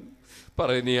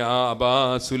പറയുന്ന അബാ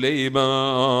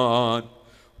സുലൈമാൻ,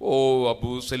 ഓ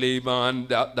അബൂ സുലൈമാൻ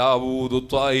ദാവൂദ്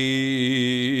ത്വായി,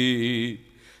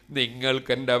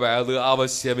 നിങ്ങൾക്കെൻ്റെ വാദ്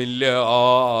ആവശ്യമില്ല.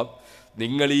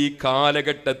 നിങ്ങൾ ഈ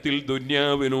കാലഘട്ടത്തിൽ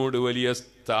ദുന്യാവിനോട് വലിയ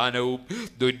സ്ഥാനവും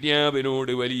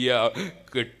ദുന്യാവിനോട് വലിയ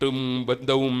കെട്ടും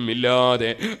ബന്ധവും ഇല്ലാതെ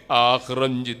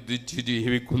ആഖിറം ചിന്തിച്ച്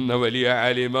ജീവിക്കുന്ന വലിയ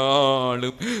ആലിമാണ്.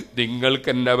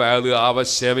 നിങ്ങൾക്കെന്നെ വാത്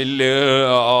ആവശ്യമില്ല.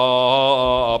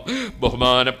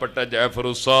 ബഹുമാനപ്പെട്ട ജാഫർ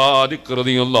സാദിഖ്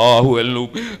റളിയല്ലാഹു അൻഹു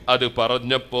അത്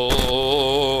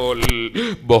പറഞ്ഞപ്പോൾ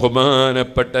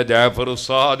ബഹുമാനപ്പെട്ട ജാഫർ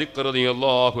സാദിഖ്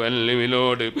റളിയല്ലാഹു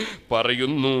അൻഹുവിനോട്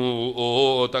പറയുന്നു, ഓ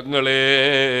തങ്ങളെ,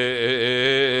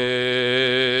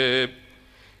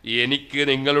 എനിക്ക്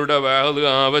നിങ്ങളുടെ വാത്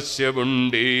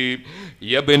ആവശ്യമുണ്ട്.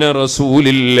 യബ്ന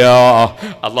റസൂലില്ലാഹ്,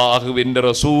 അല്ലാഹുവിൻ്റെ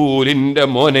റസൂലിൻ്റെ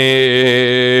മോനെ,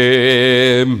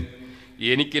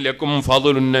 എനിക്ക് ലക്കും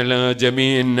ഫദ്ലുൻ അലാ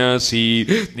ജമീഇൻ നാസി,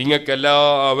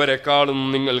 നിങ്ങൾക്കെല്ലാവരെക്കാളും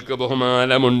നിങ്ങൾക്ക്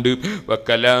ബഹുമാനമുണ്ട്.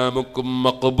 വകലാമുക്കും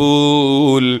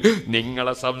മഖ്ബൂൽ,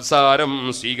 നിങ്ങളെ സംസാരം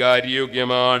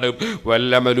സ്വീകാര്യോഗ്യമാണ്.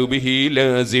 വല്ലമലു ബിഹി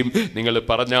ലാസിം, നിങ്ങൾ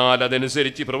പറഞ്ഞാൽ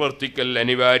അതനുസരിച്ച് പ്രവർത്തിക്കൽ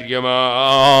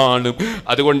അനിവാര്യമാണ്.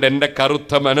 അതുകൊണ്ട് എൻ്റെ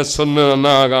കറുത്ത മനസ്സൊന്ന്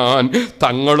നന്നാകാൻ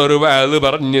തങ്ങളൊരു വാത്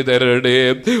പറഞ്ഞു തരട്ടെ.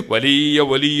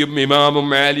 വലിയും ഇമാമും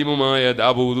ആലിമുമായ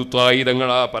ദാവൂദ് ത്വായി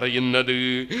തങ്ങളാ പറയുന്നത്.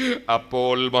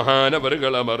 അപ്പോൾ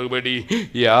മഹാനവറുകളെ മറുപടി,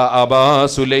 യാ അബാ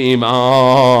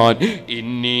സുലൈമാൻ,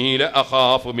 ഇന്നീ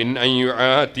ലഅഖാഫു മിൻ അൻ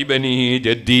യുആതിബനി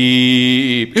ജദ്ദീ,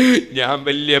 ഞാൻ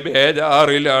വലിയ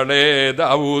ബേജാറിലാണ്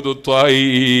ദാവൂദ് ത്വായി.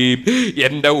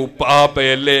 എൻ്റെ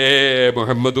ഉപ്പാപ്പയല്ലേ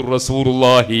മുഹമ്മദുർ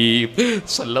റസൂലുള്ളാഹി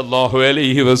സ്വല്ലല്ലാഹു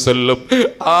അലൈഹി വസല്ലം,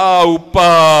 ആ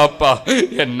ഉപ്പാപ്പ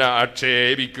എന്നെ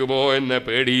ആക്ഷേപിക്കുമോ എന്ന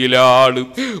പേടിയിലാണ്.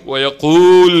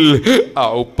 വയഖൂൽ, ആ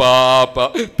ഉപ്പാപ്പ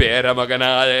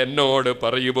പേരമകനായ എന്നോട്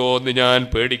പറയുമോ എന്ന് ഞാൻ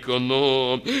പേടിക്കുന്നു.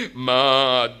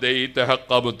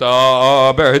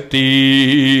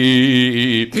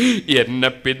 എന്നെ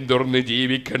പിന്തുടർന്ന്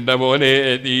ജീവിക്കണ്ട മോനെ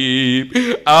നീ,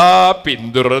 ആ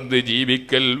പിന്തുടർന്ന്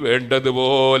ജീവിക്കൽ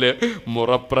വേണ്ടതുപോലെ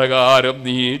മുറപ്രകാരം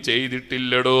നീ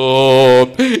ചെയ്തിട്ടില്ലടോ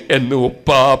എന്ന്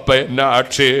ഉപ്പാപ്പ എന്നെ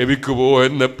ആക്ഷേപിക്കുമോ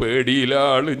എന്ന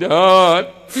പേടിയിലാണ് ഞാൻ.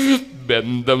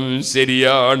 ബന്ധം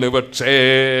ശരിയാണ്, പക്ഷേ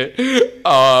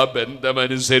ആ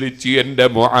ബന്ധമനുസരിച്ച് എൻ്റെ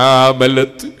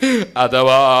മുആമലത്ത്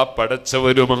അഥവാ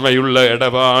പടച്ചവരുമായുള്ള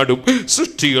ഇടപാടും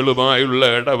സൃഷ്ടികളുമായുള്ള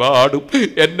ഇടപാടും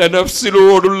എൻ്റെ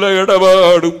നഫ്സിനോടുള്ള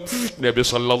ഇടപാടും നബി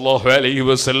സല്ലല്ലാഹു അലൈഹി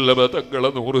വസല്ലമ തങ്ങളെ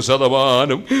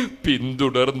 100%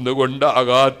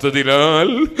 പിന്തുടർന്നുകൊണ്ടാകാത്തതിനാൽ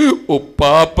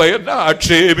ഉപ്പാപ്പ എന്നെ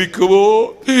ആക്ഷേപിക്കുമോ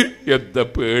എന്ന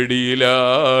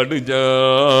പേടിയിലാണ് ഞാൻ.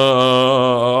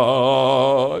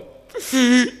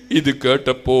 ഇത്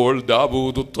കേട്ടപ്പോൾ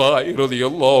ദാവൂദ് ത്വായി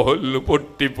റളിയല്ലാഹു അൻഹു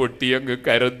പൊട്ടി അങ്ങ്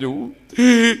കരഞ്ഞു.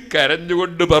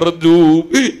 കരഞ്ഞുകൊണ്ട് പറഞ്ഞു,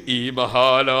 ഈ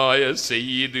മഹാനായ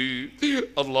സയ്യിദ്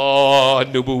അല്ലാഹ്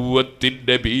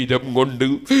നുബുവ്വത്തിന്റെ ബീജം കൊണ്ട്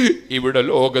ഇവിടെ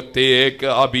ലോകത്തേക്ക്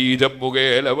ആ ബീജം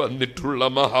മുഖേന വന്നിട്ടുള്ള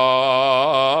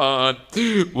മഹാൻ,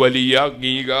 വലിയ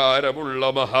അംഗീകാരമുള്ള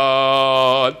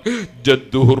മഹാൻ,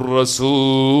 ജദ്ദുഹുർ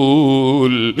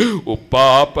റസൂൽ,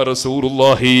 ഉപ്പാപ്പ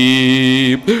റസൂലുള്ളാഹി,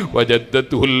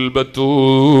 വജദ്ദത്തുൽ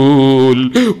ബത്തൂൽ,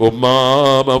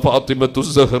 ഉമ്മാമ ഫാത്തിമത്തു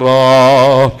സഹ്റാ.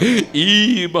 ഈ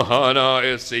മഹാനായ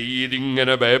സയ്യിദ്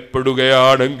ഇങ്ങനെ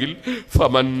ഭയപ്പെടുകയാണെങ്കിൽ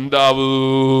ഫമൻ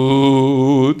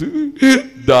ദാവൂദ്,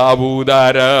 ദാവൂദ്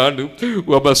ആരാണ്?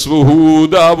 വബസ്മുഹു,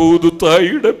 ദാവൂദ്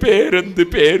ത്വായിയുടെ പേരെന്ത്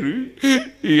പേര്?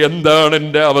 എന്താണ്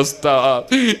എൻ്റെ അവസ്ഥ?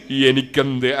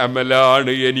 എനിക്കെന്ത്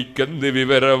അമലാണ്? എനിക്കെന്ത്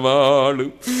വിവരമാണ്?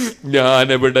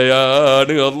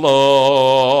 ഞാനെവിടെയാണ്?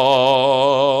 അല്ലാഹ്.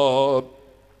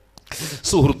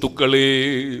 സുഹൃത്തുക്കളെ,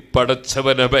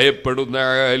 പടച്ചവനെ ഭയപ്പെടുന്ന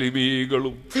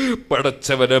ആലിമീകളും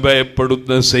പടച്ചവനെ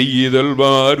ഭയപ്പെടുന്ന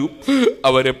സയ്യിദന്മാരും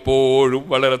അവരെപ്പോഴും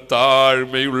വളരെ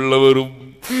താഴ്മയുള്ളവരും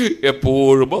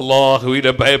എപ്പോഴും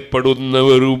അള്ളാഹുവിനെ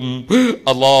ഭയപ്പെടുന്നവരും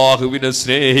അള്ളാഹുവിനെ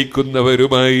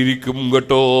സ്നേഹിക്കുന്നവരുമായിരിക്കും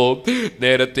കേട്ടോ.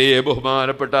 നേരത്തെ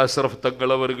ബഹുമാനപ്പെട്ട അഷ്റഫ് തങ്ങൾ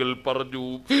അവർകൾ പറഞ്ഞു,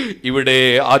 ഇവിടെ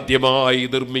ആദ്യമായി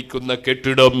നിർമ്മിക്കുന്ന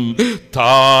കെട്ടിടം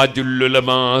താജുൽ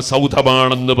ഉലമാ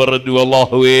സൗധമാണെന്ന് പറഞ്ഞു.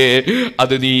 അള്ളാഹുവേ,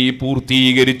 അത് നീ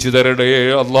പൂർത്തീകരിച്ചു തരണേ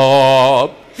അല്ലാഹ്.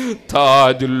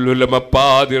 താജുൽ ഉലമ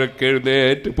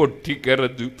പാതിരക്കെഴുന്നേറ്റ്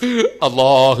പൊട്ടിക്കരഞ്ഞു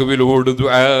അള്ളാഹുവിനോട്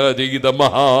ദുആ ചെയ്ത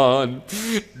മഹാൻ,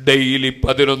 ഡെയിലി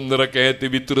 11 റക്അത്ത്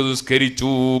വിത്ർ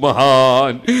നിസ്കരിച്ചു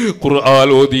മഹാൻ, ഖുർആൻ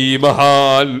ഓതി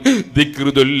മഹാൻ, ദിക്ർ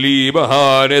ചൊല്ലി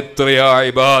മഹാൻ, എത്രയാ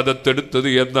ഇബാദത്ത് എടുത്തത്.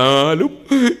 എന്നാലും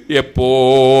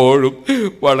എപ്പോഴും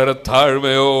വളരെ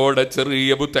താഴ്മയോടെ ചെറിയ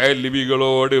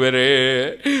മുതഅല്ലിമികളോട് വരെ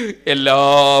എല്ലാ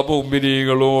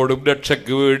മുഅ്മിനീങ്ങളോടും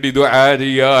രക്ഷയ്ക്ക് വേണ്ടി ദുആ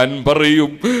ചെയ്യാൻ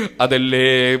പറയും.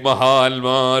 അതല്ലേ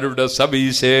മഹാന്മാരുടെ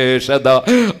സവിശേഷത.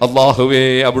 അല്ലാഹുവേ,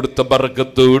 അവിടുത്തെ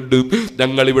ബർക്കത്തുണ്ട്,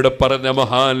 ഞങ്ങളിവിടെ പറഞ്ഞ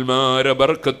മഹാന്മാരെ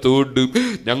ബർക്കത്തുണ്ട്.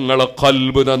 ഞങ്ങളെ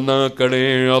ഖൽബ് നന്നാക്കണേ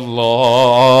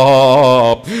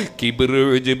അല്ലാഹ്. കിബ്റ്,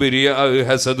 ജിബ്രി,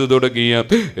 ഹസദ് തുടങ്ങിയ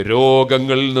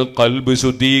രോഗങ്ങളിൽ നിന്ന് ഖൽബ്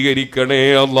ശുദ്ധീകരിക്കണേ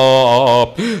അല്ലാഹ്.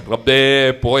 റബ്ബേ,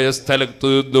 പോയ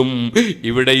സ്ഥലത്ത് നിന്നും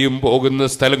ഇവിടെയും പോകുന്ന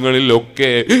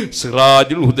സ്ഥലങ്ങളിലൊക്കെ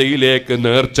സിറാജുൽ ഹുദയിലേക്ക്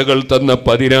നേർച്ചകൾ തന്ന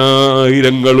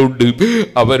 10,000-ങ്ങളുണ്ട്.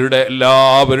 അവരുടെ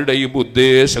എല്ലാവരുടെയും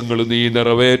ഉദ്ദേശങ്ങൾ നീ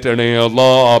നിറവേറ്റണേ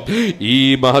അല്ലാഹ്. ഈ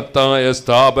മഹത്തായ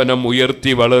സ്ഥാപനം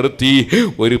ഉയർത്തി വളർത്തി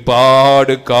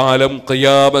ഒരുപാട് കാലം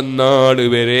ഖിയാമത്ത് നാൾ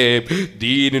വരെ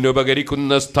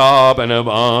ദീനിനുപകരിക്കുന്ന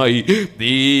സ്ഥാപനമായി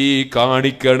നീ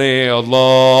കാണിക്കണേ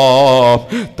അല്ലാഹ്.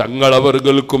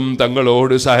 തങ്ങളവർക്കും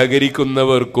തങ്ങളോട്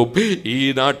സഹകരിക്കുന്നവർക്കും ഈ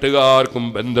നാട്ടുകാർക്കും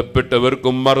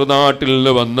ബന്ധപ്പെട്ടവർക്കും മറുനാട്ടിൽ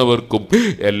നിന്ന് വന്നവർക്കും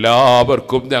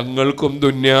എല്ലാവർക്കും ഞങ്ങൾക്കും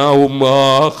ദുനിയാവും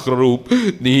ആഖിറവും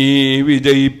നീ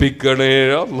വിജയിപ്പിക്കണേ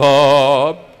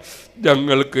അല്ലാഹ്.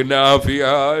 ഞങ്ങൾക്ക്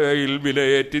നാഫിയായ ഇൽമിനെ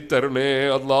ഏറ്റിത്തരണേ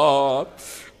അല്ലാഹ്.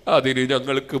 അതിന്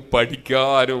ഞങ്ങൾക്ക്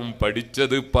പഠിക്കാനും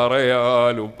പഠിച്ചത്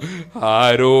പറയാനും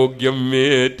ആരോഗ്യം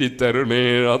ഏറ്റിത്തരണേ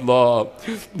അല്ലാഹ്.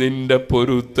 നിന്റെ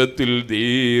പൊരുത്തത്തിൽ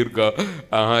ദീർഘ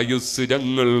ആയുസ്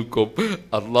ഞങ്ങൾക്കും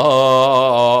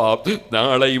അല്ലാഹ്.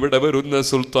 നാളെ ഇവിടെ വരുന്ന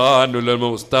സുൽത്താനുൽ ഉലമ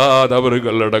ഉസ്താദ്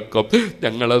അവറുകളടക്കം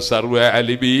ഞങ്ങളെ സർവ്വ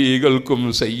അലിമീകൾക്കും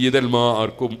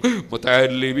സയ്യിദന്മാർക്കും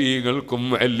മുതഅല്ലിമീകൾക്കും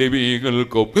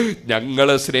അല്ലിമീകൾക്കും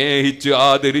ഞങ്ങളെ സ്നേഹിച്ച്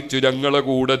ആദരിച്ച് ഞങ്ങളെ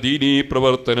കൂടെ ദീനീ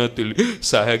പ്രവർത്തനത്തിൽ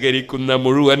സഹകരിക്കുന്ന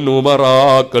മുഴുവൻ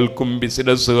ഉമറാക്കൾക്കും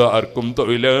ബിസിനസ്സുകാർക്കും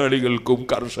തൊഴിലാളികൾക്കും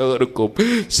കർഷകർക്കും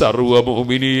സർവ്വ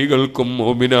മുഅ്മിനീകൾക്കും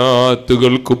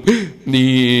മുഅ്മിനാത്തുകൾക്കും നീ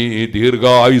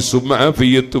ദീർഘായുസ്സും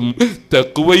ആഫിയത്തും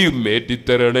തഖ്വയും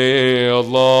ഏറ്റിത്തരണേ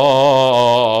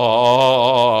അല്ലാഹ്.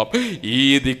 ഈ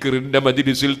ദിക്റിന്റെ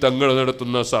മജ്ലിസിൽ തങ്ങൾ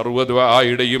നടത്തുന്ന സർവ്വ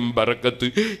ദുആയുടെയും ബറക്കത്ത്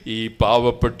ഈ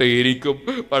പാവപ്പെട്ട എനിക്കും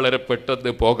വളരെ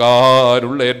പെട്ടെന്ന്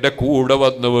പോകാനുള്ള എൻ്റെ കൂടെ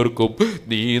വന്നവർക്കും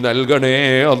നീ നൽകണേ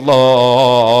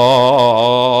അല്ലാഹ്.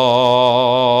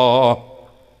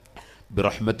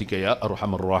 برحمتك يا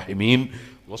أرحم الراحمين.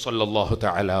 وصلى الله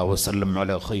تعالى وسلم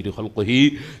على خير خلقه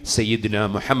سيدنا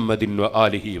محمد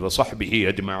وآله وصحبه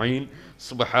أجمعين.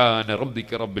 سبحان ربك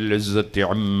رب العزة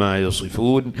عما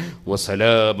يصفون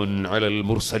وسلام على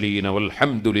المرسلين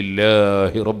والحمد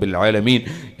لله رب العالمين.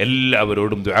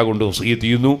 എല്ലാവരോടും ദുആ കൊണ്ട് വസിയത്ത്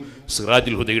ചെയ്യുന്നു.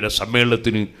 സിറാജുൽ ഹുദയുടെ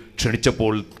സമ്മേളനത്തിന്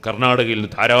ക്ഷണിച്ചപ്പോൾ കർണാടകയിൽ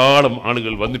നിന്ന് ധാരാളം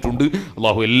ആളുകൾ വന്നിട്ടുണ്ട്.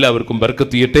 അള്ളാഹു എല്ലാവർക്കും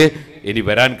ബർക്കത്ത് ചെയ്യട്ടെ. ഇനി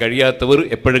വരാൻ കഴിയാത്തവർ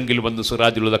എപ്പോഴെങ്കിലും വന്ന്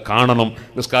സിറാജുൽ ഹുദ കാണണം.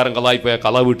 നിസ്കാരം കളായിപ്പോയ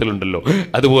കള വീട്ടിലുണ്ടല്ലോ,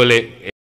 അതുപോലെ